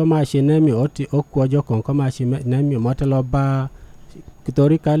ọjọ́ tó máa ṣe nẹ́mì ó kú ọjọ́ kan kó máa ṣe nẹ́mì mọ́tẹ́ lọ bá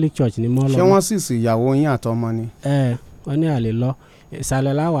torí Catholic Church ni mo lọ. ṣé wọ́n sì sí ìyàwó yín àtọmọ ni. wọ́n ní àlè lọ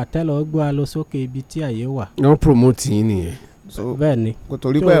ìsàlẹ̀ láwà tẹ́lẹ̀ ó gbé wa lọ sókè ibi tí àyè wà. wọ́n promote yín nìyẹn. bẹ́ẹ̀ ni. kò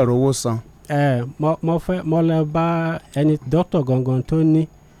torí pé ẹ̀rọ owó san. mo lọ bá ẹni dókítà gangan tó ní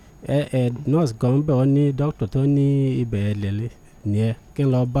nurse gan bẹ̀ ọ́ ní dókítà tó ní ibẹ̀ lẹ́lẹ́ nìyẹn kí n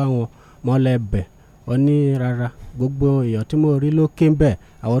lọ bá wọn mo lẹ bẹ̀ ọ́ ní rárá gbogbo èèyàn tí mo rí lókè ń bẹ̀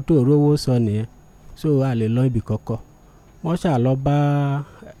àwọn tó rówó sọ nìyẹn so a lè lọ ibì kọ́kọ́ mo ṣà lọ bá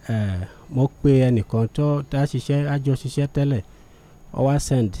mo pe ẹnìkan tó àjọ ṣiṣẹ́ tẹ́lẹ̀ ó wá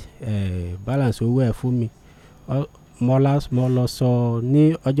send balance owó ẹ̀ fún mi mo lọ sọ ní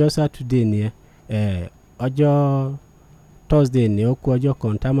ọjọ́ Saturday nìyẹn ọjọ́ Thursday ní ó kú ọjọ́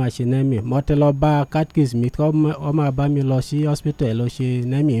kan tá a máa ṣe nẹ́mì mo tẹ́ lọ bá catechist mi kọ́ ọ máa bá mi lọ sí hospital ẹ̀ lọ ṣe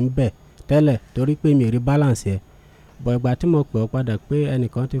nẹ́mì ń bẹ̀ tẹ́lẹ̀ torí pé mi rí balance ẹ̀ bọ̀ ìgbà tí mo pè ọ́ padà pé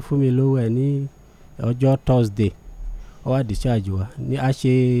ẹnìkan ti fún mi lówó ẹ̀ ní ọjọ́ Thursday ó wá discharge wa ní a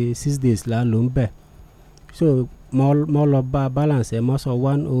ṣe 6 days la ló ń bẹ̀ so mo lọ bá balance ẹ̀ mo sọ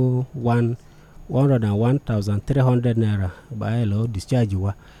 101,300 naira báyìí lọ discharge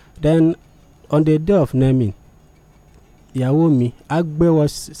wa then on the day of naming ìyàwó mi á gbé wọ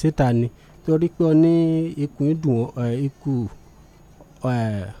síta ni torí pé ó ní ikùn dùn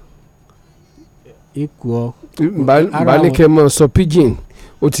ikú ọ. bá ní kẹ́ mọ̀ sọ pidgin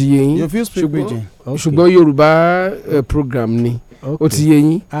ó ti yé yín ṣùgbọ́n Yorùbá program ni ó ti yé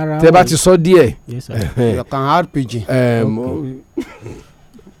yín tẹ́ bá ti sọ díẹ̀. you can add pidgin.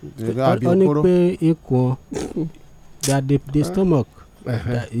 ó ní pé ikú ọ that the stomach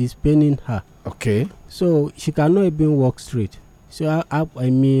that is paining her. Okay. So she cannot even walk straight. So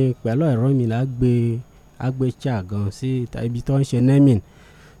èmi pẹ̀lú ẹ̀rọ mi là gbé cha gan sí ibi tó ń ṣe naming.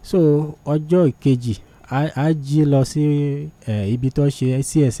 So ọjọ́ ìkejì a jí lọ sí ibi tó ṣe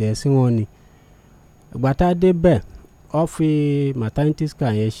CSS wọn ni. Ìgbà tá a dé bẹ̀ ọ fi maternity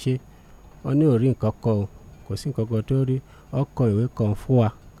scan yẹn ṣe ọ ní orí nǹkan kan o kò sí nǹkan kan tó rí ọ kọ ìwé kan fún wa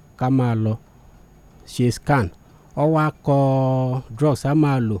ká máa lọ ṣe scan ọ wá kọ drugs a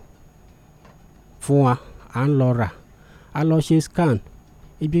máa lò fún wa à ń lọ rà a lọ ṣe scan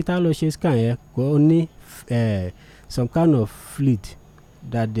ibi tá a lọ ṣe scan yẹn kò ní some kind of fluid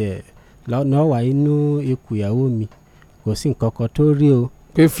that lọ́ọ́ wà inú ikùn ìyàwó mi kò sí nǹkan kan tó rí o.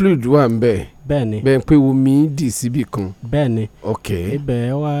 pé fluid wà ń bẹ̀. bẹ́ẹ̀ni. bẹ́ẹ̀ pé omi dì síbì kan. bẹ́ẹ̀ni. ok. ibẹ̀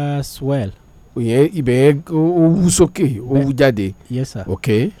wá swell. ibẹ̀ yẹn ó wú sókè ó wú jáde. yes sir. ok.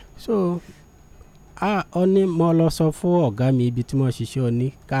 so ó ní mo lọ sọ fún ọ̀gá mi ibi tí mo ṣiṣẹ́ ó ní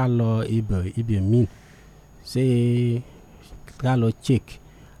ká lọ ibẹ̀ míì ṣe ká lọ check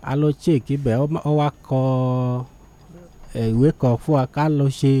a lọ check ibẹ̀ ó wá kọ ìwé kan fún wa ká lọ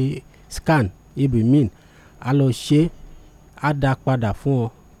ṣe scan ibẹ̀ míì a lọ ṣe á dá padà fún ọ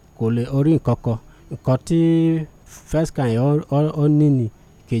kò lè orí nǹkan kan nǹkan tí first scan yẹn ó ní ni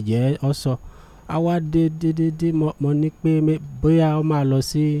kejì ẹ ọ sọ a wá dé mo ní pé bóyá ó máa lọ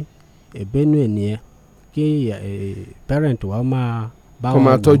sí Benue nìyẹn kí parent wa máa bá wọn kó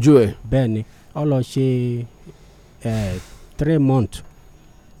máa tọ́jú ẹ̀. bẹ́ẹ̀ ni ó lọ ṣe 3 months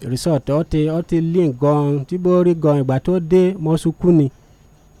result ó ti lean gan tí bó rí gan ìgbà tó dé mọ́sùkú ni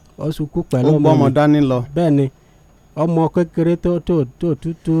ó sùkú pẹ̀lú ọmọ mi. ó gbọ́ ọmọ dání lọ. bẹ́ẹ̀ ni ọmọ kékeré tó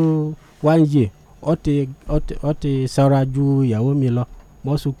 1 year ó ti sanra ju ìyàwó mi lọ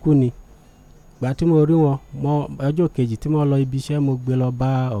mọ́sùkú ni gbà tí mo rí wọn ọjọ́ kejì tí mo lọ ibi iṣẹ́ mo gbé lọ bá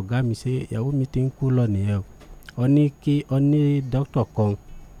ọ̀gá mi ṣe ìyàwó mi ti ń kú lọ nìyẹn o ó ní dókítà kan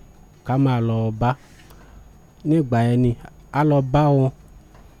ká máa lọ bá nígbà yẹn ni a lọ bá wọn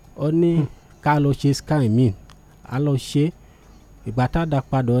ó ní ká lọ ṣe scan mi a lọ ṣe ìgbà tá a dá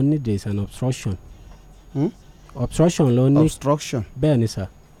padà ó ní there is an obstruction. obstruction ló ní. obstruction. bẹ́ẹ̀ ni sir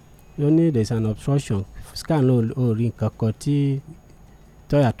ló ní there is an obstruction scan ló rí nǹkan kan tí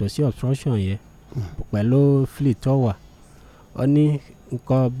tó yàtọ̀ sí obstruction yẹn pẹ̀lú fluid tó wà ó ní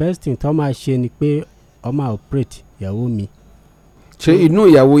nǹkan best thing tó máa ṣe ni pé ó máa operate ìyàwó mi. ṣé inú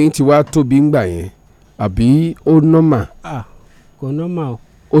ìyàwó yín ti wá tóbi ńgbà yẹn àbí ó normal. kò normal o.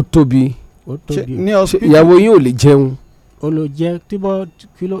 ó tóbi. ó tóbi. ní hospital ìyàwó yín ò lè jẹun. ó lè jẹ tí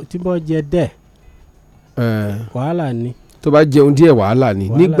bọ́ jẹ dẹ̀. wàhálà ni. tó bá jẹun díẹ̀ wàhálà ni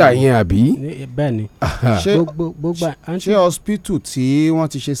nígbà yẹn àbí. bẹ́ẹ̀ ni. ṣé hospital tí wọ́n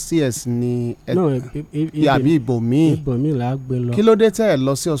ti ṣe CS ni àbí ibòmíì. ibòmíì là á gbé lọ. kí ló dé tẹ́ ẹ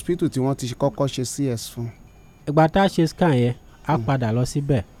lọ sí hospital tí wọ́n ti kọ́kọ́ ṣe CS fún. ìgbà tá a ṣe scan yẹn a padà lọ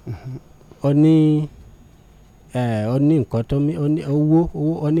síbẹ̀ ó ní nǹkan tó mi ó ní owó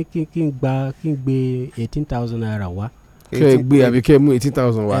ó ní kí n gbé 18,000 naira wá. kẹ́ ẹ gbé àbí kẹ́ ẹ mú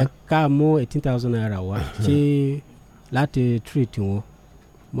 18,000 wá. ká mú 18,000 naira wá ṣé láti treat wọn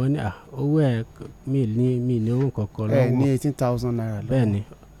mo ní owó ẹ mi ní owó kankan lọ́wọ́. ẹ ní 18,000 naira lọ́wọ́. bẹ́ẹ̀ ni.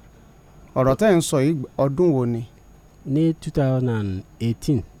 ọ̀rọ̀ tẹ́ ń sọ yìí ọdún wo ni. ní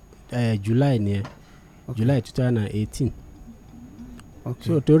 2018 July ni ẹ July 2018.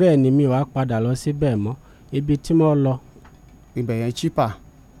 so torí ẹ ní mi wá padà lọ síbẹ̀ mọ́ ibi tí mo lọ. ibẹ̀ yẹn cheaper.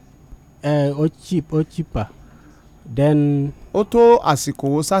 ó cheaper then. ó tó àsìkò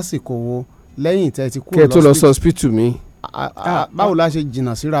wo sásìkò wo lẹ́yìn tẹ́ ti kúrò kẹ́ ẹ tó lọ sí hospital mi. báwo la ṣe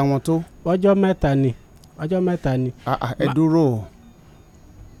jìnnà síra wọn tó. ọjọ́ mẹ́ta ni. ẹ dúró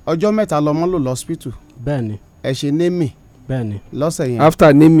ọjọ́ mẹ́ta lọmọ lò lọ hospital. bẹ́ẹ̀ni. ẹ ṣe némì. bẹ́ẹ̀ni. lọ́sẹ̀ yẹn.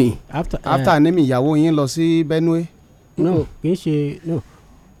 after némì. after némì ìyàwó yín lọ sí Benue. no kì í ṣe no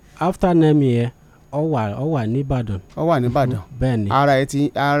after némì yẹn ó wà nìbàdàn. ó wà nìbàdàn. bẹ́ẹ̀ni. ara ẹ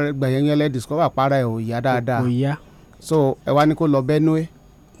ti gbẹ̀yẹn yẹn lẹ́ discover para ẹ̀ ò yá dáadáa. kò yá. so ẹ wá ní kó lọ Benue.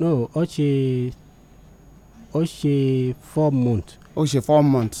 no ó ṣe 4 months. ó ṣe 4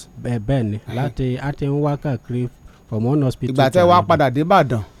 months. bẹ́ẹ̀ni láti àti ń wá káàkiri from one hospital. ìgbà tẹ́ wá padà dé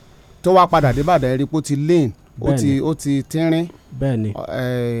Ìbàdàn tó wá padà dé Ìbàdàn ẹ rí pé ó ti lane ó ti tínrín. bẹ́ẹ̀ni.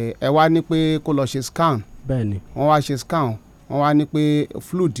 ẹ wá ní pé kó lọ ṣe scan. bẹ́ẹ̀ni. wọ́n wá ṣe scan wọ́n wá ní pé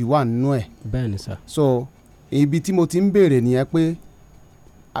fluid wà nínú ẹ̀. bẹ́ẹ̀ni sir. so ibi tí mo ti ń béèrè nìyẹn pé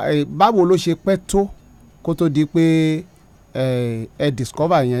báwo ló ṣe pẹ́ tó kó tó di pé ẹ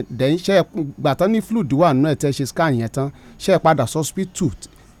discover yẹn then ṣe gbàtán ní fluid wà nínú ẹ̀ tẹ́ ṣe scan yẹn tán ṣe padà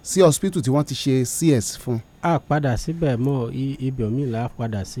sí hospital tí wọ́n ti ṣe CS fún. a padà síbẹ̀ mọ́ ibi omi là á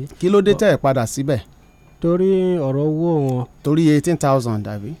padà sí. kí ló dé tẹ́ ẹ padà síbẹ̀. torí ọ̀rọ̀ owó wọn. torí 18,000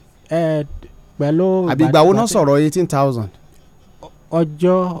 dàbí. pẹ̀lú. àbí ìgbà wo náà sọ̀rọ̀ 18,000.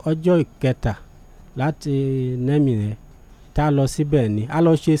 ọjọ́ ìkẹta láti nẹ́mì rẹ̀ tá a lọ síbẹ̀ ni a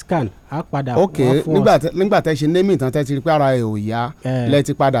lọ ṣe scan a padà. ok nígbà tẹ́ ṣe nẹ́mì tán tẹ́ ti rí pé ara ẹ̀ ò yá lẹ́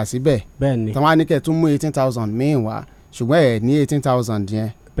ti padà síbẹ̀. bẹ́ẹ̀ni. tán wá ní kẹ́ tún mú 18,000 míì wá ṣùgbọ́n ẹ̀ ní 18,000 yẹn.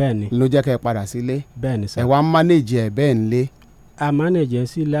 bẹ́ẹ̀ni. ló jẹ́ kẹ́ padà sílé. bẹ́ẹ̀ni sir. ẹ wá manage ẹ̀ bẹ́ẹ̀ ń lé. a manage ẹ̀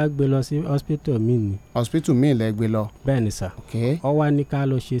sí la gbé lọ sí hospital mi ni. hospital mi lẹ gbé lọ. bẹ́ẹ̀ni sir. ok ó wá ní ká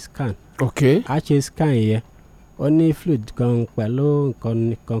lọ ṣe scan. ok a ṣe scan yẹn ó ní fluid kan pẹ̀lú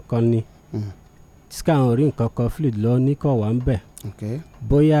nǹkan ni. scan orí nǹkan kan fluid lọ ní kò wá ń bẹ̀. ok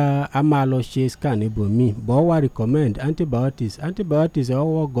bóyá a máa lọ ṣe scan níbòmíì bọ́ wá recommend antibiotics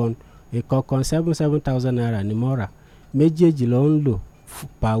ọwọ́ gan ìkọ̀ọ̀kan 7,000 naira ni mo rà méjèèjì ló ń lò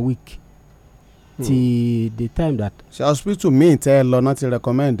per week ti the time that. ṣe hospital míì tẹ́ ẹ lọ náà ti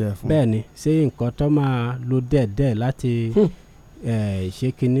recommend ẹ fún. bẹ́ẹ̀ni ṣé nǹkan tó máa lo dẹ́ẹ̀dẹ́ẹ̀ láti ṣe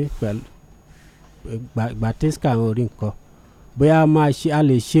kínní pẹ̀lú gbàtẹ́síkà orí nǹkan bóyá a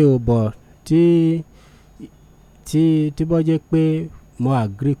lè ṣe o bọ̀ tí bọ́ jẹ́ pé mo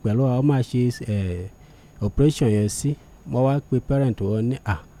agree pẹ̀lú ọ máa ṣe operation yẹn sí mo wá pe parent wọn ní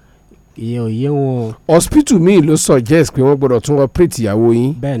ìyẹn ò yé wọn. hospital míì ló suggest pé wọ́n gbọ́dọ̀ tún operate ìyàwó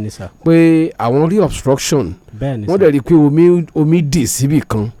yín. bẹ́ẹ̀ni sir. pé àwọn rí obstruction. bẹ́ẹ̀ni sir. wọ́n dẹ̀ rí i pé omi dì síbì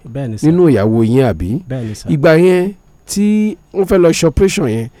kan. bẹ́ẹ̀ni sir. nínú ìyàwó yín àbí. bẹ́ẹ̀ni sir. ìgbà yẹn tí wọ́n fẹ́ lọ ṣe operation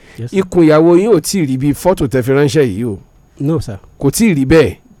yẹn ikùn ìyàwó yín ò tí ì rí bí fọ́tò tẹ́ fi ránṣẹ́ yìí o. no sir. kò tí ì rí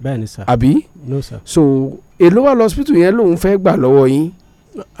bẹ́ẹ̀. bẹ́ẹ̀ni sir. àbí. no sir. so èló wà lọ hospital yẹn lòun fẹ́ gbà lọ́wọ́ yín.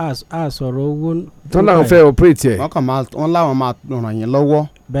 a sọ̀rọ̀ owó. tán láwọn fẹ́ operate ẹ̀. wọ́n láwọn máa ràn yín lọ́wọ́.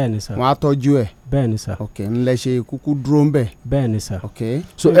 bẹ́ẹ̀ni sir. wọ́n á tọ́jú ẹ̀. bẹ́ẹ̀ni sir. ok ńlẹ̀ ṣe kúkú dúró ń bẹ̀. bẹ́ẹ̀ni sir. ok.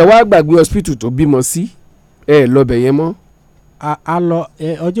 so ẹ wá gbàgbé hospital tó bímọ sí ẹ lọ bẹ̀ yẹn mọ́. a lọ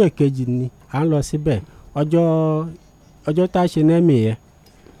ọjọ́ ìkejì ni à ń lọ síbẹ̀ ọjọ́ tá a ṣe nẹ́mì yẹn.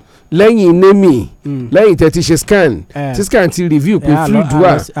 lẹ́yìn nẹ́mì lẹ́yìn tẹ́ ti ṣe scan tí scan ti review pé fluid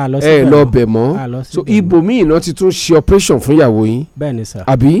wà ẹ lọ bẹ̀ mọ́ so ibòmíì náà ti tún ṣe operation fún ìyàwó yín. bẹ́ẹ̀ni sir.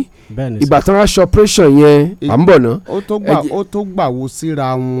 àbí bẹ́ẹ̀ni sir. ìgbà tán á ṣe operation yẹn à ń bọ̀ ná. ó tó gbà wo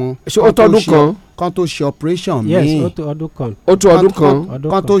síra wọn. ṣé ó tó ọdún kan. kan tó ṣe operation míì. yes ó tó ọdún kan. ó tó ọdún kan.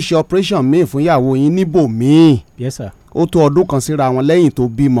 kan tó ṣe operation míì fún ìyàwó yín níbòmíì. yes sir. ó tó ọdún kan síra wọn lẹ́yìn tó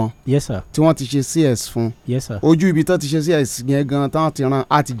bímọ. yes sir. tí wọ́n ti ṣe CS fún. yes sir. ojú ibi tó ti ṣe CS yẹn gan tán ti ran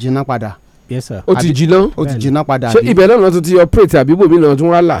á ti jiná padà. yes sir. ó ti jiná. ó ti jiná padà. ṣé ibẹ̀ náà tó ti operate àbí ibòmíì náà tún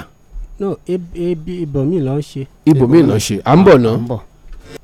wá là. no ibòmíì ló ń ṣe. ibòmíì ló ń ṣe à ń bọ̀ ná.